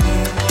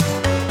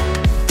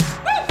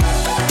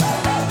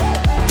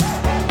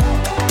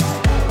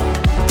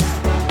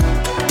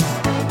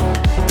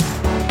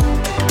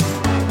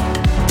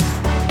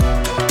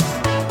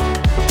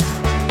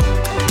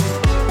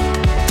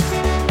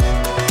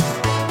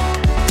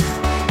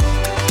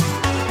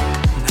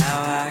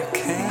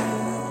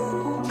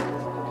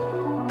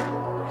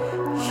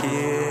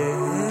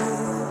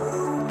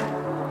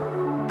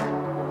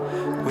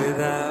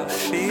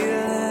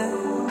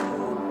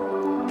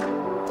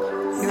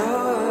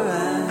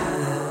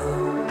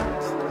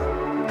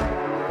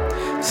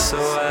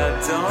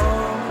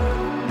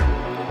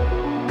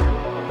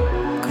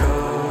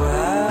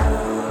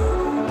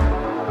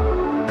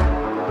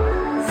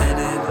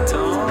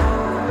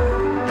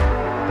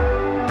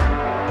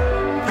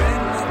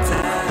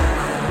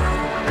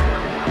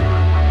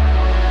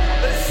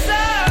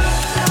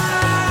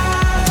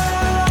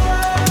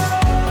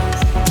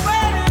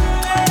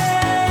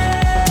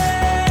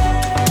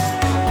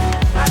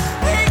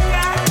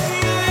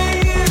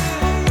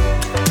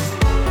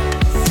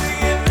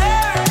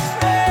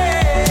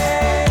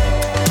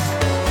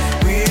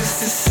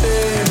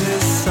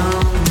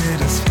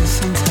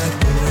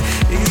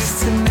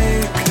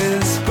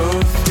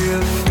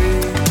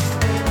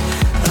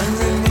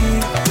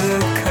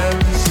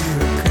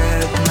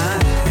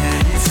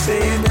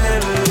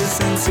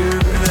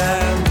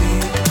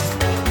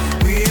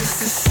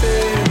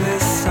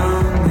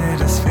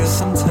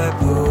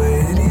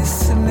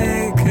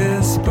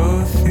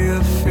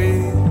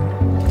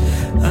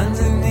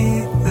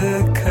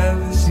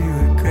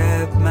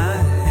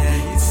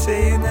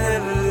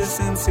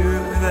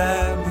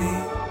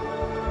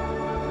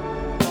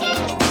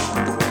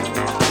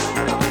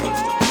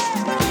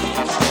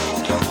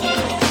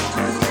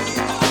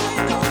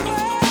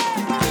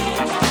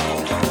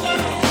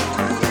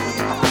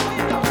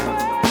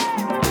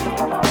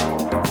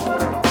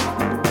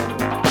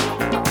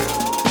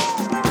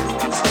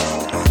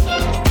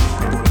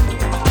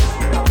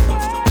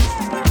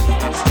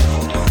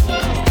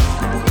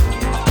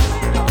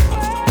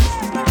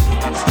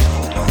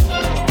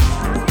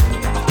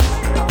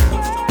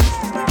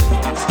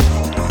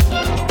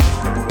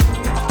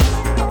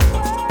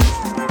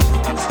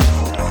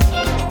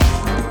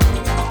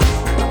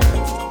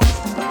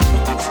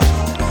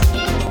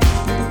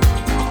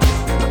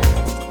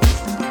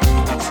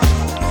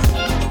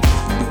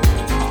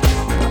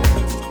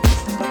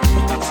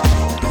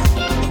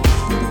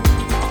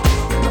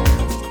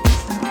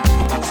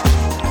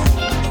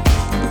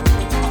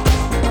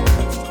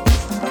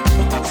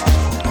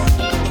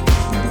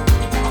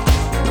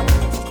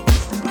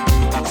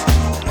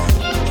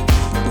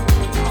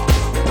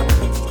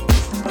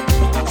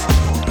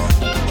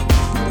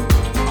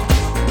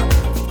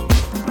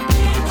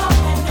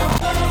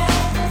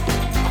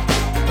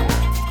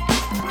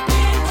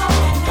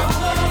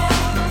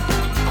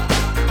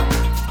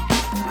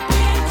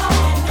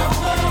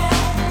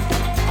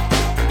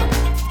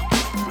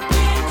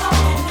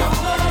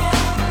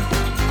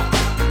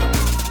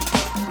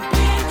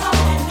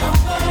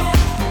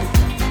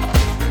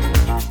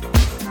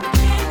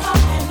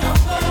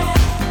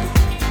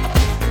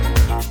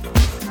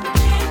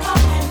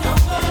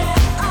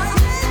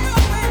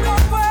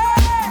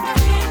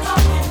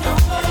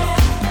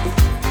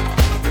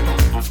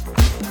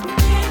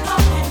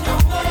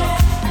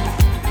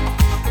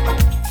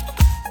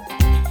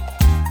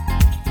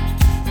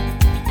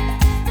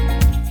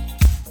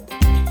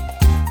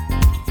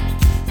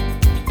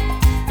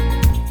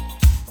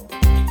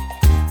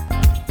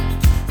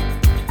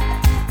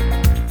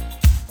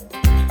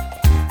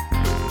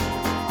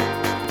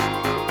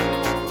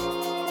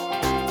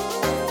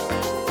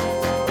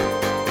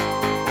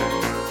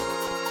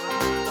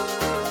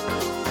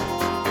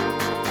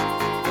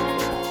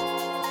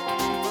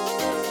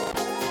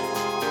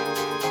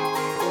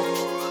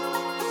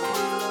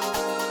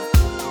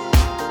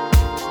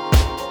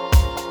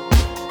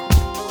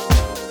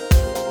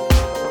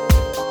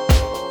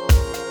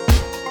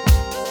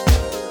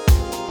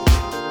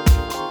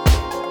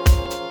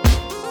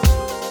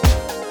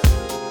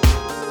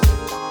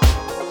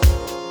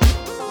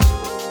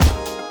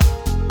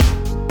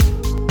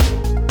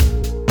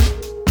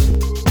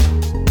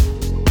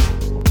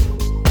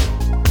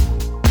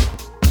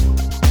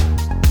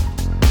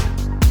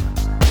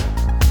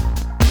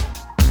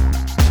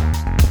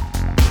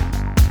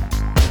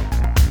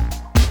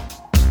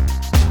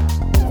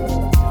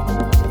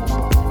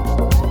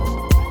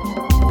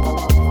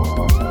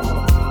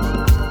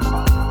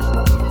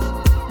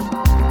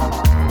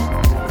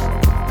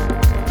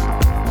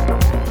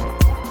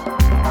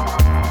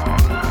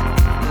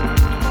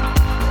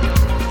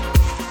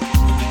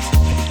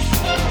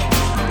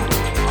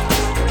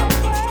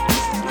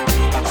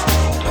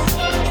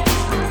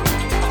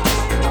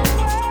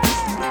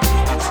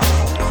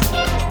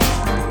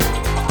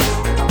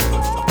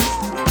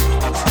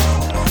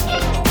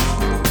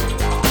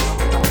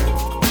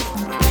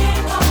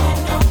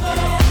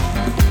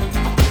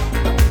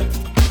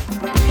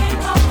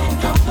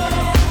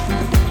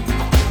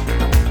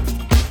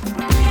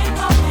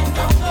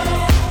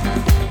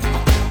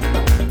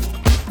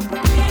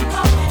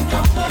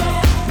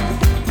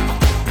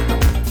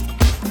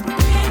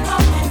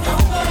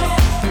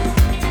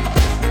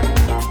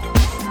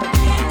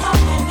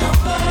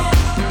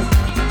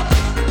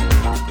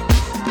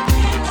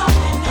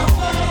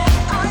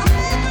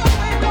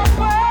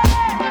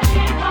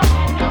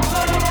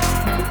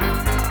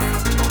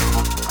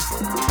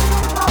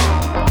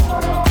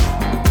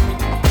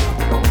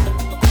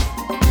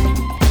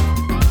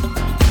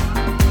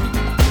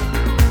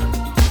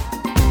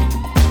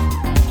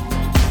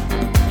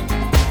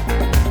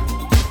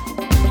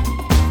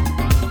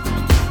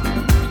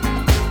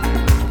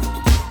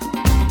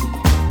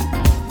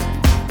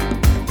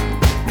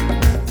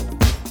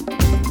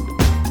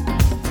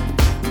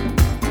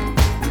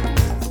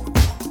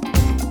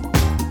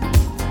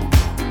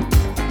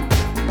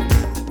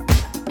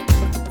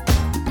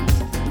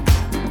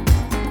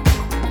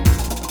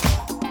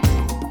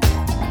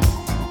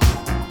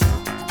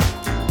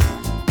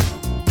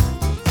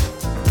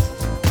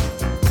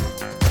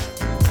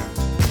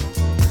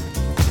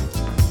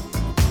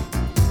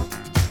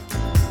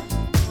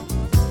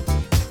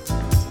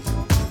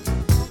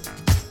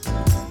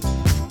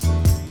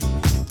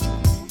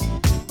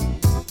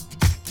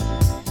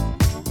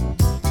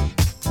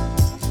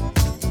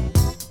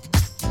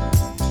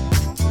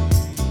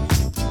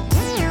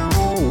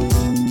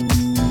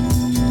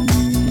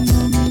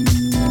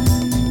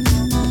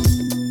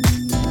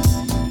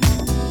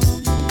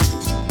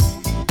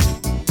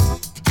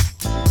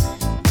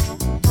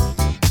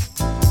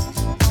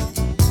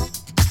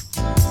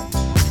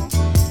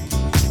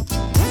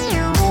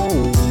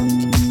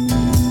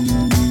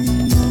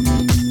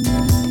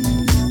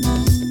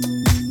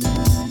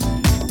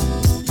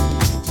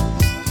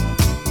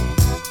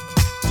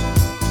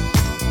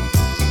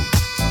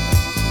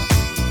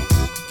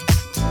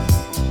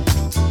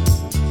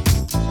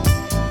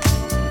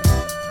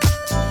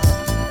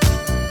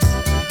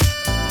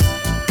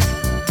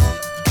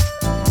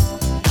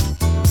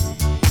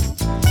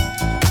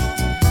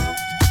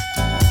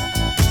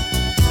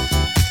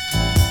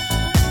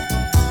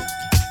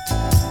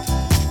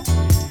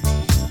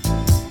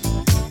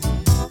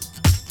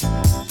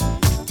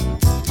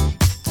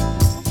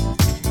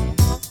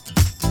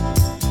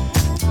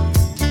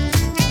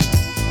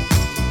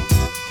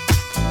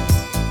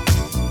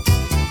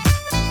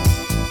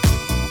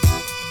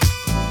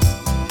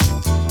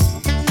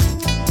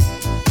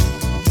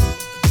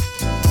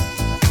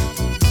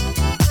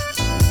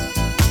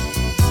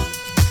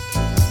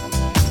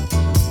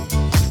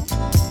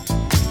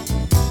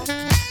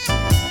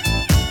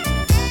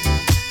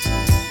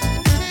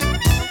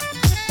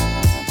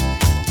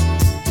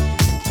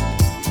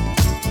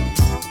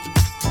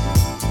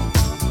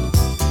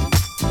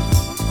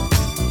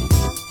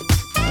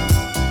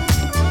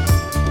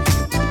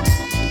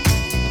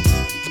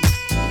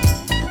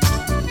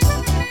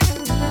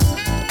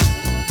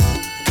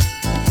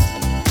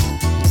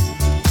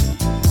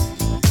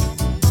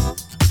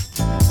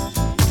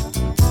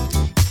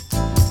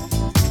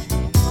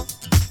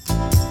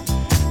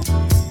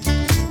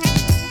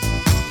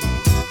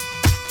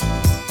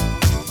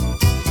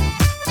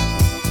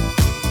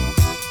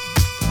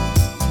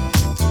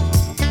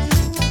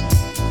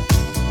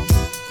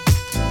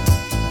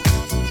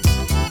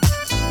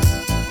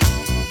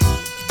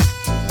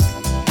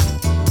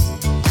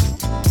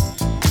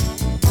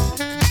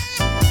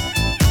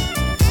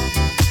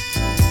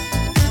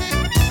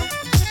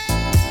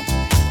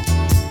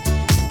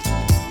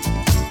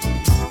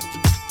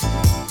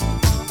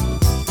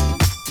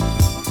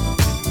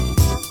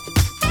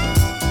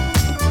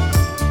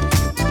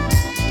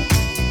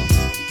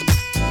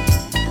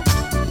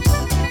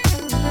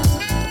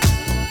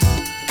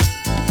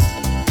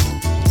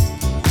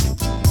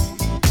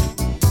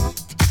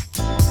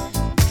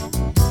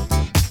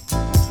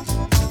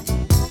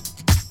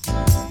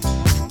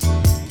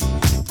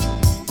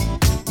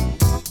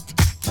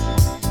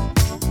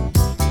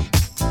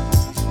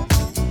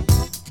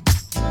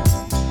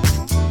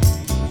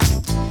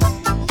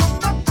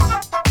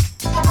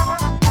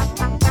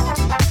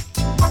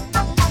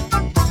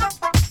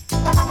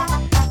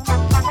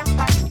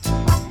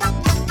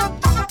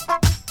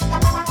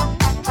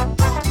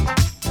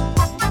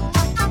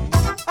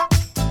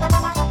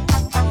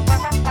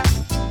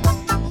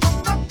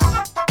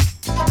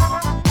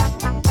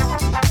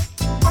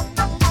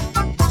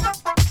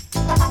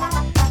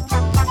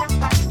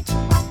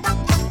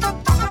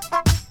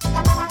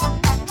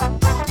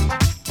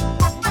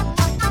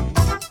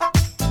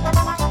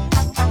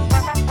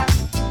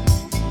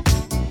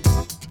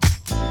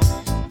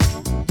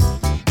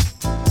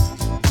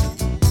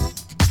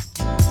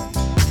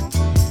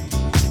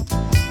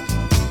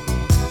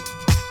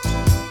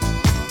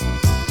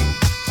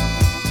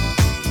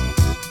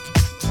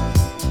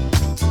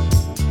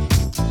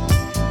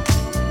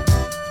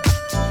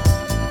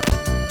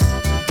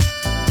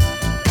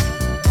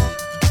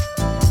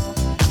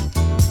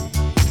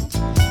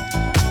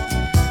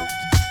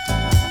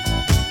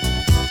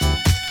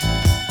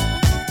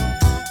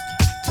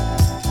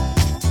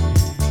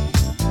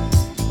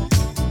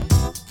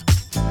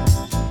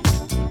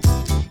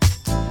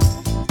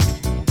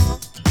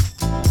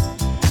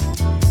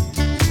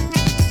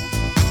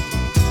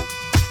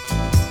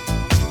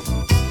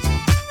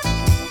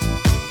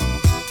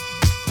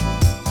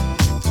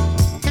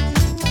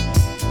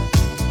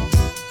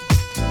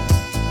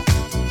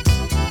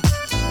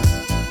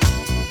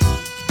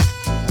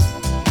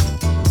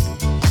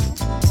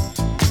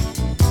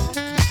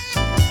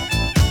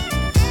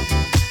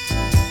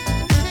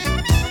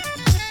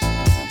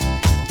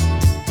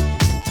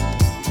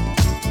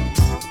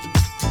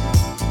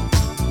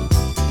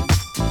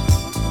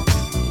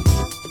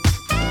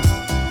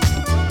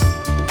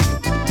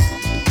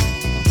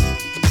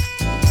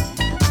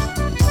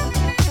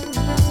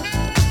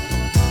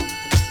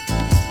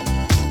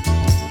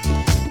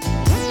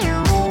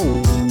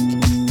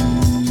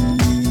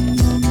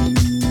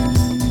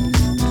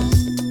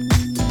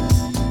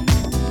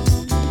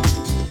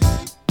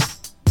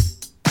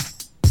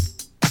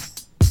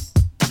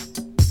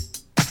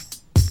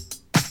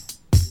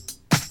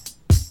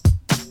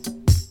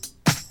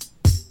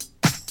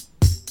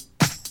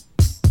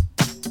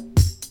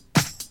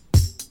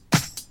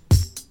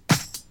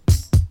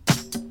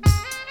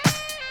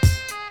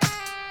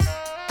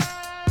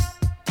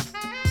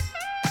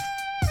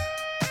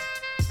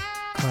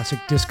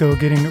Classic disco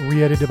getting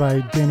re-edited by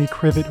Danny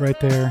Krivit right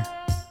there.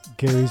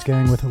 Gary's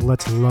Gang with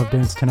Let's Love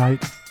Dance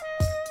Tonight.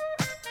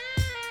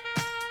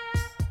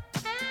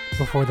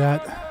 Before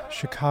that,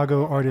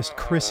 Chicago artist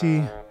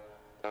Chrissy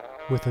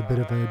with a bit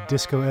of a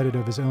disco edit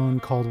of his own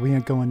called We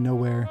Ain't Going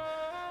Nowhere,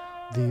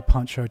 the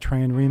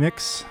Pontchartrain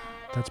remix.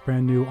 That's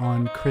brand new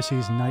on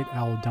Chrissy's Night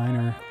Owl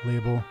Diner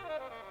label.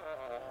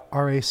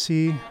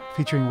 RAC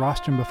featuring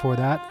Rostrum before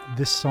that,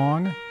 This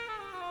Song.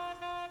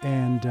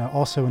 And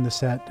also in the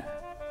set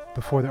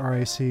before the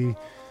RAC,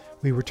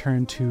 we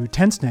returned to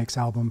Ten Snake's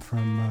album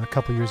from a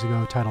couple years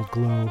ago titled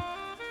Glow.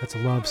 That's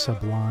Love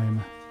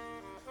Sublime.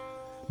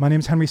 My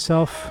name's Henry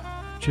Self,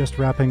 just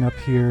wrapping up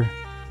here.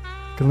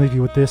 Gonna leave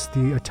you with this,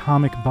 the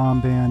Atomic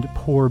Bomb Band,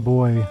 Poor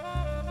Boy,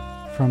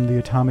 from the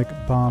Atomic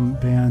Bomb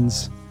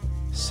Band's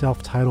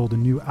self-titled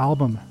new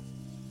album.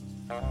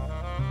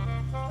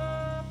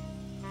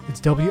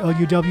 It's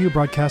WLUW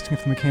broadcasting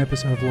from the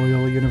campus of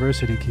Loyola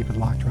University. Keep it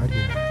locked right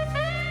here.